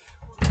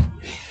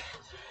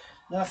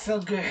 That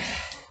felt good.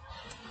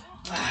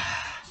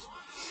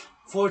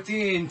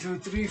 14 to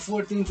 3,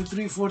 14 to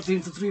 3,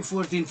 14 to 3,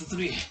 14 to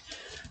 3.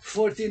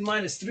 14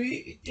 minus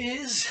 3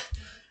 is,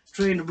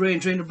 train the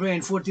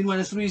brain. 14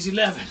 minus 3 is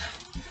 11.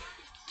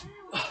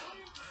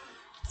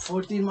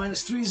 14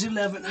 minus 3 is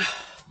 11.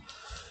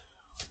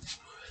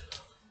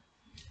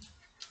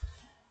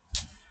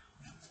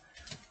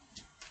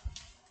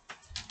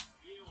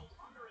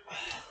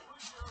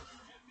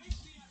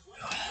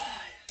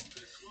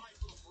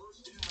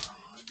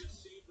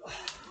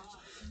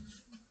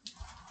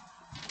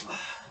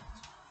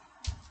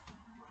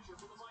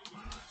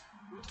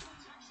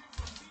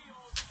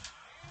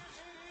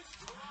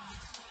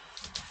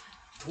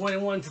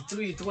 Twenty-one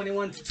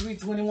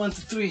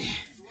to 3.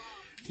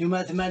 New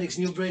mathematics,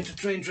 new brain to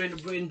train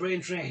the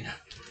brain train.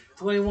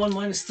 21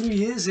 minus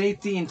 3 is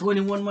 18.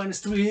 21 minus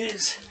 3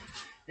 is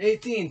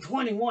 18.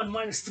 21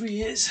 minus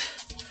 3 is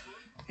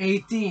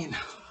 18.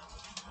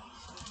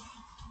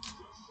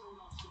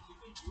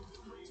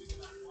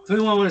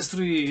 21 minus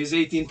 3 is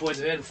 18 points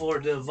ahead for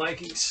the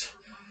Vikings.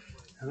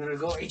 I'm gonna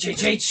go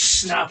HHH,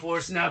 snap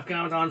or snap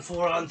count on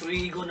 4 on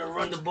 3. Gonna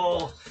run the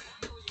ball,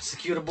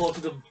 secure the ball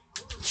to the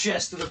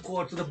chest, to the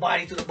core, to the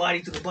body,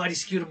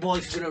 secure the ball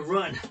if you're gonna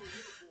run.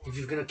 If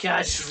you're gonna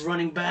catch,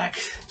 running back,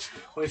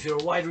 or if you're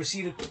a wide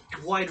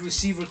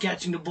receiver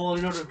catching the ball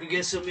in order to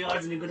get some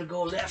yards, and you're gonna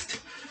go left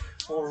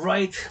or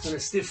right, gonna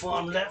stiff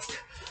arm left,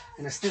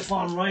 and a stiff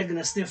arm right, and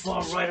a stiff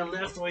arm right and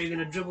left, or you're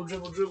gonna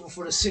dribble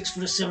for the 6,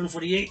 for the 7,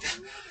 for the 8,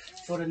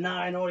 for the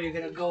 9, or you're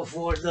gonna go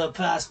for the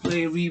pass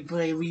play,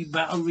 replay,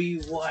 rebound,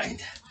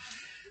 rewind.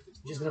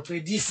 You're just gonna play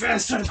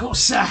defense, try to go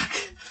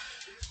sack.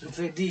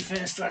 Play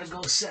defense, try to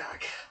go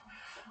sack.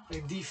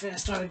 Play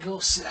defense, try to go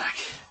sack.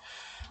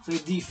 Play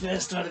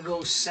defense, try to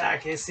go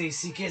sack.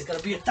 SACK is gonna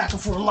be a tackle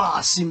for a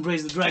loss.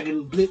 Embrace the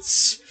Dragan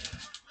Blitz.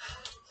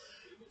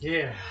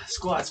 Yeah,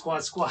 squat.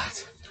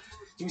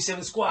 Give me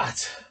 7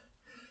 squats.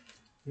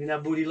 Bring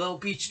that booty low,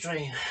 peach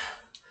train.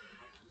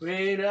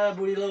 Bring that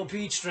booty low,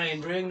 peach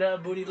train.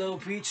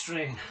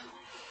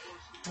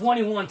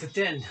 21 to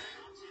 10.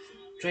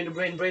 Train the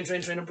brain,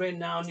 train the brain.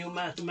 Now new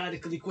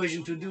mathematical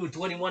equation to do.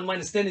 21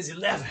 minus 10 is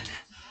 11.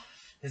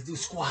 Let's do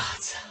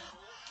squats.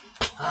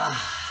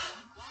 Ah.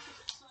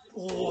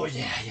 Oh,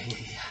 yeah.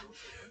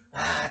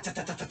 Ah.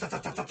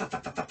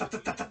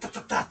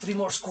 3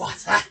 more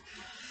squats.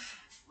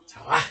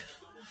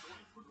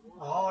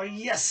 Oh,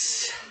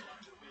 yes.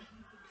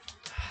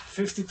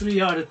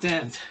 53-yard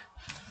attempt.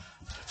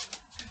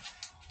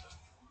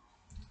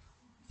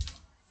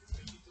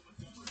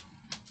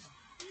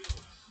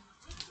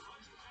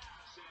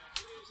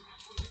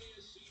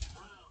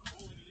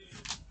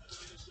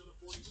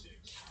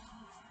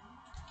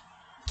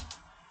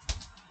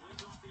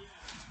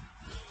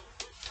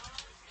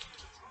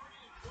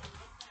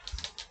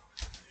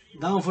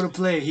 Down for the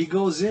play. He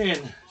goes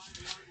in.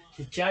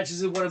 He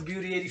catches it. What a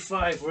beauty.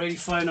 85. We're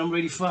 85. Number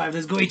 85.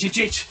 Let's go.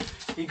 H.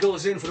 He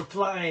goes in for the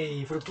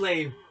play.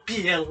 PLAY.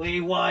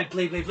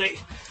 Play.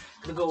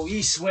 Gonna go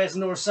east, west,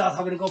 north, south.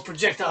 I'm gonna go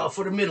projectile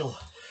for the middle.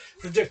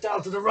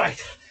 Projectile to the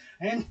right.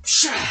 And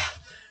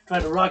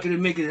try to rock it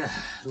and make it a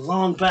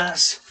long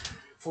pass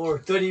for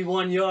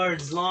 31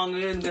 yards. Long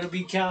end. Gonna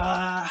be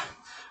caught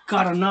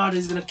or not.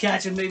 He's gonna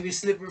catch it. Maybe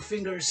slip her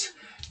fingers.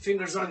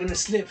 Fingers are gonna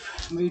slip.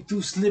 Maybe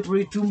too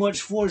slippery, too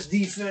much force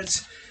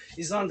defense.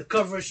 He's on the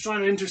coverage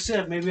trying to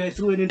intercept. Maybe I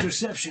threw an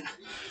interception.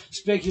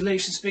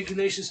 Speculation.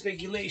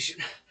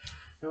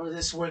 You know,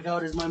 this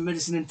workout is my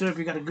medicine and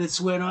therapy. Got a good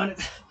sweat on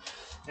it.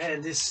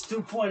 And this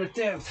 2-point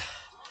attempt.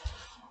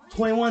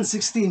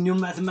 21-16. New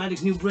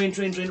mathematics, new brain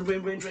train.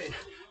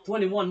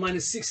 21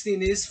 minus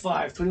 16 is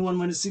 5. 21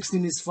 minus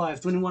 16 is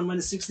 5. 21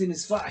 minus 16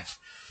 is 5.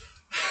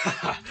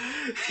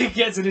 He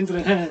gets it into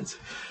the hands.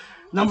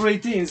 Number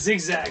 18,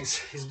 zigzags.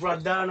 He's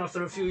brought down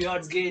after a few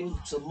yards gain.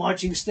 Some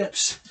marching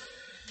steps.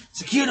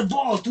 Secure the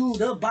ball to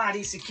the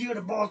body. Secure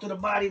the ball to the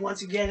body.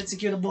 Once you get it,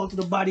 secure the ball to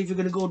the body. If you're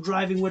going to go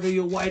driving, whether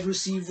you're wide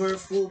receiver,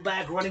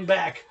 fullback, running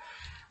back,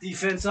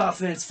 defense,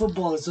 offense,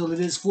 football. That's all it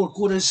is. 4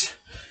 quarters.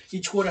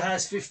 Each quarter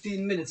has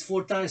 15 minutes.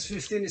 4 times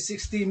 15 is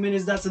 16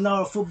 minutes. That's an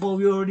hour of football.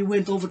 We already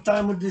went over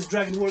time with this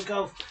Dragon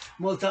workout.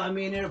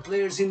 Multi-millionaire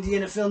players in the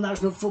NFL,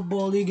 National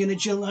Football League,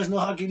 NHL, National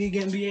Hockey League,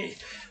 NBA,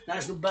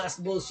 National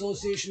Basketball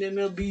Association,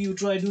 MLB. You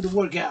try to do the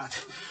workout.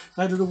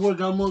 Try to do the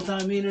workout,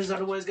 multi-millionaires.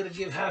 Otherwise, got to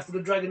give half to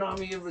the Dragon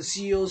Army of the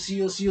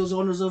CEOs,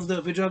 owners of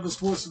the Pedrago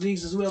Sports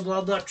Leagues as well.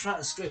 Blah, blah,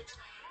 transcript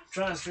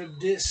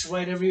this.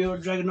 Right, every other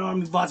Dragon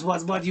Army. Bots.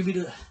 You be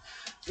the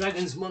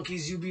Dragon's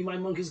monkeys. You be my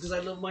monkeys because I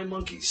love my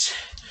monkeys.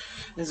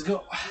 Let's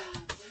go.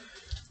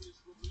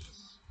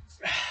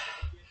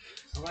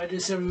 Alright,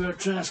 this everywhere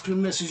transcript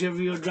message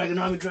everywhere. Dragon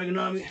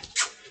Army.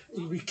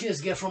 You be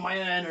kissed, get from my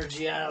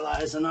energy,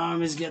 allies and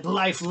armies, get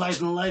life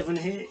and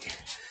hey.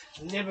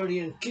 Liberty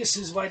and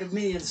kisses by the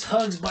millions,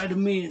 hugs by the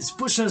millions,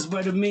 push-ups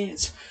by the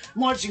millions,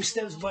 marching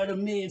steps by the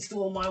millions to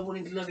all my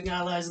willing loving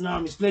allies and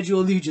armies. Pledge your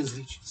allegiance,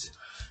 legions.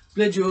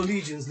 Pledge your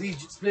allegiance,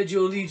 legions. Pledge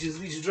your allegiance,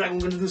 legions. Dragon,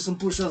 we're gonna do some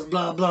push-ups,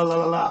 blah, blah, blah,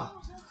 blah, blah.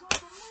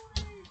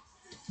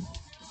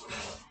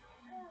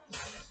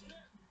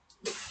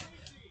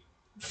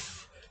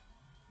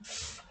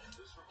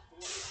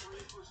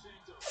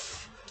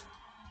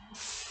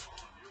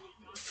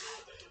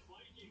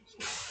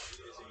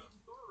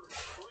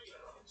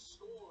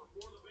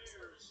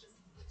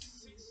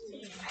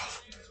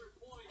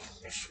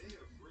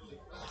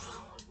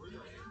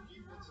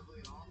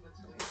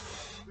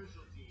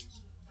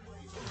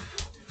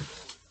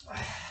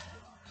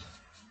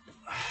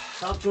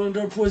 Stop throwing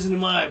dirt poison in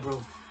my eye,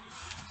 bro.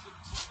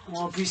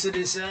 One piece of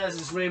this ass,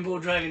 this Rainbow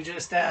Dragon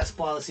just ass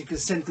policy.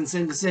 Consent,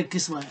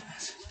 kiss my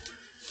ass.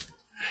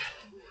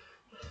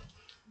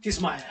 Kiss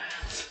my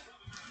ass.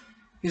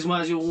 Kiss my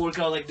ass, you'll work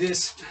out like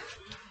this.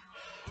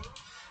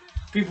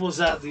 People's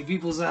athlete.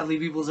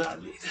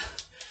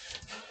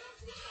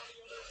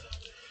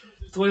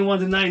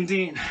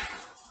 21-19.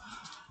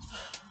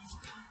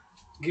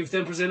 Give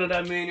 10% of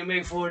that million you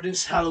make for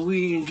this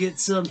Halloween and get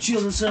some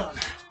children's son.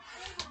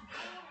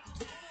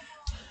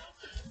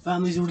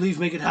 Families in relief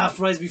make it half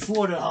price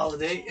before the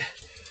holiday.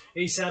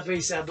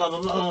 ASAP, blah, blah,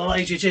 blah, blah,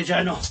 HHH,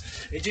 I know.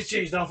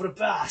 HHH, down for the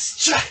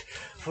pass.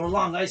 For a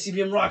long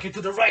ICBM rocket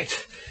to the right.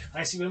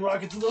 ICBM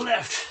rocket to the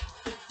left.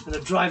 And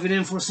they're driving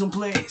in for some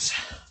plays.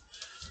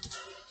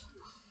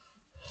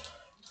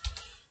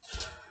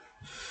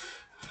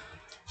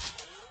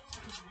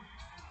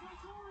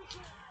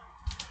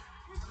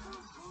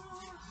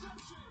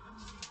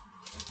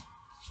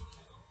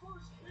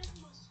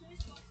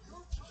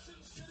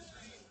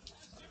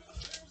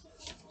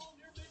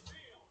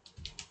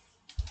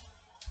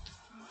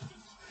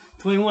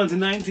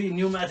 (21-19),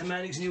 new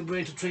mathematics, new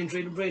brain to train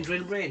the brain.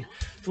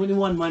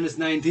 21 minus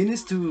 19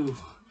 is 2.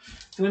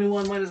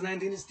 21 minus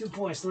 19 is 2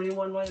 points.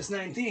 21 minus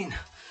 19.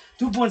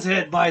 2 points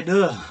ahead by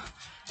the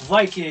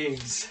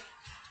Vikings.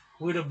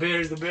 With the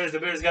Bears. The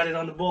Bears got it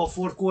on the ball.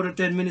 4th quarter,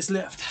 10 minutes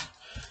left.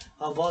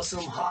 How about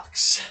some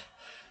Hawks?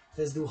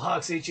 Let's do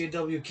Hawks,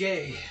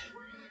 H-A-W-K.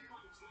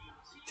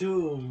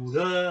 To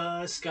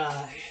the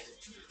sky.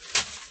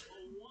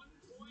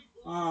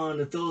 On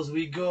the toes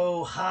we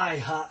go.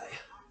 High.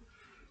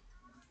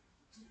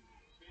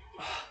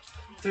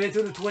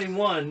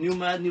 22-21, new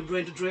math, new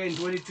brain to train.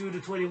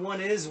 22-21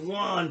 is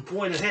 1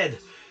 point ahead.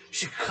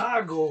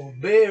 Chicago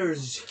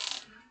Bears.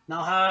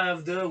 Now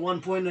have the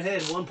 1 point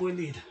ahead, 1 point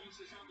lead.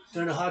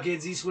 Turn the hawk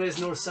heads east, west,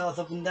 north, south,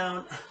 up and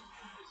down,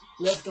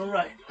 left and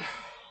right.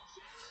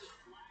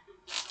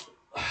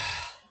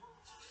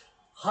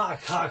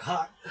 Hawk, hawk,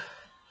 hawk.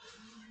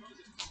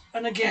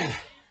 And again.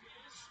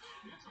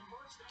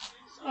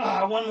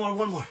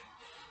 One more.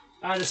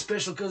 I had a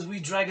special because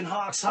we Dragan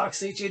hawks.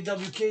 Hawks,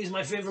 H-A-W-K is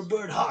my favorite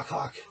bird. Hawk,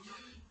 hawk.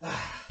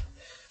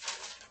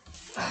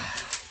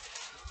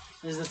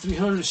 There's the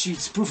 300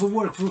 sheets. Proof of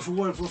work, proof of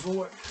work, proof of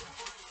work.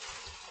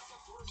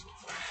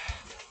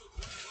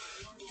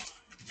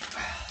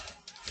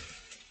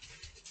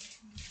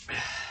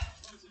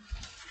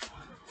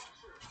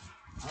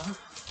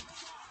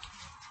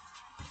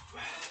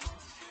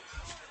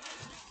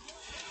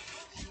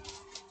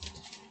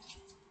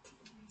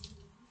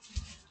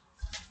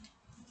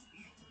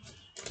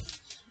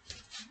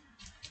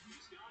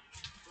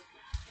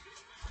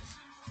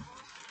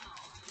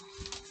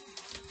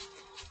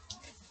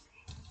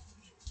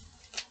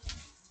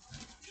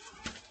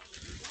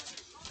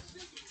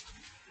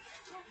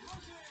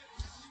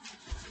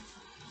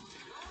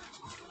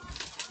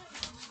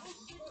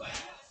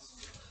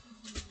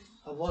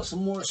 I want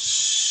some more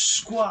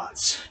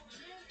squats.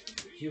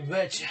 You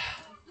betcha.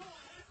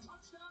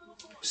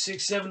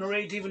 6, 7, or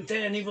 8, even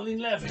 10, even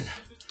 11.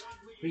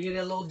 We get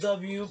a little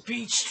W,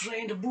 peach,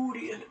 train the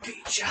booty and the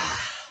peach.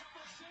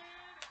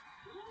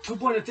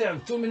 2-point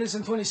attempt, 2 minutes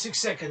and 26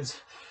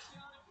 seconds.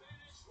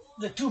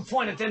 The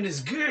 2-point attempt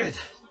is good.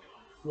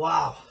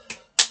 Wow.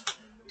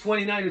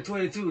 29 to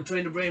 22,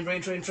 train the brain,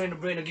 train the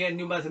brain again.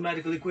 New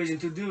mathematical equation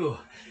to do.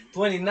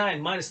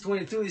 29 minus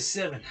 22 is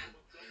 7.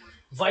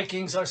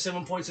 Vikings are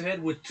 7 points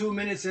ahead with 2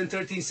 minutes and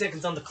 13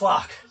 seconds on the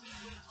clock.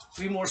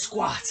 3 more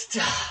squats.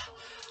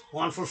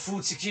 1 for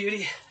food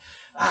security,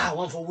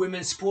 1 for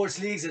women's sports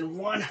leagues, and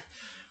 1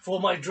 for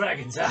my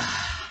Dragons. That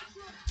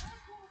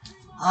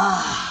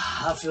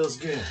feels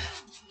good.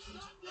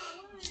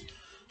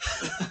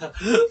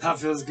 That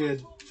feels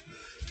good.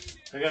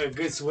 I got a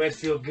good sweat,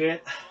 feel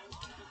good.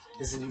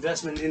 It's an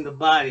investment in the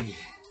body.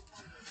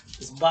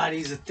 This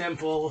body is a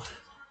temple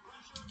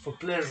for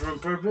pleasure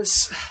and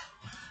purpose.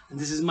 And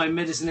this is my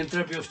medicine and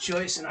therapy of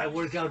choice, and I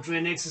work out,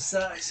 train,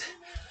 exercise.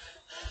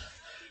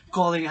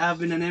 Calling, have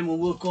been, and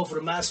will call for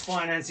the mass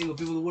financing of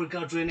people to work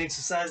out, train,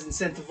 exercise,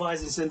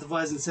 incentivize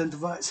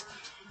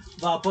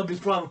via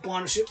public-private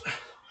partnership.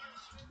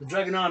 The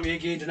Dragan Army,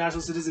 aka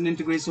International Citizen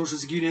Integrated Social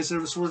Security and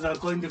Service Force, are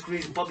calling to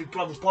create a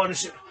public-private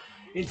partnership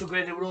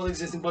integrated with all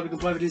existing public and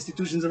private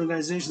institutions and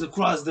organizations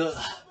across the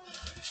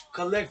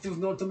collective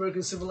North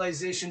American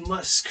civilization.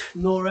 Musk,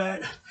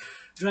 NORAD,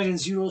 Dragan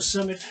Zero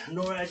Summit,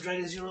 NORAD,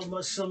 Dragan Zero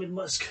Musk Summit,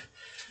 Musk,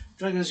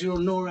 Dragan Zero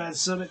NORAD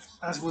Summit.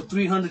 Ask for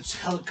 300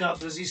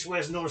 helicopters, east,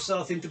 west, north,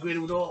 south,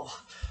 integrated with all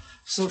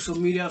social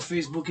media,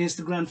 Facebook,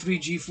 Instagram,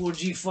 3G,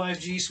 4G,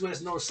 5G, east,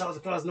 west, north, south,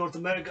 across North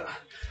America.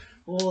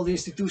 All the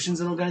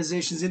institutions and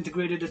organizations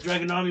integrated the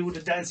Dragan Army with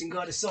the Dancing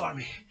Goddess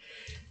Army.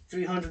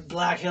 300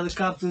 black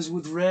helicopters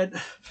with red,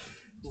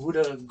 with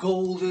a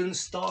golden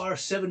star,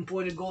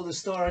 7-pointed golden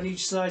star on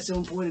each side,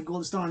 7-pointed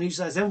golden star on each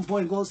side,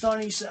 7-pointed golden star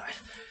on each side.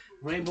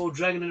 Rainbow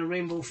Dragon and a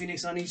Rainbow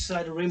Phoenix on each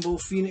side, a Rainbow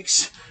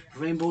Phoenix,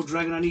 Rainbow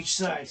Dragon on each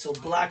side. So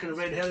black and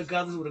red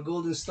helicopters with a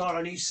golden star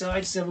on each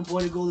side,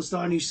 7-pointed golden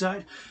star on each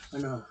side,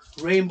 and a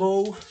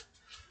Rainbow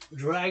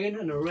Dragon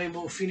and a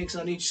Rainbow Phoenix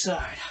on each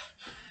side.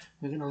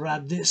 We're gonna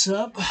wrap this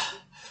up,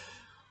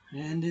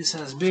 and this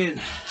has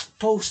been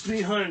Post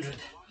 300.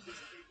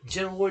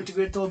 General War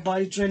Integrated Total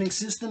Body Training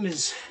System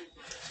is,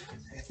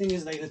 I think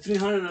it's like the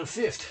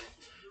 305th,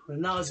 but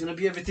now it's gonna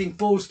be everything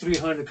Post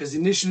 300, because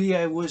initially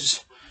I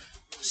was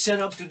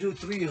set up to do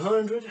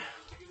 300,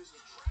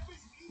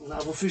 and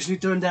I've officially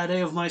turned that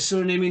A of my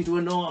surname into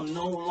a no. I'm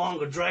no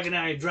longer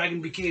Dragan.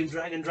 Dragon became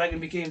Dragan.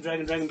 Dragan became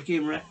Dragan. Dragan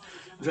became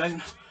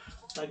Dragan.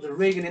 Like the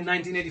Reagan in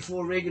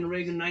 1984. Reagan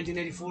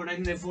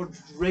 1984.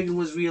 Reagan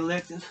was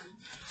re-elected.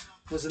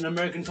 Was an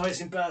American twice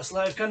in past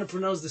life. Kind of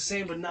pronounced the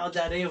same, but now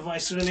that A of my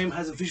surname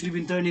has officially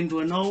been turned into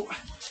a no,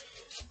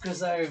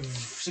 because I've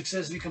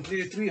successfully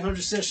completed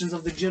 300 sessions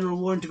of the General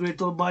War Integrated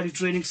Total Body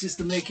Training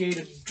System, aka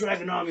the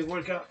Dragan Army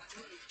workout,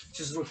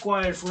 which is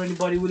required for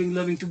anybody willing,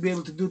 loving to be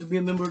able to do, to be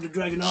a member of the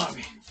Dragan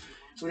Army.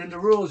 Within the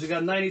rules, you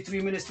got 93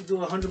 minutes to do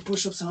 100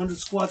 push-ups, 100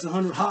 squats,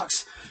 100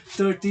 hawks,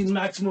 13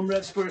 maximum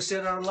reps per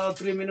set are allowed,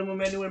 3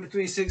 minimum, anywhere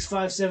between 6,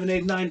 5, 7,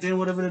 8, 9, 10,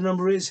 whatever the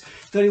number is.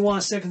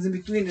 31 seconds in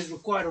between is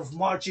required of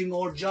marching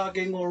or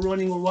jogging or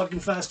running or walking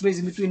fast pace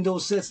in between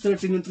those sets,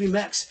 13 and 3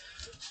 max.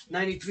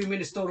 93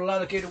 minutes total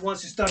allocated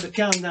once you start the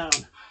countdown.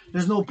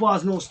 There's no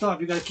pause, no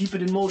stop. You gotta keep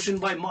it in motion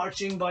by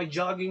marching, by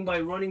jogging, by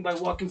running, by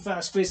walking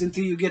fast pace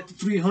until you get to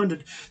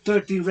 300.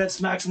 13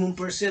 reps maximum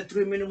per set,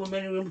 3 minimum,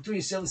 anywhere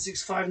between 7,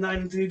 6, 5, 9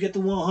 until you get to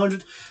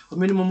 100. A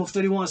minimum of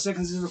 31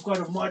 seconds is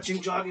required of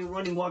marching, jogging,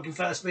 running, walking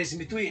fast pace in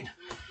between.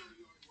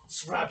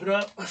 Let's wrap it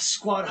up.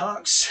 Squat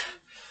hawks.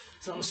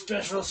 Some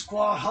special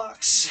squat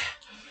hawks.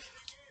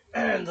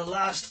 And the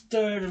last,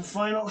 third, and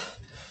final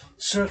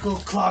circle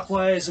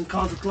clockwise and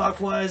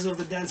counterclockwise of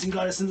the Dancing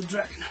Goddess and the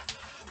Dragon.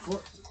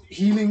 For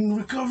healing,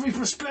 recovery,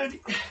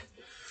 prosperity.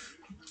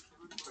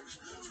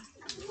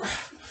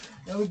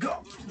 There we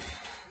go.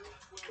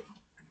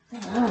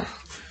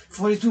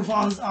 42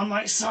 pounds on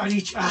my side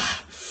each.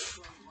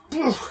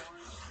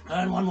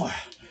 And one more.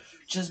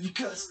 Just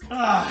because.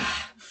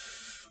 That's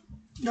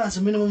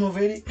a minimum of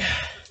 80.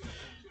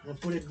 I'll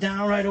put it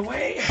down right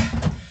away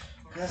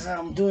as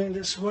I'm doing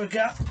this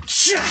workout.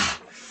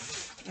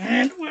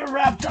 And we're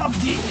wrapped up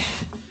the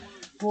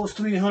post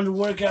 300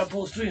 workout.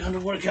 Post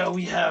 300 workout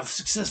we have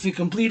successfully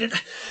completed.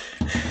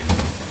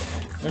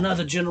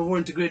 Another general war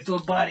integrated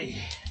total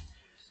body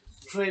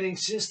training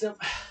system.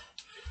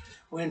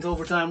 Went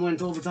overtime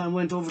as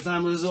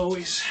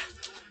always.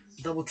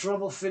 Double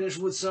trouble, finished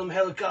with some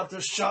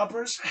helicopters,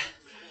 choppers,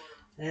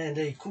 and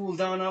a cool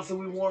down after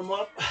we warm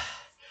up.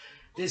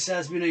 This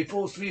has been a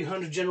post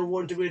 300 general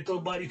war integrated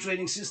total body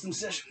training system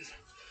session.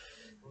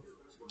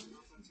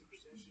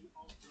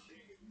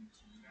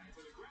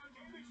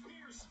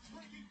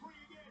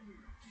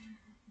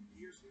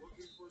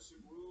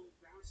 Some room,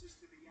 bounces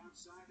to the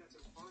outside. That's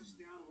a first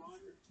down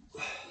run.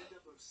 End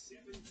up of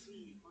 17,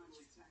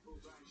 finally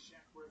tackled by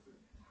Shaq Griffin.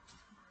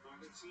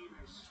 The team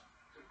has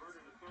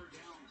converted a third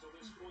down until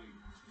this point.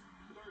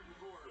 Third and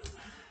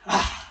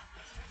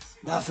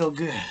 4. That felt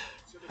good.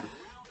 So the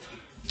ground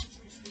game,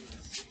 interesting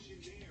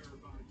decision there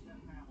by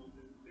Pep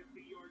Hamilton.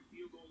 50-yard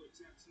field goal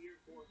attempt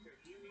here for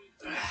Kahimi.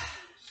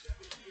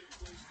 7th-year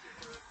place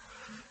kicker.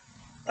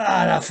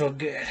 That felt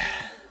good.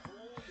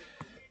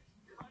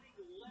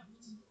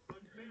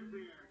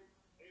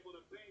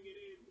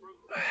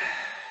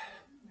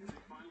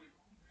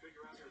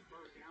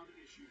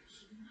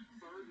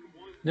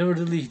 Never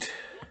delete.